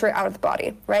filter it out of the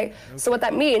body, right? Okay. So what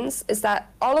that means is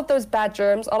that all of those bad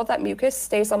germs, all of that mucus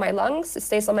stays on my lungs, it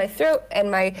stays on my throat,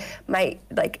 and my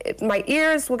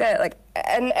ears will get like,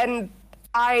 and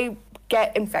I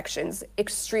get infections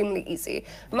extremely easy.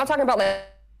 I'm not talking about like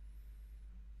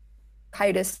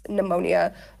bronchitis,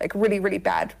 pneumonia, like really, really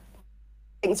bad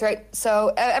things, right?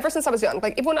 So ever since I was young,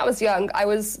 like even when I was young, I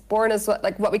was born as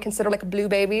what we consider like a blue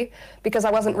baby because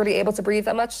I wasn't really able to breathe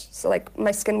that much. So like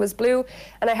my skin was blue,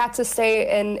 and I had to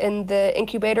stay in the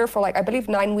incubator for like I believe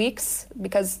 9 weeks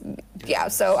because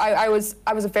So I was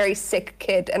a very sick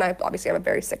kid, and I'm a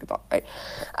very sick adult, right?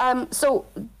 So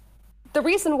the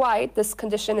reason why this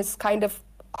condition is kind of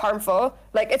harmful,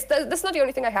 like that's not the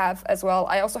only thing I have as well.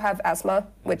 I also have asthma,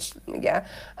 which and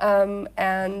as I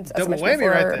mentioned before,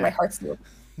 right there. my heart's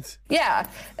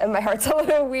and my heart's a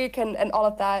little weak and all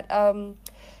of that.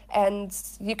 And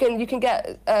you can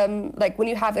get like when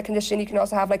you have the condition, you can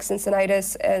also have like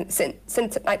sinusitis and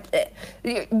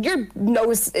your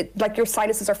nose, like your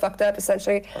sinuses are fucked up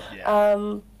essentially.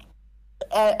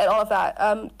 And all of that.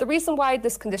 The reason why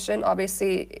this condition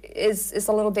obviously is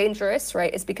a little dangerous,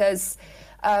 right, is because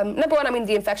number one, I mean,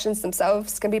 the infections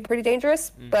themselves can be pretty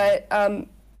dangerous, but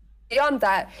beyond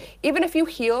that, even if you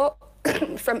heal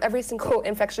from every single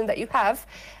infection that you have,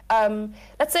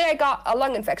 let's say I got a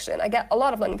lung infection. I get a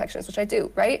lot of lung infections, which I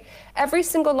do, right? Every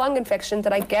single lung infection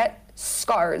that I get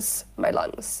scars my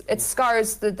lungs. It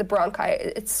scars the bronchi.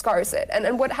 It scars it.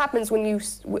 And what happens when your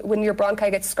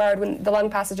bronchi gets scarred, when the lung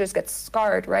passages get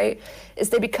scarred, right, is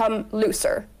they become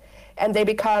looser. And they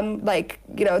become like,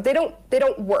 they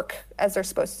don't work as they're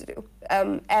supposed to do.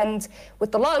 And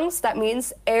with the lungs, that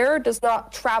means air does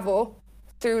not travel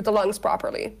through the lungs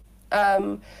properly.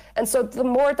 And so the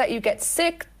more that you get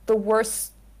sick, the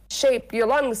worse shape your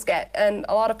lungs get. And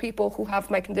a lot of people who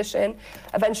have my condition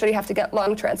eventually have to get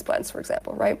lung transplants, for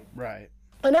example, right? Right.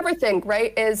 Another thing,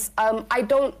 right, is I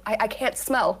can't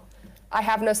smell. I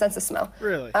have no sense of smell.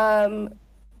 Really?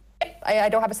 I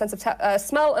don't have a sense of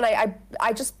smell, and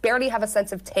I just barely have a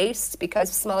sense of taste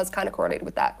because smell is kind of correlated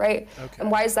with that, right? Okay. And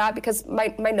why is that? Because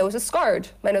my nose is scarred.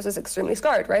 My nose is extremely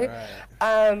scarred, right?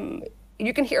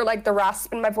 You can hear like the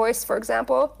rasp in my voice, for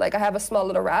example. Like I have a small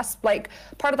little rasp. Like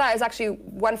part of that is actually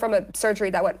one from a surgery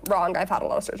that went wrong. I've had a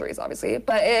lot of surgeries, obviously,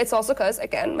 but it's also because,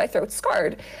 again, my throat's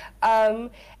scarred.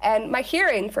 And my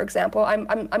hearing, for example,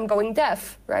 I'm going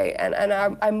deaf, right? And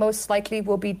I most likely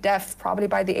will be deaf probably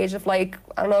by the age of like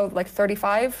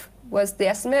 35 was the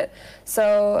estimate.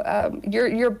 So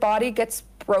your body gets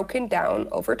broken down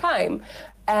over time,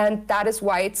 and that is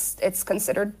why it's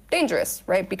considered dangerous,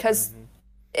 right? Because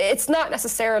it's not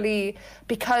necessarily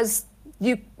because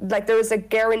there is a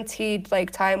guaranteed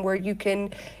like time where you can,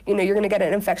 you're going to get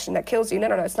an infection that kills you. No,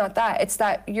 it's not that. It's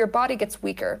that your body gets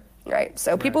weaker, right?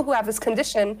 So people who have this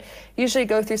condition usually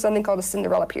go through something called a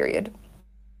Cinderella period,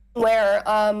 where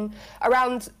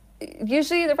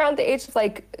usually around the age of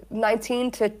like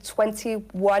 19 to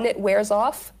 21, it wears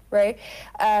off. Right?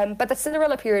 But the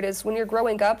Cinderella period is when you're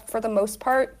growing up, for the most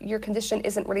part, your condition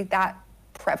isn't really that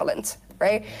prevalent,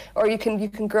 right? Or you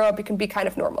can grow up, you can be kind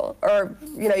of normal, or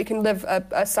you can live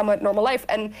a somewhat normal life.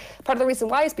 And part of the reason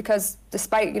why is because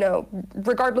despite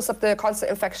regardless of the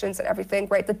constant infections and everything,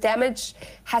 right, the damage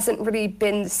hasn't really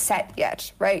been set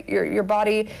yet, right? Your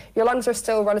body, your lungs are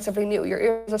still relatively new, your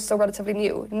ears are still relatively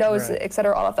new, nose, right, et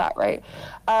cetera, all of that, right?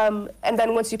 And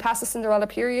then once you pass the Cinderella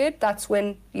period, that's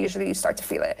when usually you start to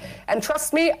feel it. And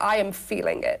trust me, I am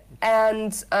feeling it.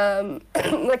 And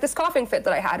like this coughing fit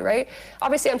that I had, right?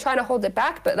 Obviously, I'm trying to hold it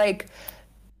back, but like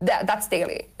that's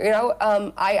daily,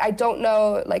 I don't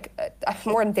know, like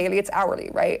more than daily, it's hourly,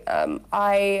 right?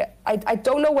 I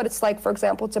don't know what it's like, for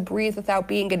example, to breathe without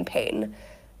being in pain.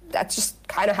 That's just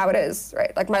kind of how it is,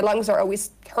 right? Like my lungs are always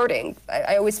hurting.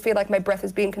 I always feel like my breath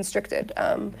is being constricted.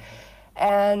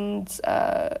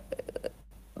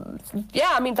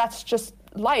 Yeah, I mean, that's just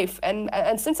life.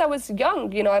 And since I was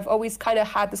young, I've always kind of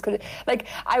had this, like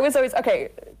I was always, okay,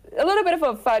 a little bit of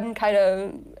a fun kind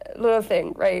of little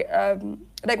thing, right?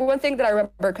 Like one thing that I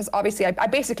remember, because obviously I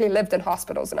basically lived in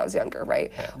hospitals when I was younger,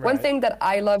 right? One thing that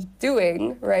I loved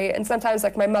doing, right, and sometimes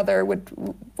like my mother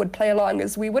would play along,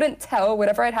 is we wouldn't tell,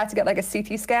 whenever I'd had to get like a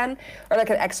CT scan or like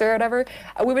an X-ray or whatever,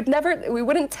 we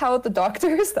wouldn't tell the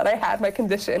doctors that I had my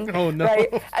condition. Oh no.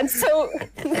 Right? And so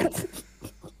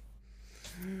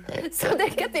so they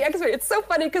get the X-ray. It's so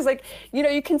funny because, like,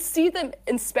 you can see them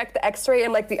inspect the X-ray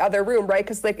in, like, the other room, right?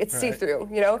 Because, like, it's see-through,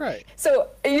 Right. So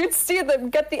you'd see them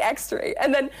get the X-ray,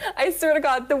 and then I swear to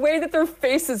God, the way that their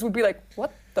faces would be like,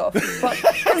 what the fuck?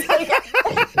 'Cause, like,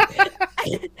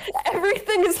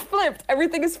 everything is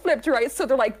flipped, right? So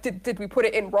they're like, did we put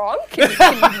it in wrong? Can you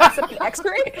mess up the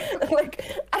X-ray? Like,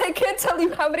 and I can't tell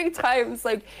you how many times,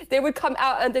 like, they would come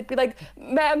out and they'd be like,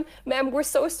 ma'am, we're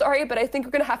so sorry, but I think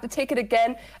we're gonna have to take it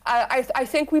again. I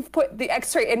think we've put the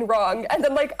X-ray in wrong. And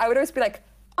then, like, I would always be like,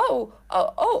 oh,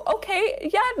 okay,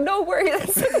 yeah, no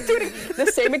worries. Doing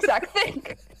the same exact thing.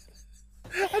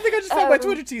 I think I just saw my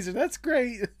Twitter teaser. That's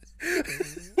great.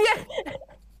 Yeah.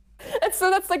 So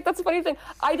that's a funny thing.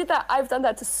 I did that. I've done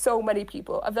that to so many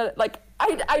people. I've done it like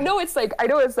I know it's like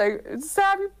it's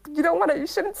sad. You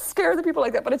shouldn't scare the people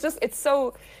like that. But it's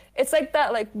like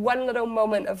that like one little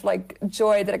moment of like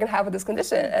joy that I can have with this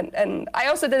condition. And I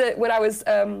also did it when I was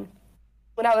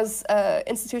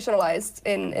institutionalized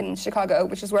in Chicago,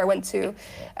 which is where I went to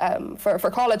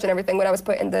for college and everything. When I was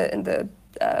put in the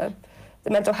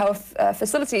mental health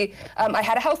facility, I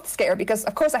had a health scare because,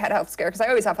 of course, I had a health scare because I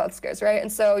always have health scares, right?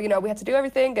 And so, we had to do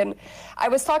everything, and I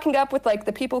was talking up with like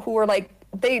the people who were like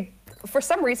for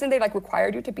some reason they like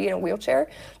required you to be in a wheelchair,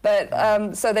 but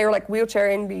so they were like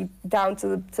wheelchairing me down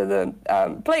to the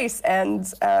place, and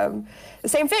the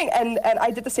same thing, and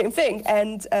I did the same thing,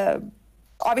 and.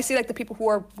 Obviously, like the people who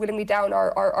are wheeling me down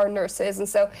are nurses, and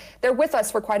so they're with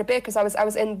us for quite a bit because I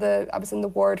was in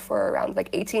the ward for around like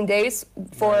 18 days.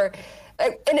 For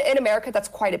in America, that's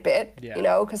quite a bit,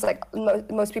 because like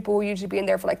most people will usually be in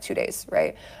there for like 2 days,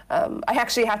 right? I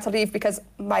actually had to leave because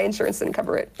my insurance didn't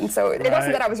cover it, and so it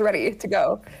wasn't that I was ready to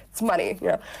go. It's money,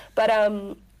 But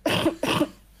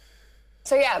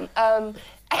so yeah,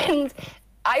 and.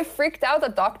 I freaked out the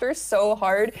doctors so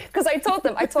hard because I told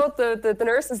the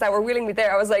nurses that were wheeling me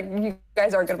there, I was like, you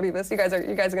guys aren't gonna believe this.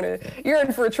 You're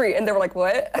in for a treat. And they were like,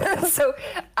 what? So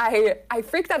I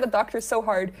freaked out the doctors so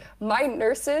hard. My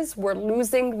nurses were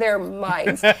losing their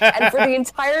minds. And for the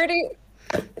entirety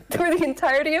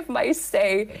of my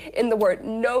stay in the ward,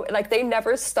 they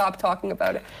never stopped talking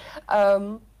about it.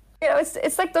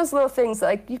 It's like those little things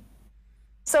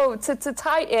so to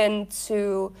tie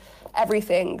into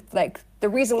everything, like the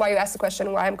reason why you asked the question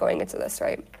and why I'm going into this,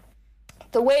 right?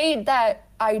 The way that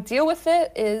I deal with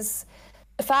it is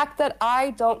the fact that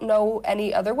I don't know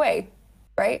any other way,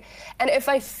 right? And if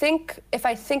I think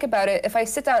about it, if I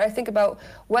sit down and I think about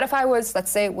what if I was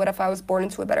born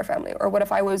into a better family, or what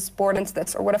if I was born into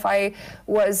this, or what if I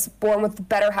was born with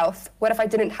better health? What if I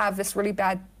didn't have this really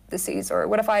bad disease, or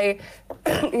what if I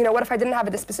didn't have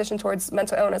a disposition towards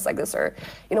mental illness like this, or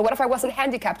what if I wasn't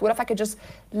handicapped? What if I could just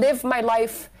live my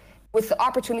life with the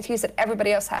opportunities that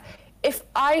everybody else had? If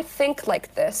I think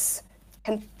like this,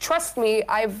 and trust me,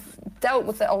 I've dealt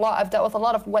with it a lot. I've dealt with a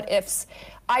lot of what ifs.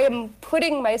 I am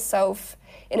putting myself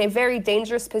in a very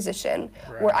dangerous position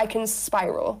where I can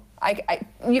spiral.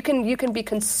 You can be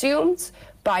consumed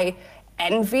by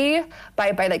envy,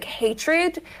 by like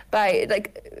hatred, by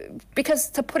like, because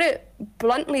to put it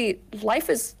bluntly, life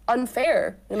is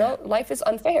unfair. Life is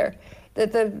unfair.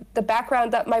 The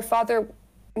background that my father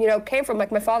came from,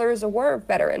 like my father is a war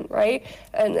veteran, right?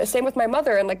 And the same with my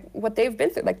mother and like what they've been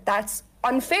through, like that's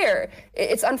unfair.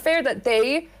 It's unfair that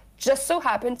they just so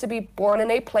happened to be born in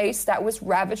a place that was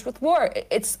ravaged with war.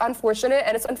 It's unfortunate,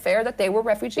 and it's unfair that they were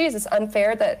refugees. It's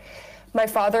unfair that my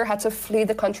father had to flee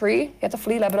the country. He had to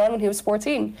flee Lebanon when he was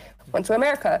 14, went to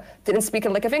America, didn't speak a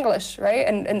lick of English, right?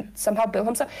 And somehow built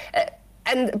himself.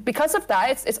 And because of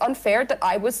that, it's unfair that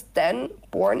I was then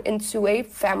born into a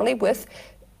family with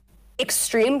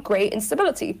extreme great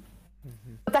instability.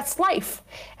 Mm-hmm. But that's life.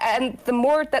 And the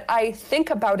more that I think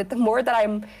about it, the more that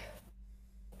I'm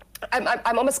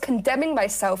almost condemning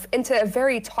myself into a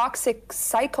very toxic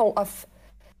cycle of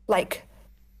like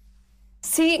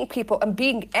seeing people and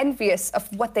being envious of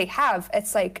what they have.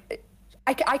 It's like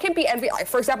I can be envious.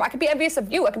 For example, I can be envious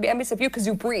of you. I can be envious of you because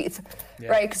you breathe,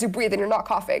 right? Because you breathe and you're not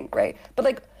coughing, right? But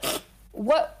like,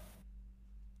 what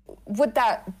would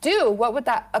that do? What would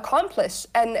that accomplish?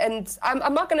 And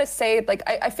I'm not gonna say like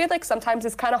I feel like sometimes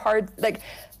it's kind of hard. Like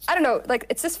I don't know. Like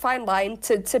it's this fine line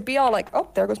to be all like, oh,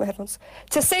 there goes my headphones.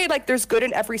 To say like there's good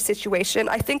in every situation.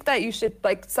 I think that you should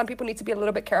like some people need to be a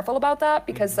little bit careful about that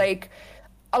because like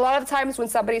a lot of times when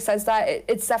somebody says that,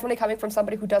 it's definitely coming from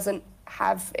somebody who doesn't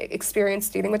have experience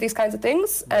dealing with these kinds of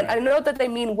things. Right. And I know that they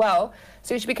mean well,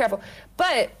 so you should be careful.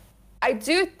 But I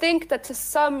do think that to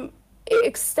some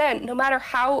extent, no matter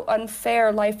how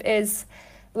unfair life is,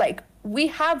 like we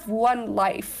have one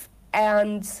life,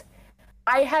 and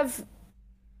I have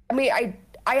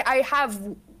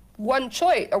one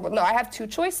choice, or no, I have two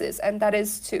choices, and that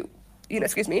is to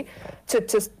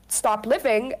stop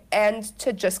living and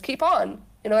to just keep on.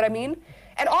 You know what I mean?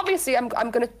 And obviously, I'm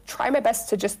gonna try my best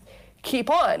to just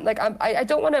keep on. Like I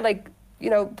don't want to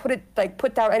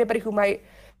put down anybody who might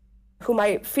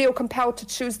feel compelled to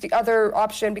choose the other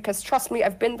option, because trust me,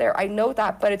 I've been there. I know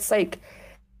that, but it's like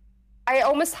I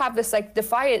almost have this like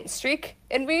defiant streak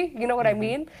in me. You know what I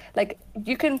mean? Like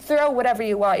you can throw whatever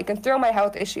you want. You can throw my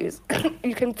health issues.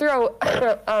 You can throw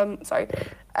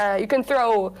you can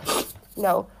throw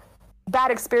bad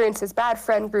experiences, bad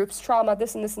friend groups, trauma,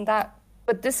 this and this and that.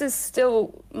 But this is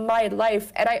still my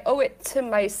life, and I owe it to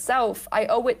myself. I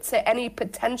owe it to any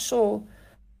potential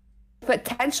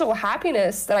potential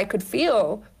happiness that I could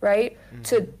feel, right?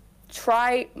 To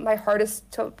try my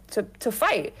hardest to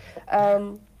fight.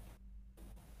 And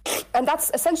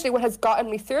that's essentially what has gotten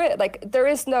me through it. Like, there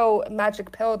is no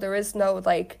magic pill. There is no,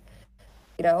 like,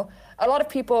 you know, a lot of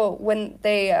people, when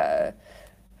they,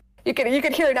 you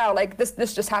can hear it now, like,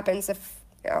 this just happens if,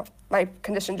 you know, my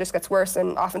condition just gets worse,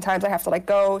 and oftentimes I have to, like,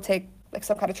 go take, like,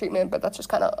 some kind of treatment, but that's just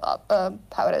kind of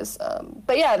how it is.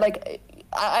 But yeah, like,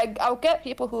 I'll get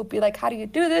people who would be like, how do you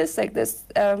do this? Like this,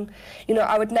 you know,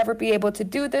 I would never be able to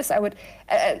do this. I would,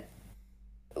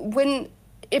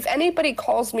 if anybody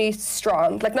calls me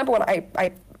strong, like, number one,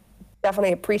 I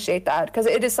definitely appreciate that, because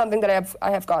it is something that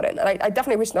I have gotten. And I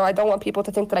definitely wish, no, I don't want people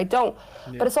to think that I don't.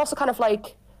 Yeah. But it's also kind of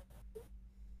like,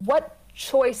 what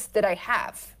choice did I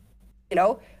have? You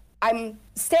know, I'm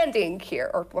standing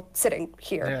here, or well, sitting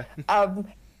here,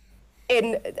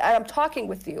 and I'm talking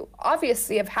with you.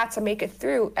 Obviously, I've had to make it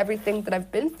through everything that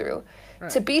I've been through.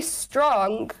 Right. To be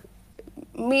strong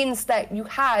means that you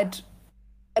had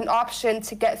an option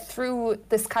to get through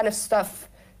this kind of stuff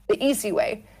the easy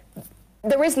way.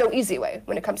 There is no easy way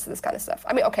when it comes to this kind of stuff.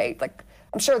 I mean, okay, like,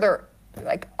 I'm sure there,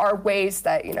 like, are ways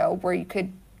that, you know, where you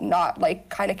could not, like,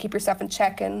 kind of keep yourself in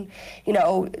check and, you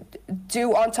know,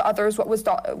 do unto others what was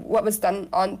done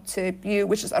onto you,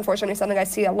 which is unfortunately something I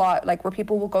see a lot, like, where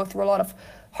people will go through a lot of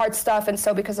hard stuff, and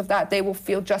so because of that they will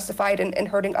feel justified in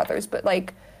hurting others. But,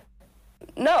 like,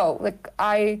 no, like,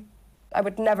 I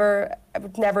would never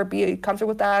be comfortable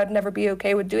with that. I'd never be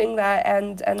okay with doing that,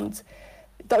 and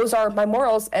those are my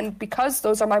morals, and because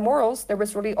those are my morals, there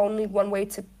was really only one way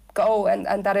to go,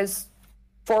 and that is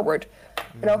forward,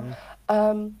 you know.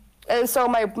 And so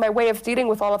my way of dealing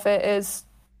with all of it is,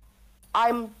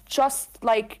 I'm just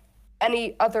like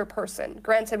any other person,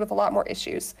 granted with a lot more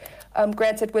issues,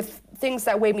 granted with things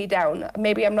that weigh me down.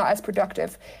 Maybe I'm not as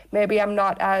productive. Maybe I'm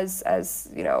not as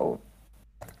you know,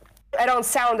 I don't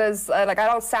sound as, I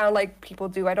don't sound like people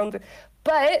do.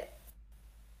 But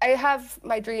I have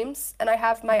my dreams, and I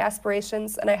have my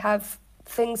aspirations, and I have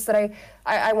things that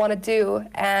I want to do,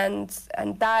 and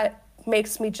that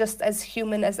makes me just as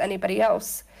human as anybody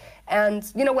else. And,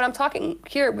 you know, when I'm talking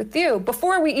here with you,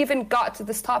 before we even got to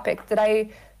this topic,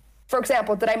 for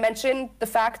example, did I mention the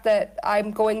fact that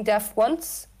I'm going deaf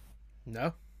once?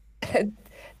 No.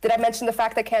 Did I mention the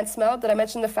fact that I can't smell? Did I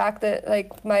mention the fact that,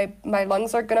 like, my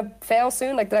lungs are gonna fail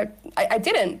soon? Like, I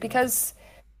didn't, because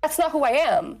that's not who I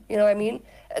am. You know what I mean?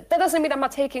 That doesn't mean I'm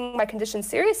not taking my condition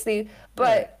seriously,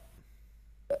 but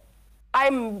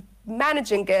I'm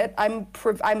managing it. I'm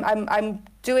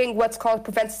doing what's called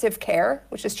preventative care,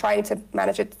 which is trying to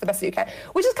manage it the best that you can,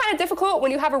 which is kind of difficult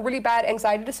when you have a really bad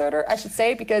anxiety disorder, I should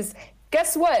say, because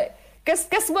guess what?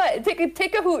 Guess what?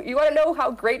 Take a hoot. You want to know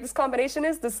how great this combination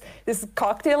is? This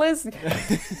cocktail is?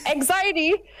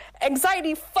 Anxiety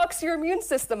fucks your immune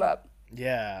system up.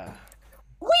 Yeah.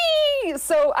 Whee!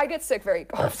 So I get sick very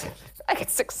often. I get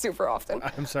sick super often.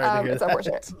 I'm sorry to hear it's that.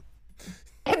 Unfortunate.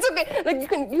 It's okay. Like, you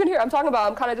can hear I'm talking about,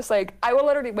 I'm kind of just like, I will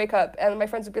literally wake up and my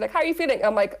friends would be like, how are you feeling?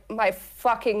 I'm like, my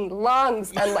fucking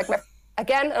lungs, and like,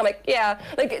 and I'm like, yeah,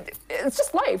 like, it's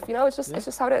just life, you know, it's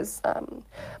just how it is.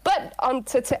 But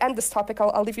to end this topic,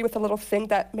 I'll leave you with a little thing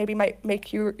that maybe might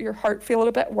make your heart feel a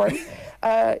little bit warm.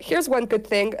 Here's one good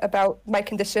thing about my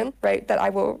condition, right, that I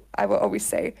will always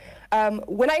say.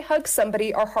 When I hug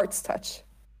somebody, our hearts touch.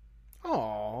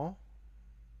 Aww.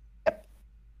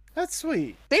 That's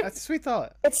sweet. See? That's a sweet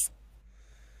thought.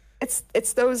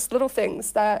 It's those little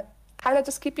things that kind of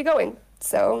just keep you going.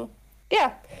 So,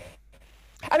 yeah.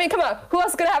 I mean, come on. Who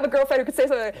else is gonna have a girlfriend who could say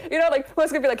something? You know, like, who else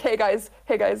is gonna be like, hey guys,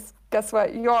 guess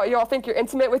what? You all think you're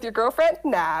intimate with your girlfriend?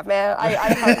 Nah, man.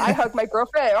 I hug my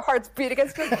girlfriend. Our hearts beat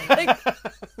against her. Like,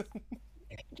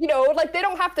 you know, like, they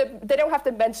don't have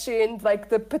to mention, like,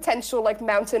 the potential, like,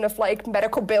 mountain of, like,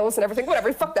 medical bills and everything.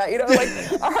 Whatever. Fuck that. You know,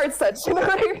 like, our hearts touch. You know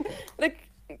what I mean? Like,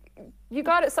 you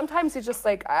got it. Sometimes you just,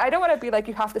 like, I don't want to be like,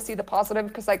 you have to see the positive,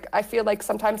 because, like, I feel like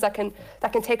sometimes that can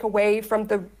take away from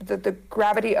the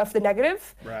gravity of the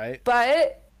negative. Right.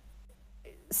 But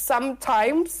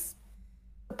sometimes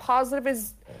the positive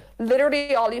is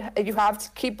literally all you have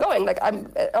to keep going. Like,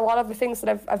 a lot of the things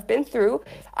that I've been through,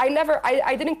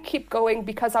 I didn't keep going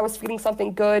because I was feeling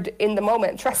something good in the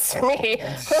moment. Trust me.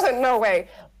 No way.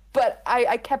 But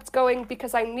I kept going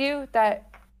because I knew that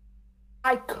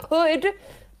I could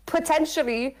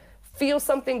potentially feel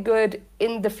something good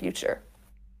in the future.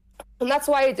 And that's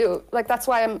why I do. Like, that's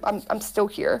why I'm still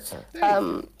here.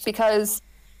 Because,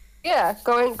 yeah,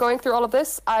 going through all of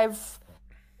this, I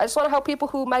just want to help people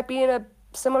who might be in a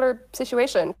similar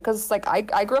situation, because like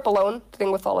I grew up alone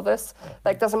dealing with all of this.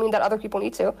 Like, doesn't mean that other people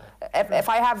need to. If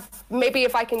I have, maybe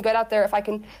if I can get out there, if I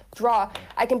can draw,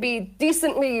 I can be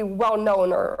decently well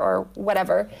known or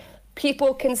whatever.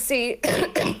 People can see,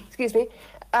 excuse me,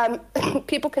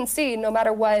 people can see no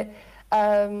matter what,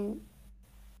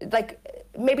 like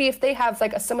maybe if they have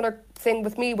like a similar thing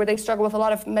with me where they struggle with a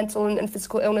lot of mental and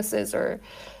physical illnesses, or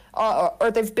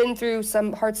they've been through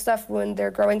some hard stuff when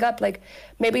they're growing up, like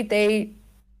maybe they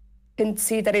can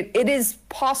see that it is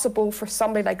possible for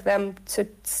somebody like them to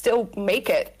still make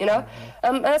it, you know?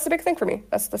 And that's a big thing for me.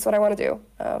 That's what I want to do.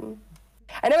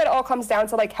 I know it all comes down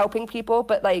to like helping people,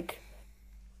 but like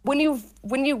when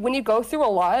you go through a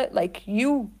lot, like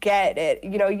you get it,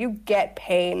 you know, you get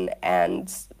pain,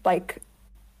 and like,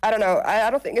 I don't know, I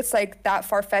don't think it's like that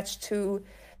far-fetched to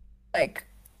like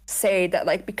say that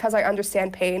like because I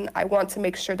understand pain, I want to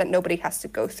make sure that nobody has to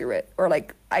go through it, or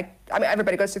like I mean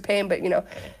everybody goes through pain, but you know,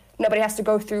 nobody has to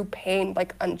go through pain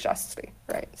like unjustly,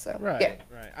 right? So right.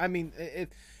 I mean,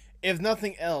 if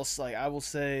nothing else, like I will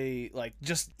say, like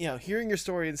just, you know, hearing your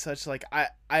story and such, like I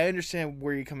understand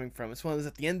where you're coming from. It's one of those,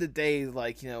 at the end of the day,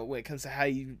 like, you know, when it comes to how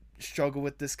you struggle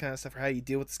with this kind of stuff or how you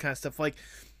deal with this kind of stuff, like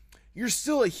you're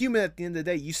still a human at the end of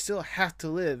the day. You still have to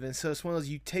live, and so it's one of those,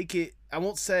 you take it. I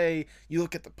won't say you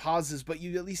look at the positives, but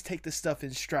you at least take this stuff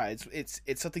in strides. It's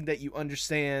something that you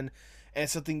understand, and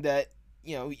it's something that,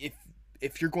 you know,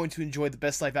 if you're going to enjoy the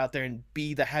best life out there and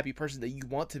be the happy person that you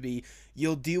want to be,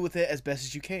 you'll deal with it as best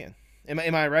as you can.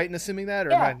 Am I right in assuming that,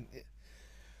 or am I?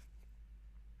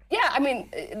 Yeah, I mean,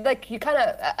 like you kind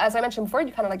of, as I mentioned before,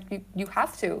 you kind of like you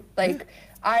have to. Like,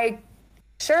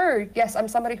 Sure, yes, I'm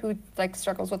somebody who like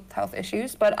struggles with health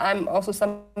issues, but I'm also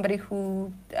somebody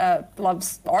who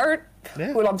loves art,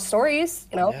 who loves stories,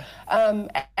 you know.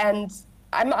 And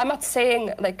I'm not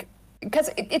saying like,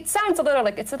 because it sounds a little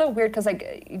like, it's a little weird because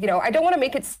like, you know, I don't want to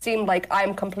make it seem like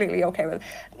I'm completely okay with it.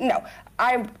 No,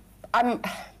 I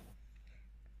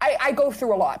go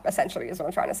through a lot, essentially, is what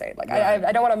I'm trying to say. Like, right.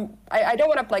 I don't want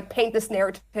to like paint this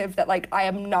narrative that like I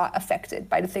am not affected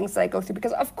by the things that I go through,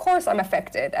 because of course I'm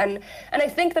affected, and I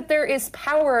think that there is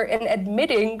power in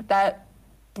admitting that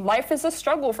life is a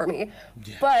struggle for me,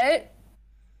 but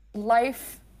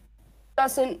life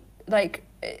doesn't like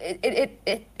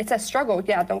it's a struggle.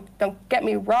 Yeah, don't get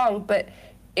me wrong, but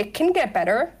it can get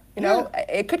better. You know,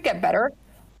 it could get better.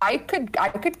 I could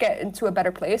get into a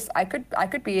better place. I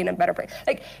could be in a better place.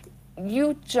 Like,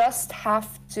 you just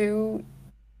have to.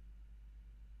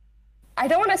 I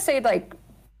don't want to say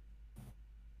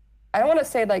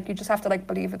like you just have to like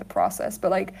believe in the process, but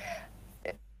like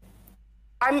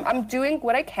I'm doing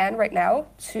what I can right now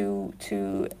to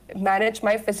manage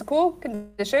my physical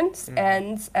conditions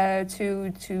and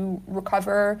to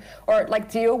recover or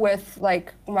like deal with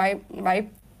like my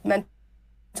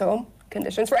mental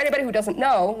conditions. For anybody who doesn't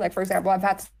know, like for example, I've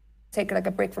had to take like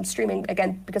a break from streaming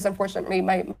again because unfortunately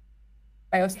my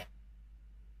OCD,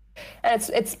 and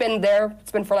it's been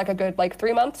for like a good like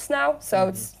 3 months now, so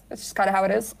it's just kind of how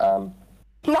it is.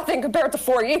 Nothing compared to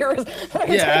 4 years. But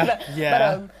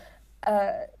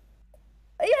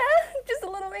just a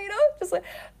little, you know, just like,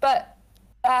 but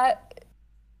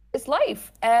it's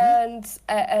life, and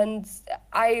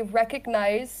I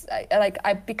recognize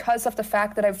because of the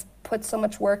fact that I've put so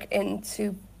much work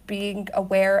into being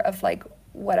aware of like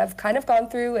what I've kind of gone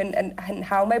through and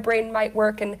how my brain might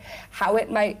work and how it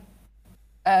might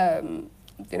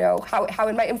you know, how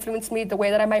it might influence me, the way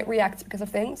that I might react because of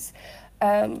things.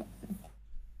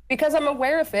 Because I'm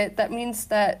aware of it, that means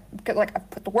that because like I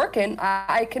put the work in,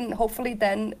 I can hopefully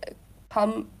then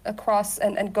come across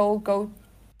and go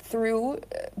through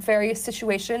various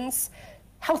situations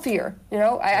healthier. You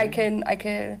know, I can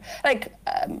like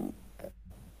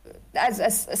as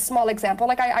a small example,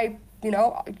 like I you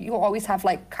know, you always have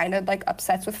like kind of like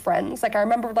upsets with friends. Like I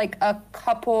remember like a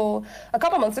couple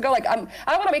months ago, like I don't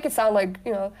want to make it sound like,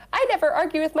 you know, I never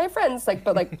argue with my friends, like,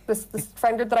 but like this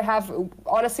friend group that I have,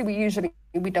 honestly,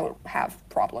 we don't have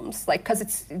problems, like, because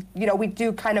it's, you know, we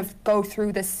do kind of go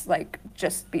through this like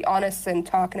just be honest and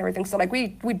talk and everything, so like we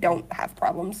don't have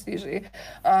problems usually,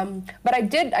 but I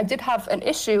did have an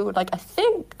issue, like I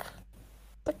think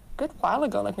like a good while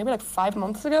ago, like maybe like 5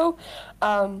 months ago,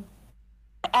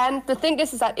 and the thing is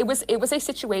that it was a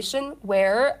situation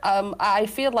where I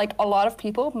feel like a lot of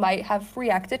people might have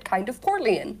reacted kind of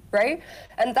poorly in, right?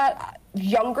 And that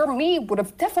younger me would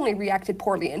have definitely reacted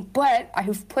poorly in, but I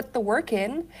have put the work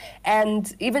in,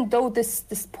 and even though this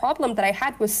problem that I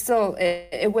had was still,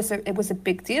 it was a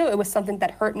big deal, it was something that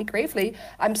hurt me gravely,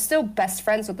 I'm still best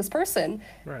friends with this person.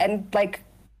 Right. And like,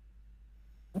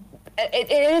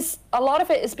 it is, a lot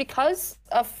of it is because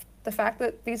of the fact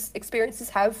that these experiences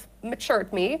have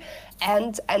matured me,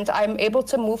 and I'm able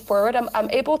to move forward. I'm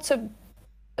able to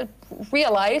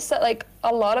realize that like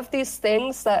a lot of these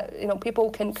things that, you know, people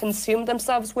can consume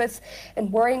themselves with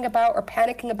and worrying about or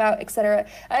panicking about, etc.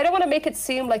 I don't want to make it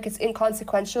seem like it's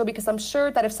inconsequential, because I'm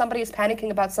sure that if somebody is panicking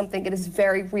about something, it is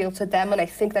very real to them, and I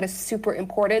think that is super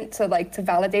important to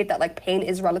validate that like pain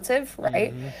is relative,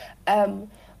 right?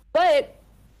 But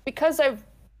because I've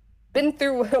been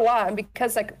through a lot, and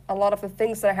because like a lot of the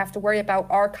things that I have to worry about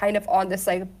are kind of on this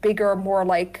like bigger, more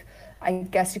like, I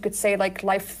guess you could say like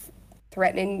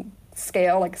life-threatening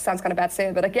scale, like sounds kind of bad to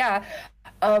say, but like, yeah,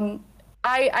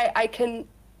 I can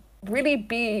really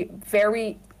be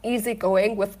very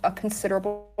easygoing with a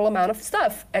considerable amount of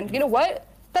stuff. And you know what?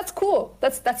 That's cool.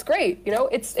 That's great. You know,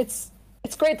 it's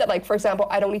great that like, for example,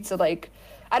 I don't need to like,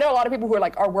 I know a lot of people who are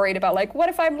like, are worried about like, what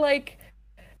if I'm like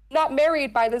not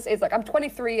married by this age? Like I'm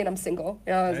 23 and I'm single,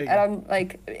 you know, and I'm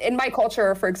like, in my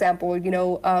culture, for example, you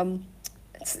know,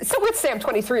 it's so weird to say I'm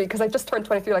 23 because I just turned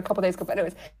 23 like a couple days ago, but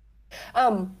anyways,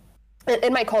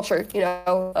 in my culture, you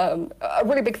know, a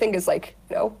really big thing is like,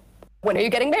 you know, when are you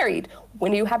getting married?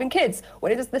 When are you having kids?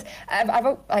 When is this?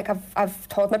 I've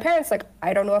told my parents, like,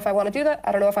 I don't know if I want to do that.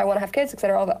 I don't know if I want to have kids,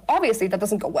 etc. All that. Obviously, that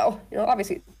doesn't go well. You know,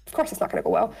 obviously, of course, it's not going to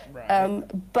go well. Right.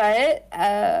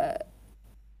 But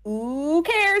who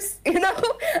cares? You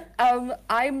know,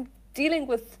 I'm dealing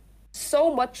with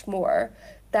so much more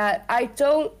that I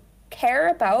don't care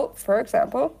about, for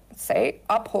example, say,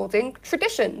 upholding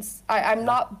traditions. I'm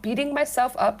not beating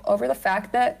myself up over the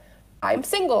fact that I'm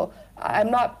single. I'm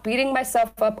not beating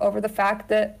myself up over the fact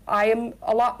that I am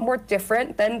a lot more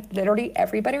different than literally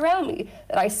everybody around me,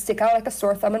 that I stick out like a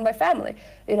sore thumb in my family.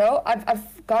 You know,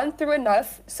 I've gone through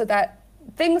enough so that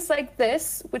things like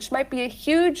this, which might be a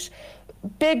huge,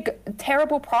 big,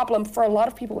 terrible problem for a lot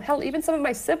of people, hell, even some of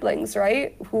my siblings,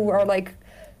 right, who are like,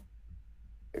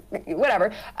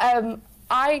 whatever,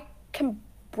 I can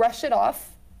brush it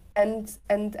off and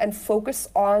focus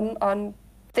on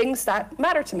things that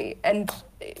matter to me. And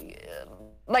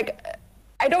like,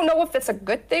 I don't know if it's a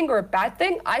good thing or a bad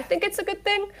thing. I think it's a good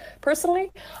thing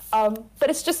personally, but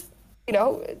it's just, you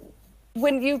know,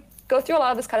 when you go through a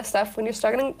lot of this kind of stuff, when you're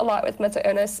struggling a lot with mental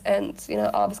illness and, you know,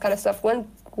 all this kind of stuff,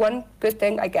 one good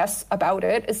thing, I guess, about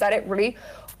it is that it really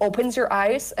opens your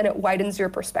eyes and it widens your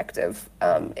perspective.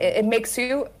 It makes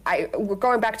you, we're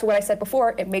going back to what I said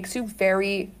before, it makes you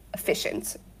very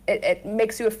efficient. It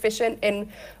makes you efficient in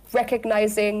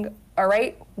recognizing, all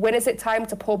right, when is it time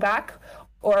to pull back?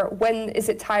 Or when is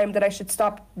it time that I should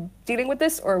stop dealing with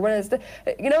this? Or when is the,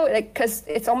 you know, like, because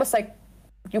it's almost like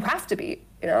you have to be,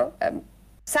 you know,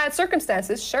 sad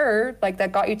circumstances, sure, like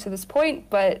that got you to this point,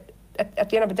 but at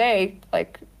the end of the day,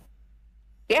 like,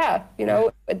 yeah, you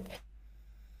know,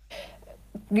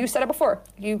 you said it before,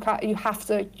 you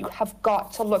have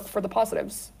got to look for the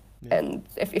positives. Yeah. And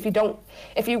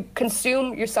if you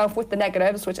consume yourself with the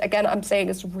negatives, which again, I'm saying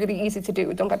is really easy to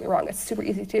do, don't get me wrong, it's super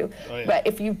easy to do. Oh, yeah. But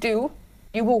if you do,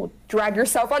 you will drag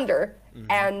yourself under.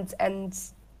 Mm-hmm.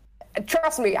 And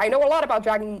trust me, I know a lot about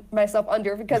dragging myself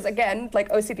under because again, like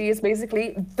OCD is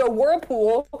basically the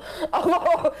whirlpool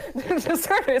of the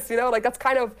surface, you know, like that's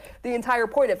kind of the entire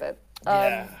point of it.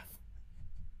 Yeah.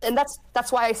 And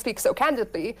that's why I speak so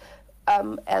candidly.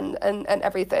 And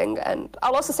everything. And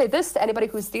I'll also say this to anybody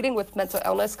who's dealing with mental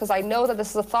illness, because I know that this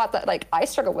is a thought that like I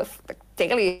struggle with like,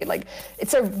 daily. Like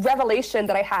it's a revelation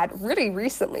that I had really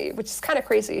recently, which is kind of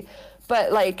crazy.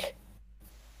 But like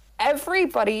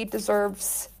everybody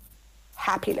deserves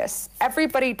happiness.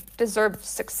 Everybody deserves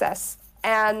success.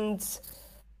 And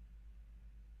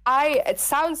it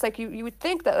sounds like you would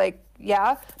think that like,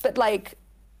 yeah, but like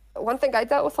one thing I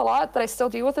dealt with a lot that I still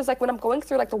deal with is like when I'm going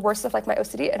through like the worst of like my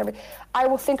OCD and everything, I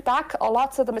will think back a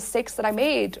lot to the mistakes that I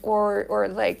made or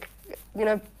like, you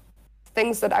know,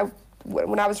 things that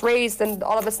when I was raised and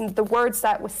all of this and the words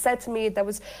that was said to me, that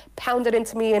was pounded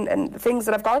into me and things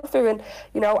that I've gone through. And,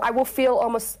 you know, I will feel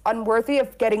almost unworthy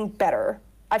of getting better.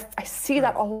 I see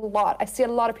that a lot. I see a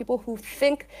lot of people who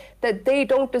think that they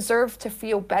don't deserve to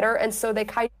feel better, and so they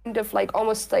kind of like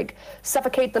almost like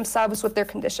suffocate themselves with their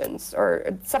conditions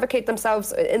or suffocate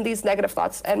themselves in these negative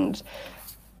thoughts. And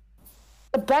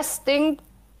the best thing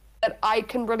that I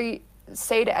can really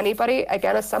say to anybody,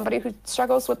 again, as somebody who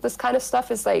struggles with this kind of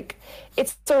stuff, is like,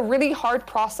 it's a really hard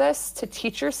process to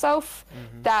teach yourself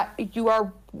that you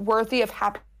are worthy of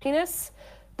happiness.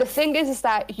 The thing is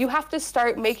that you have to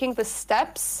start making the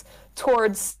steps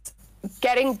towards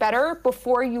getting better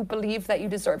before you believe that you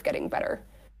deserve getting better.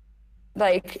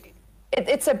 Like,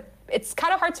 it's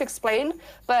kind of hard to explain,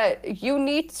 but you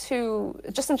need to,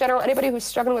 just in general, anybody who's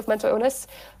struggling with mental illness,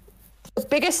 the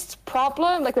biggest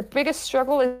problem, like the biggest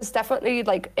struggle is definitely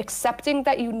like accepting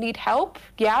that you need help,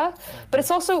 yeah, but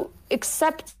it's also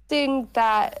accepting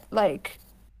that like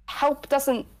help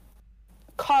doesn't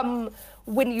come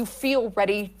when you feel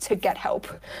ready to get help,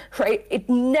 right? It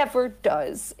never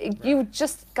does. You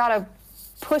just gotta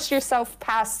push yourself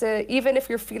past it, even if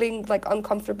you're feeling like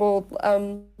uncomfortable.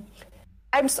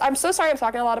 I'm so sorry I'm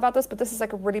talking a lot about this, but this is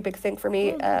like a really big thing for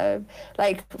me.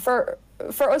 Like for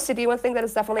OCD, one thing that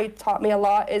has definitely taught me a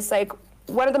lot is like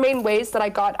one of the main ways that I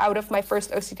got out of my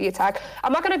first OCD attack.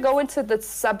 I'm not going to go into the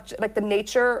like the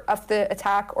nature of the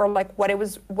attack or like what it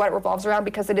revolves around,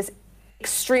 because it is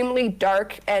extremely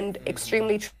dark and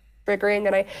extremely triggering,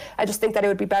 and I just think that it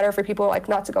would be better for people like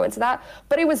not to go into that.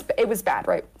 But it was bad,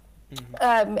 right?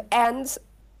 And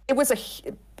it was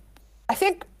I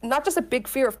think not just a big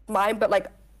fear of mine, but like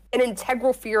an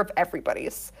integral fear of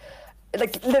everybody's,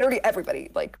 like literally everybody.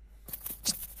 Like,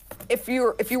 if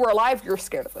you were alive, you're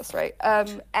scared of this, right?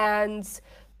 And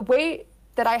the way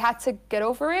that I had to get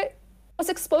over it was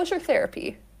exposure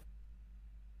therapy.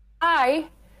 I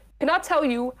cannot tell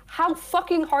you how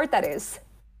fucking hard that is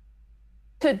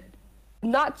to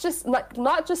not just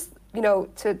you know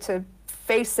to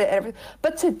face it and everything,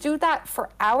 but to do that for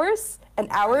hours and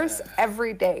hours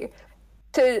every day.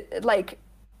 To like,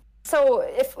 so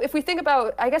if we think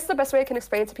about, I guess the best way I can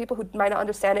explain it to people who might not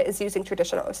understand it is using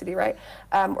traditional OCD, right?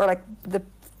 Or like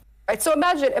right. So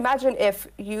imagine if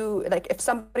you like, if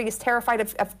somebody is terrified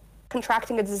of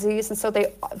contracting a disease, and so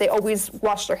they always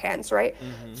wash their hands, right?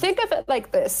 Think of it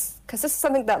like this, because this is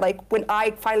something that like when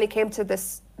I finally came to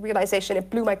this realization, it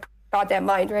blew my goddamn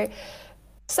mind, right?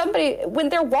 Somebody, when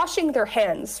they're washing their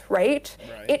hands, right?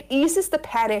 It eases the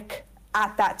panic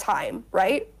at that time,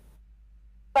 right?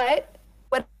 But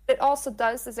what it also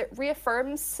does is it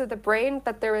reaffirms to the brain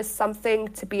that there is something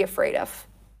to be afraid of.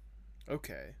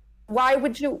 Okay. Why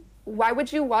would you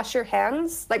wash your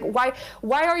hands? Like, why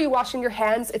are you washing your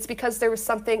hands? It's because there was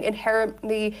something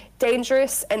inherently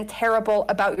dangerous and terrible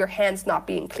about your hands not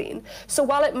being clean. So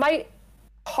while it might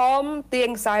calm the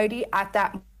anxiety at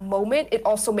that moment, it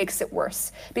also makes it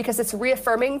worse, because it's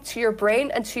reaffirming to your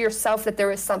brain and to yourself that there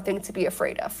is something to be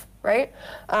afraid of, right?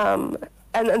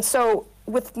 And so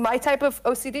with my type of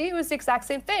OCD, it was the exact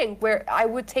same thing, where I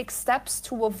would take steps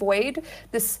to avoid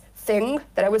this thing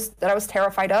that I was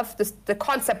terrified of, the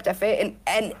concept of it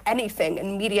and anything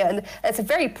in media, and it's a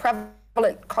very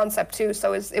prevalent concept too.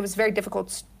 So it was very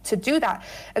difficult to do that.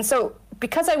 And so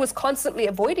because I was constantly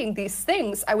avoiding these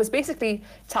things, I was basically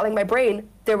telling my brain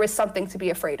there was something to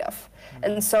be afraid of.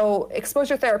 And so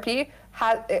exposure therapy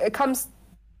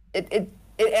it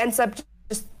ends up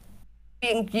just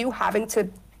being you having to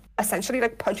essentially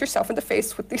like punch yourself in the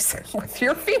face with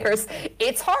your fears.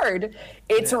 It's hard.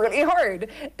 It's really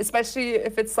hard, especially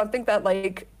if it's something that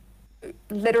like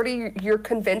literally you're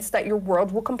convinced that your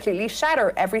world will completely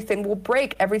shatter, everything will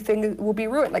break, everything will be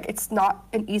ruined. Like, it's not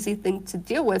an easy thing to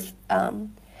deal with.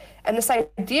 And this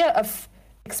idea of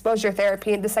exposure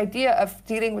therapy and this idea of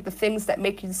dealing with the things that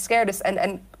make you scared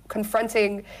and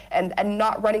confronting and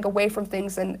not running away from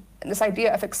things, and this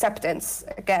idea of acceptance,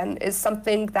 again, is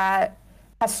something that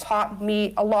has taught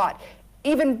me a lot,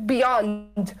 even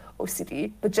beyond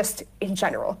OCD, but just in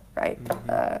general, right?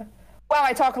 Well,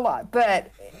 I talk a lot,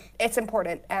 but it's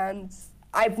important, and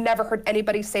I've never heard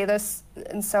anybody say this,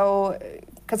 and so,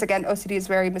 because again, OCD is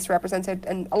very misrepresented,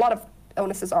 and a lot of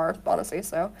illnesses are, honestly,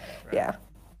 so, yeah.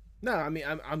 No, I mean,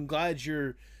 I'm glad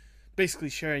you're basically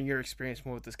sharing your experience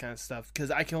more with this kind of stuff, because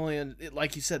I can only,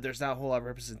 like you said, there's not a whole lot of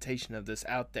representation of this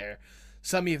out there.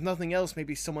 Some, if nothing else,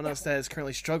 maybe someone else that is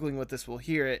currently struggling with this will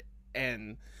hear it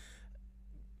and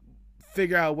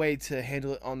figure out a way to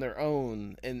handle it on their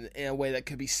own in a way that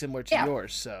could be similar to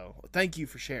yours. So thank you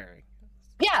for sharing.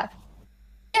 Yeah,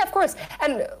 of course.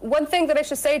 And one thing that I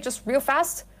should say just real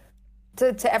fast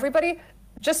to everybody,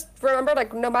 just remember,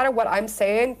 like, no matter what I'm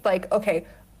saying, like, okay,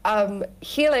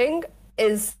 healing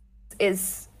is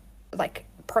like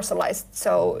personalized.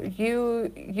 So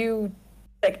you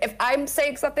like, if I'm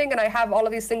saying something and I have all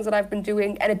of these things that I've been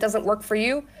doing and it doesn't work for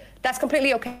you, that's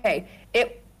completely okay.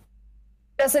 It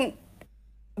doesn't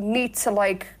need to,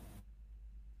 like,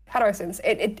 how do I say this?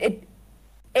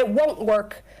 It won't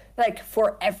work like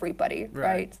for everybody,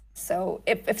 right? So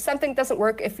if something doesn't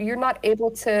work, if you're not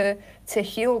able to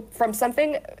heal from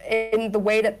something in the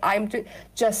way that I'm doing,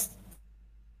 just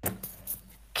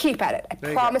keep at it. I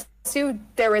promise you,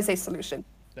 there is a solution.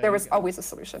 There is always a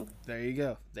solution. There you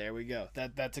go. There we go.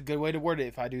 That's a good way to word it,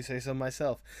 if I do say so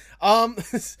myself.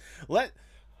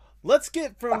 Let's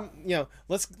get from,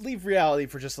 let's leave reality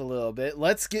for just a little bit.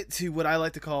 Let's get to what I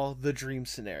like to call the dream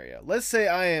scenario. Let's say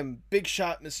I am big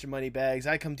shot Mr. Moneybags.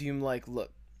 I come to you and I'm like,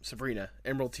 look, Sabrina,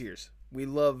 Emerald Tears. We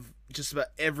love just about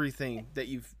everything that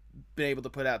you've been able to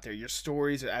put out there. Your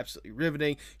stories are absolutely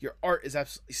riveting. Your art is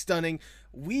absolutely stunning.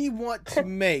 We want to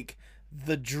make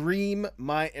the Dream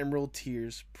My Emerald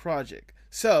Tears project.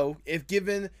 So, if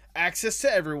given access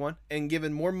to everyone and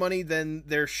given more money than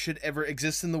there should ever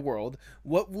exist in the world,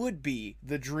 what would be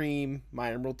the Dream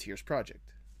My Emerald Tears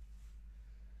project?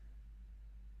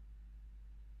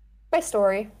 My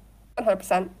story,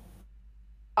 100%.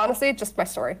 Honestly, just my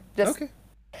story. Just Okay.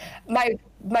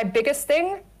 my biggest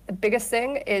thing. The biggest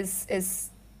thing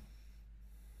is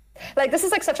like, this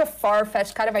is like such a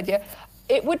far-fetched kind of idea.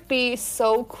 It would be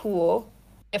so cool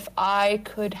if I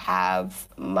could have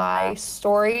my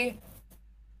story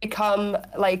become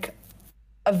like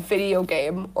a video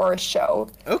game or a show.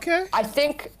 Okay. I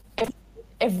think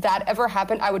if that ever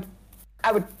happened, I would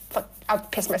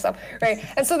piss myself, right?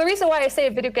 And so the reason why I say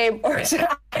a video game or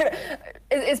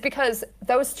is because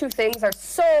those two things are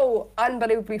so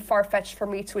unbelievably far-fetched for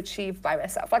me to achieve by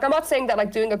myself. Like, I'm not saying that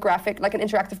like doing a graphic, like an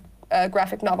interactive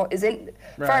graphic novel isn't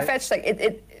far-fetched. Like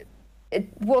it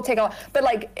will take a lot, but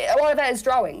like a lot of that is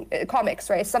drawing, comics,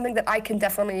 right? It's something that I can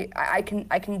definitely I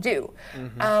can do.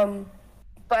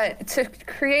 But to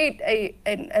create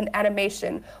an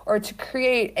animation or to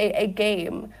create a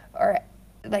game or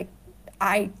like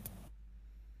I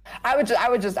would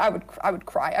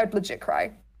cry. I would legit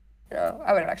cry. You know,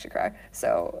 I would actually cry.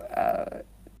 So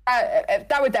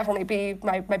that would definitely be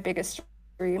my biggest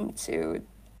dream, to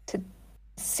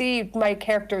see my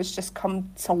characters just come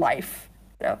to life.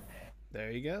 You know. There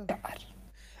you go. God.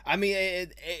 I mean,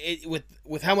 it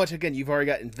with how much, again, you've already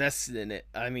got invested in it.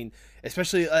 I mean,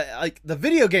 especially like the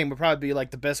video game would probably be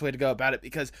like the best way to go about it,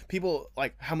 because people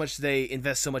like how much they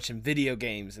invest so much in video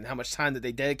games and how much time that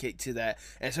they dedicate to that,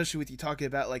 and especially with you talking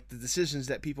about like the decisions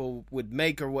that people would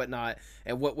make or whatnot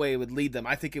and what way it would lead them.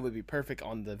 I think it would be perfect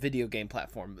on the video game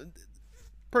platform,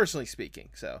 personally speaking.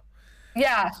 So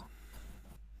Yeah.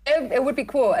 It would be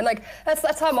cool, and like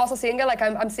that's how I'm also seeing it. Like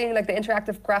I'm seeing like the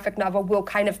interactive graphic novel will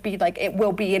kind of be like, it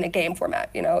will be in a game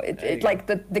format, you know. It like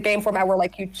the game format where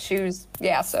like you choose,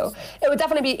 yeah. So it would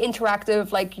definitely be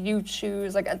interactive, like you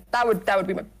choose, like that would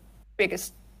be my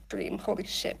biggest dream. Holy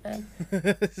shit, man.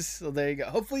 So there you go.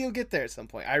 Hopefully you'll get there at some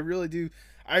point. I really do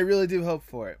hope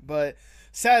for it. But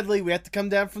sadly, we have to come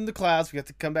down from the clouds. We have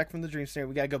to come back from the dream scenario.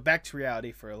 We got to go back to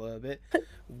reality for a little bit.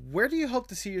 Where do you hope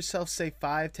to see yourself, say,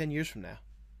 5-10 years from now?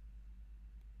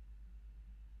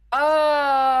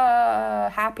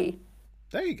 Happy.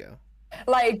 There you go.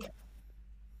 Like,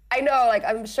 I know, like,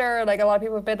 I'm sure, like, a lot of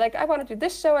people have been like, I want to do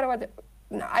this show, and I want to...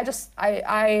 No, let's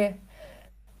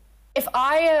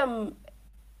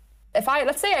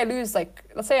say I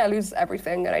lose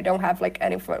everything and I don't have, like,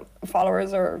 any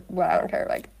followers or what, I don't care,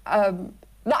 like, no,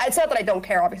 it's not that I don't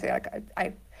care, obviously, like,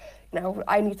 I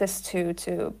I need this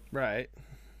to Right.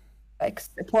 like,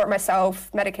 support myself,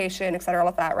 medication, etc., all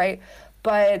of that, right?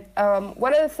 But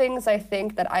one of the things I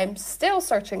think that I'm still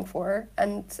searching for,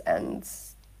 and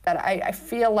that I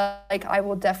feel like I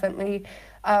will definitely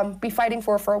be fighting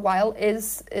for a while,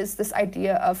 is this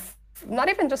idea of not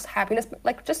even just happiness, but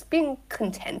like just being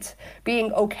content,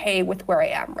 being okay with where I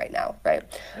am right now, right?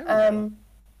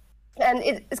 And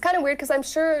it's kind of weird, because I'm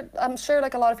sure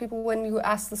like a lot of people, when you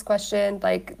ask this question,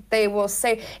 like they will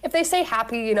say, if they say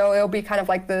happy, you know, it'll be kind of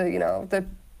like the, you know, the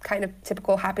kind of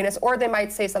typical happiness, or they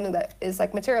might say something that is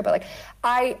like material, but like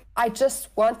I just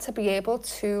want to be able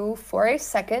to, for a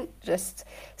second, just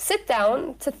sit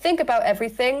down, to think about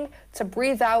everything, to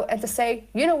breathe out, and to say,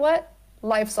 you know what,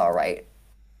 life's all right.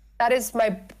 That is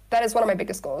one of my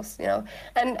biggest goals, you know,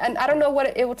 and I don't know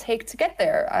what it will take to get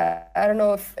there. I don't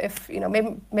know if you know,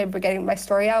 maybe getting my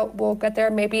story out will get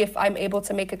there. Maybe if I'm able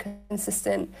to make a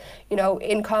consistent, you know,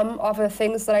 income off of the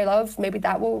things that I love, maybe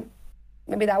that will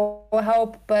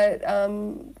help. But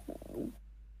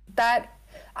that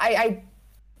I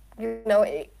you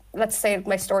know, let's say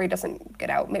my story doesn't get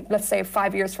out. Let's say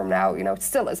 5 years from now, you know, it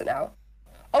still isn't out.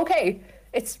 Okay,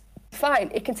 it's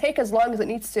fine. It can take as long as it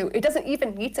needs to. It doesn't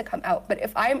even need to come out. But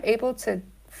if I'm able to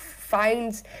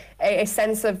find a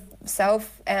sense of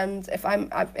self, and if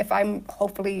I'm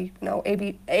hopefully, you know,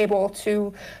 able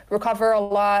to recover a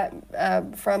lot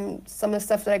from some of the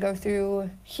stuff that I go through,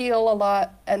 heal a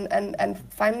lot, and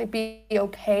finally be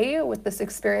okay with this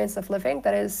experience of living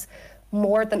that is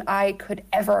more than I could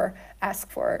ever ask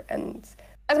for. And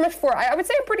as I mentioned before, I would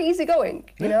say I'm pretty easygoing,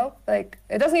 you know? Like,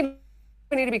 it doesn't even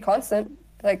need to be constant.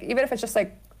 Like, even if it's just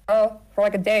like, for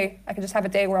like a day, I could just have a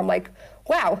day where I'm like,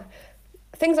 wow,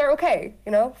 things are okay,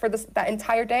 you know, for that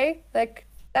entire day. Like,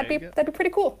 that'd be pretty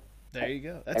cool. There you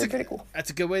go. That'd be pretty cool. That's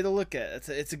a good way to look at it.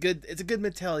 It's a good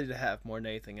mentality to have more than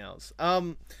anything else.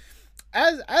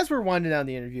 as we're winding down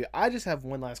the interview, I just have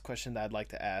one last question that I'd like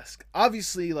to ask.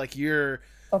 Obviously, like, you're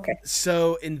Okay.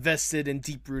 so invested and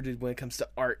deep rooted when it comes to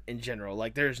art in general.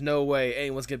 Like, there's no way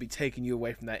anyone's gonna be taking you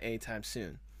away from that anytime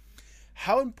soon.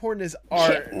 How important is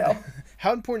art? Yeah, no.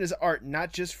 How important is art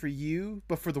not just for you,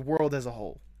 but for the world as a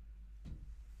whole?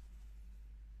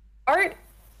 Art,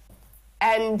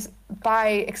 and by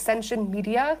extension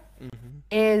media,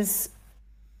 is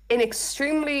an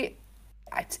extremely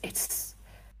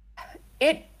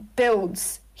it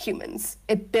builds humans,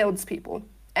 it builds people.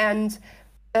 And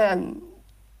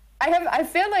I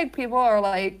feel like people are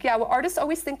like, yeah, well, artists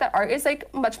always think that art is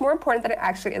like much more important than it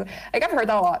actually is. Like, I've heard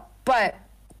that a lot, but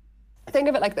think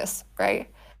of it like this, right?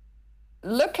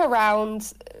 Look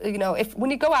around, you know, if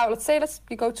when you go out,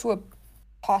 you go to a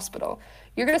hospital,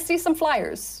 you're gonna see some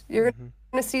flyers, you're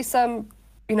gonna see some,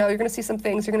 you know, you're gonna see some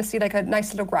things, you're gonna see like a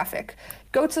nice little graphic.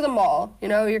 Go to the mall, you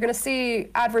know, you're gonna see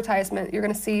advertisement, you're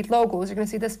gonna see logos, you're gonna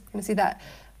see this, you're gonna see that.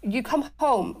 You come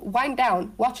home, wind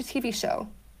down, watch a TV show.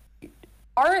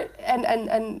 Art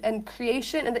and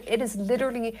creation, and it is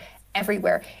literally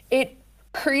everywhere. It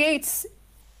creates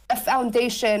a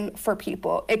foundation for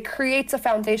people. It creates a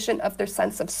foundation of their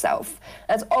sense of self.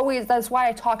 That's why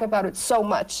I talk about it so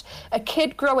much. A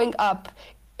kid growing up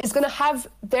is going to have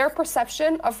their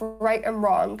perception of right and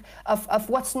wrong, of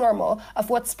what's normal,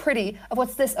 of what's pretty, of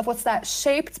what's this, of what's that,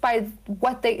 shaped by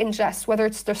what they ingest, whether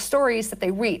it's the stories that they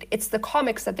read, it's the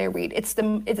comics that they read, it's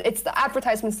the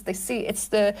advertisements that they see, it's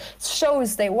the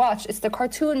shows they watch, it's the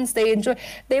cartoons they enjoy.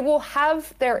 They will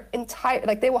have their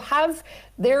they will have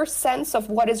their sense of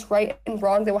what is right and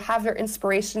wrong. They will have their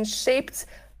inspiration shaped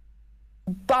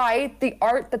by the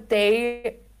art that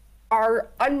they are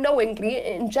unknowingly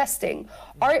ingesting.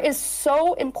 Art is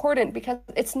so important because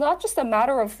it's not just a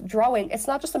matter of drawing. It's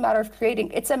not just a matter of creating.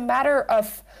 It's a matter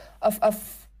of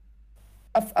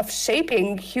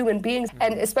shaping human beings,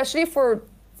 and especially for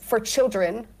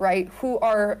children, right, who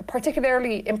are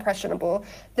particularly impressionable.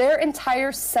 Their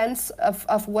entire sense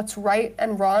of what's right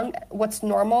and wrong, what's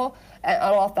normal, and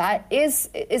all of that is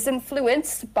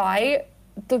influenced by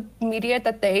the media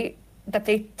that they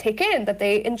take in, that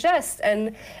they ingest.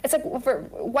 And it's like,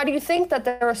 why do you think that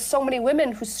there are so many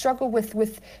women who struggle with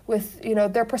you know,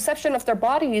 their perception of their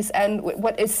bodies and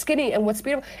what is skinny and what's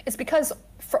beautiful? It's because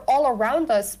for all around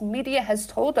us, media has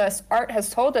told us, art has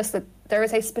told us that there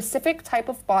is a specific type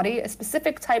of body, a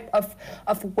specific type of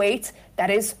weight that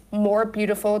is more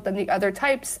beautiful than the other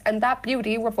types, and that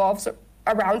beauty revolves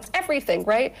around everything,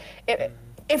 right?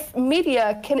 If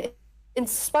media can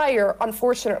inspire,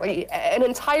 unfortunately, an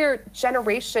entire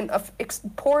generation of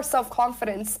poor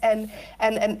self-confidence and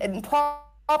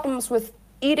problems with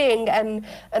eating and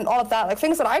all of that, like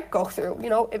things that I go through, you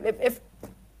know, if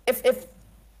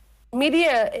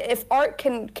media, if art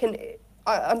can you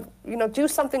know, do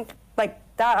something like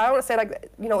that, I don't want to say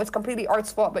like, you know, it's completely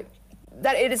art's fault, but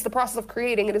that it is the process of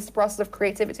creating, it is the process of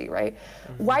creativity, right?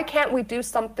 Why can't we do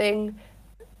something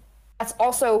that's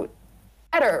also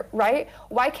better, right?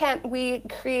 Why can't we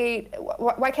create a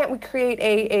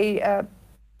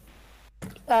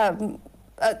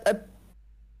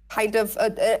kind of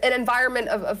an environment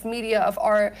of media, of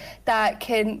art, that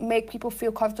can make people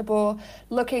feel comfortable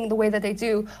looking the way that they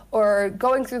do, or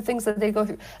going through things that they go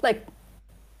through? Like,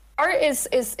 art is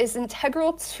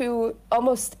integral to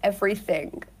almost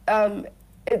everything.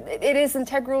 It is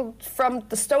integral from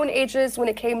the Stone Ages when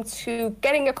it came to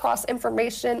getting across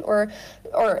information or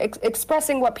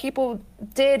expressing what people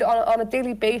did on a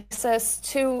daily basis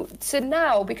to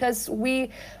now, because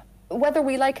whether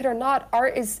we like it or not,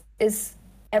 art is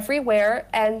everywhere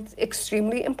and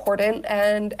extremely important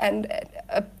and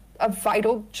a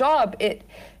vital job.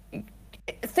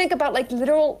 Think about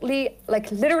literally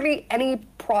any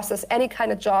process, any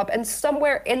kind of job, and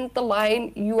somewhere in the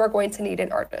line you are going to need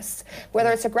an artist.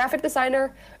 Whether it's a graphic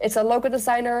designer, it's a logo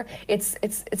designer, it's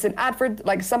an advert,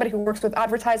 like somebody who works with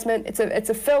advertisement, it's a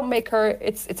filmmaker,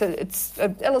 it's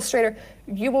an illustrator.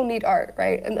 You will need art,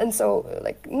 right? And so,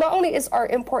 like, not only is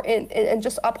art important in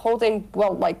just upholding,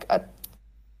 well, like a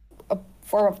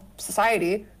form of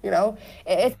society, you know,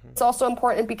 it's also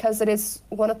important because it is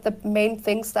one of the main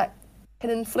things that can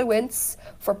influence,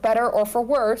 for better or for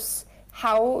worse,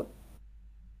 how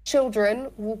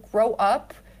children will grow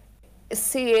up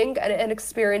seeing and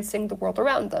experiencing the world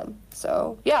around them.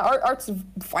 So yeah, art's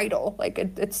vital. Like,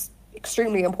 it's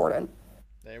extremely important.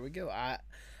 There we go.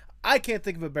 I can't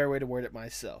think of a better way to word it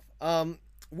myself.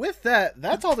 With that,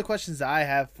 that's all the questions that I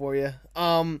have for you.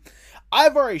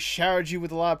 I've already showered you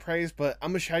with a lot of praise, but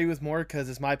I'm gonna shower you with more because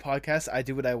it's my podcast. I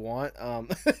do what I want.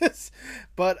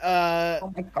 But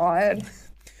oh my god,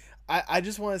 I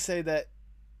just want to say that,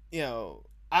 you know,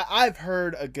 I've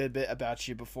heard a good bit about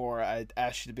you before I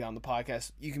asked you to be on the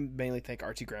podcast. You can mainly thank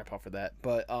RT Grandpa for that,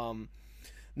 but no,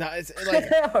 it's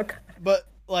like, Okay. but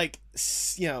like,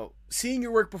 you know, seeing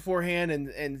your work beforehand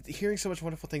and hearing so much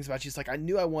wonderful things about you, it's like I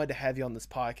knew I wanted to have you on this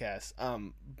podcast.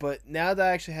 But now that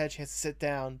I actually had a chance to sit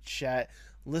down, chat,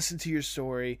 listen to your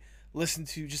story, listen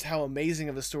to just how amazing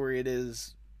of a story it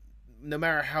is, no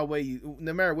matter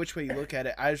which way you look at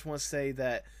it, I just want to say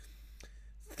that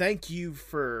thank you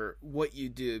for what you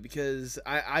do, because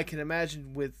I can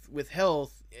imagine with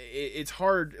health, it's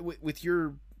hard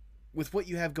with what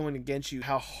you have going against you,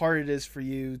 how hard it is for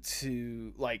you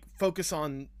to like focus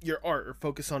on your art or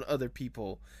focus on other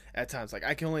people at times. Like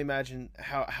I can only imagine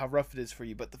how rough it is for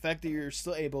you, but the fact that you're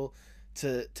still able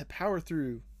to power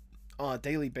through on a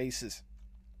daily basis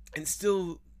and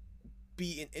still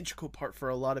be an integral part for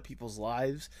a lot of people's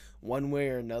lives one way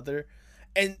or another,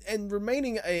 and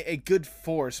remaining a good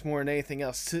force more than anything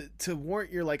else to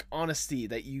warrant your like honesty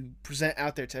that you present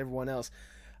out there to everyone else.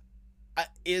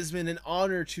 It has been an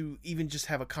honor to even just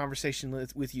have a conversation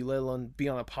with you, let alone be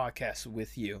on a podcast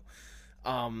with you.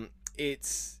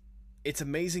 It's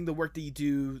amazing the work that you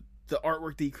do. The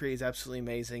artwork that you create is absolutely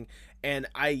amazing, and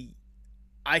I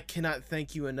cannot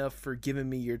thank you enough for giving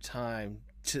me your time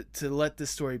to let this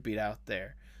story be out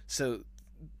there. So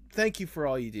thank you for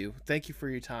all you do. Thank you for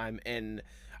your time, and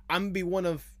I'm gonna be one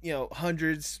of, you know,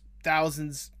 hundreds,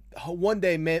 thousands, one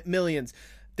day millions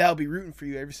that'll be rooting for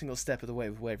you every single step of the way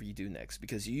with whatever you do next,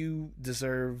 because you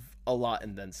deserve a lot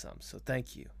and then some. So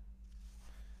thank you.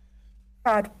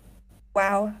 God,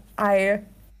 wow.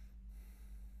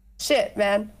 Shit,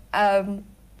 man.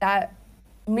 That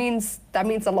means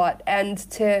a lot, and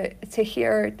to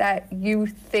hear that you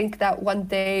think that one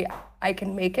day I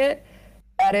can make it,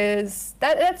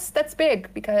 that's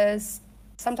big, because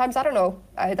sometimes I don't know.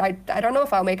 I don't know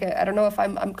if I'll make it. I don't know if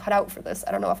I'm cut out for this.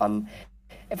 I don't know if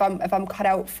I'm cut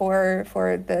out for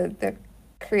the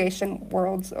creation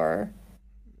worlds, or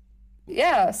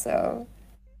yeah. So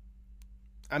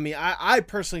I mean, I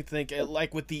personally think,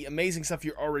 like, with the amazing stuff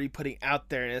you're already putting out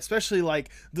there, and especially like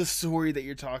the story that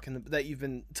you've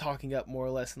been talking up more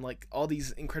or less, and like all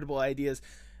these incredible ideas,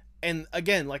 and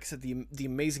again, like I said, the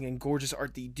amazing and gorgeous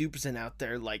art that you do present out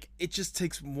there, like it just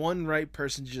takes one right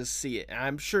person to just see it, and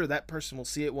I'm sure that person will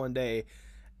see it one day,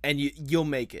 and you'll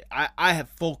make it. I have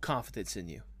full confidence in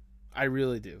you. I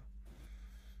really do.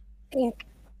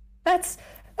 that's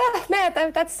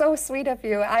man, that's so sweet of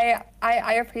you. I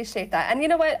appreciate that. And you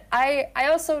know what? I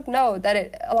also know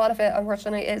that a lot of it,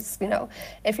 unfortunately, is, you know,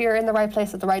 if you're in the right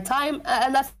place at the right time.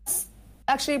 And that's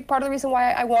actually part of the reason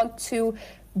why I want to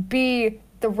be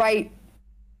the right,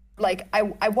 like,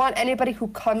 I want anybody who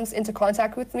comes into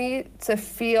contact with me to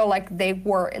feel like they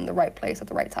were in the right place at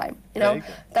the right time. You know,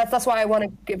 that's why I want to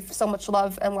give so much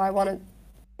love, and why I want to,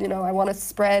 you know, I want to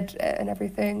spread and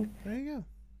everything. There you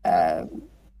go.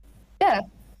 Yeah.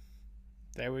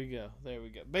 There we go.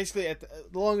 Basically, at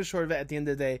the long and short of it, at the end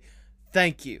of the day,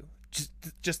 thank you.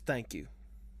 Just thank you.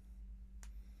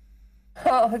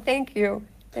 Oh, thank you.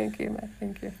 Thank you, man.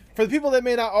 Thank you. For the people that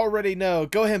may not already know,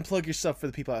 go ahead and plug your stuff for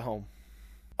the people at home.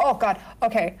 Oh God.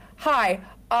 Okay. Hi.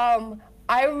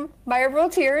 I'm Maya Real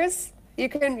Tears. You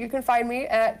can find me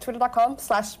at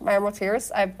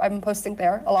twitter.com/MyRealTears. I'm posting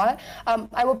there a lot.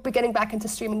 I will be getting back into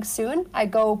streaming soon. I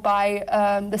go by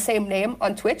the same name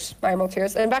on Twitch,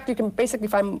 MyRealTears. In fact, you can basically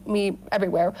find me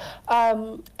everywhere.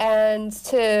 And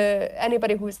to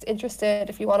anybody who's interested,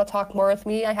 if you want to talk more with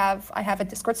me, I have a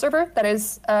Discord server that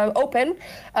is open.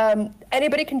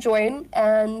 Anybody can join,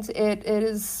 and it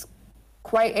is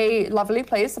quite a lovely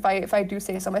place, if I do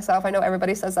say so myself. I know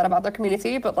everybody says that about their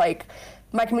community, but like,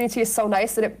 my community is so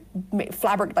nice that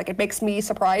it makes me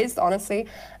surprised, honestly.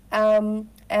 And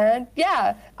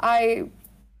yeah, I'm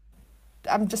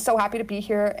just so happy to be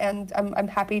here, and I'm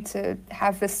happy to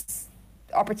have this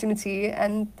opportunity,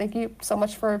 and thank you so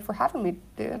much for having me,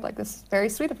 dude. Like, this is very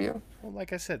sweet of you. Well,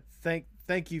 like I said, thank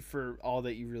you for all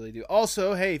that you really do.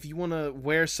 Also, hey, if you want to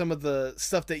wear some of the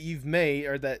stuff that you've made,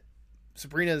 or that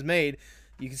Sabrina has made,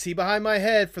 you can see behind my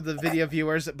head for the video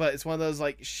viewers, but it's one of those,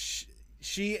 like,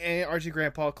 she and RT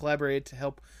Grandpa collaborated to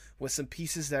help with some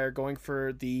pieces that are going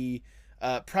for the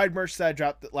Pride merch that I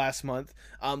dropped last month.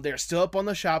 They're still up on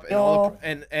the shop,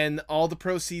 and all the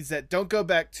proceeds that don't go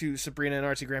back to Sabrina and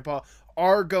RT Grandpa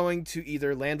are going to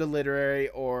either Lambda Literary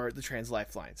or the Trans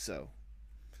Lifeline. So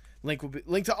link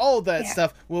to all of that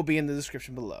stuff will be in the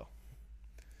description below.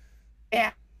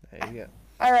 Yeah. There you go.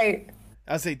 All right.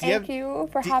 I'll say, thank you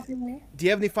for having me. Do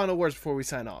you have any final words before we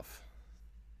sign off?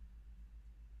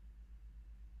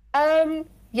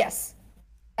 Yes.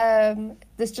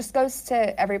 This just goes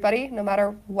to everybody, no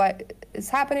matter what is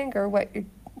happening or what you're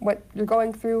what you're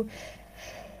going through,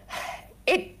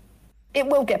 it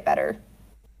will get better.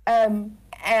 And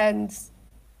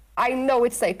I know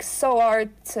it's like so hard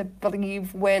to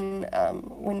believe when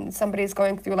somebody's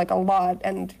going through like a lot,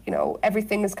 and you know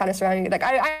everything is kind of surrounding you. Like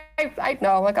I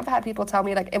know, like I've had people tell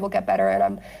me like it will get better,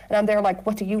 and I'm there like,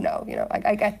 what do you know? You know, like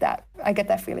I get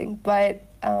that feeling. But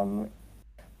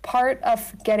part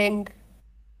of getting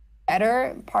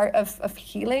better, part of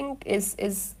healing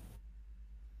is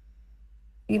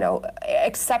you know,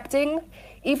 accepting,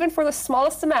 even for the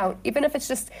smallest amount, even if it's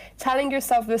just telling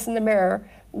yourself this in the mirror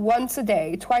once a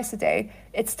day, twice a day,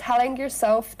 it's telling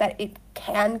yourself that it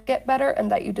can get better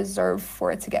and that you deserve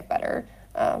for it to get better.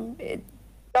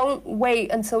 Don't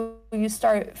wait until you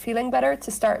start feeling better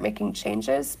to start making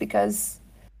changes, because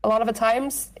a lot of the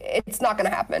times it's not going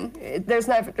to happen. There's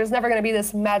never going to be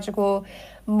this magical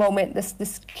moment,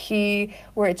 this key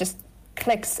where it just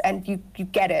clicks and you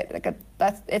get it. Like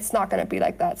it's not going to be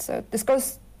like that. So this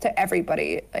goes to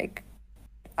everybody. Like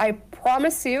I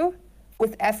promise you,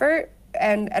 with effort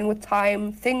and with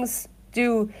time, things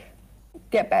do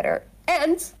get better.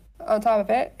 And on top of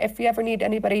it, if you ever need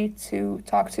anybody to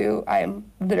talk to, I am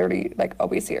literally like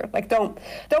always here. Like don't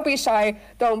be shy.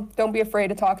 Don't be afraid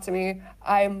to talk to me.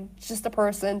 I'm just a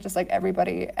person, just like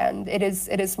everybody, and it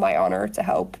is my honor to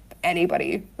help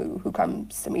anybody who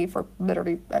comes to me for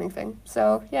literally anything.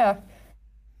 So yeah.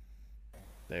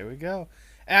 There we go.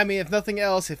 I mean, if nothing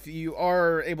else, if you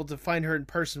are able to find her in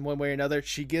person one way or another,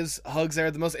 she gives hugs that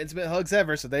are the most intimate hugs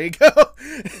ever. So there you go.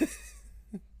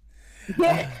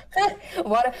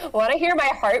 Want to hear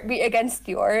my heart beat against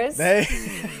yours? There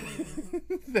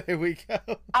we go.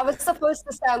 I was supposed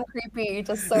to sound creepy,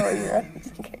 just so you're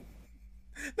okay.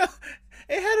 No,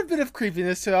 it had a bit of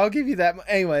creepiness too. I'll give you that.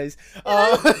 Anyways,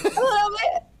 a little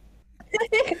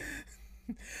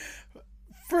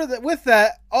bit. With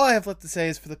that, all I have left to say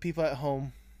is for the people at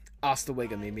home, hasta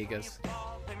luego, mi amigos.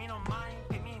 Tell me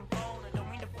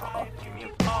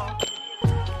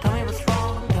what's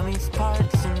wrong, tell me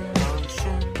sparks in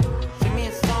motion. Sing me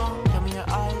a song, tell me your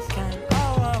eyes can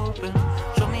all open.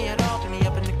 Show me it all, pick me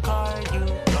up in the car you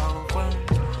drove when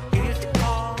you used to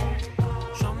call.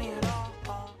 Show me it all.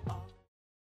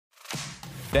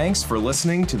 Thanks for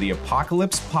listening to the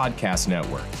Apocalypse Podcast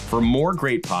Network. For more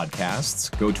great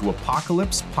podcasts, go to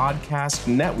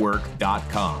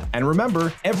apocalypsepodcastnetwork.com. And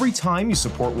remember, every time you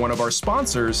support one of our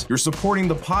sponsors, you're supporting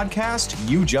the podcast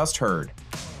you just heard.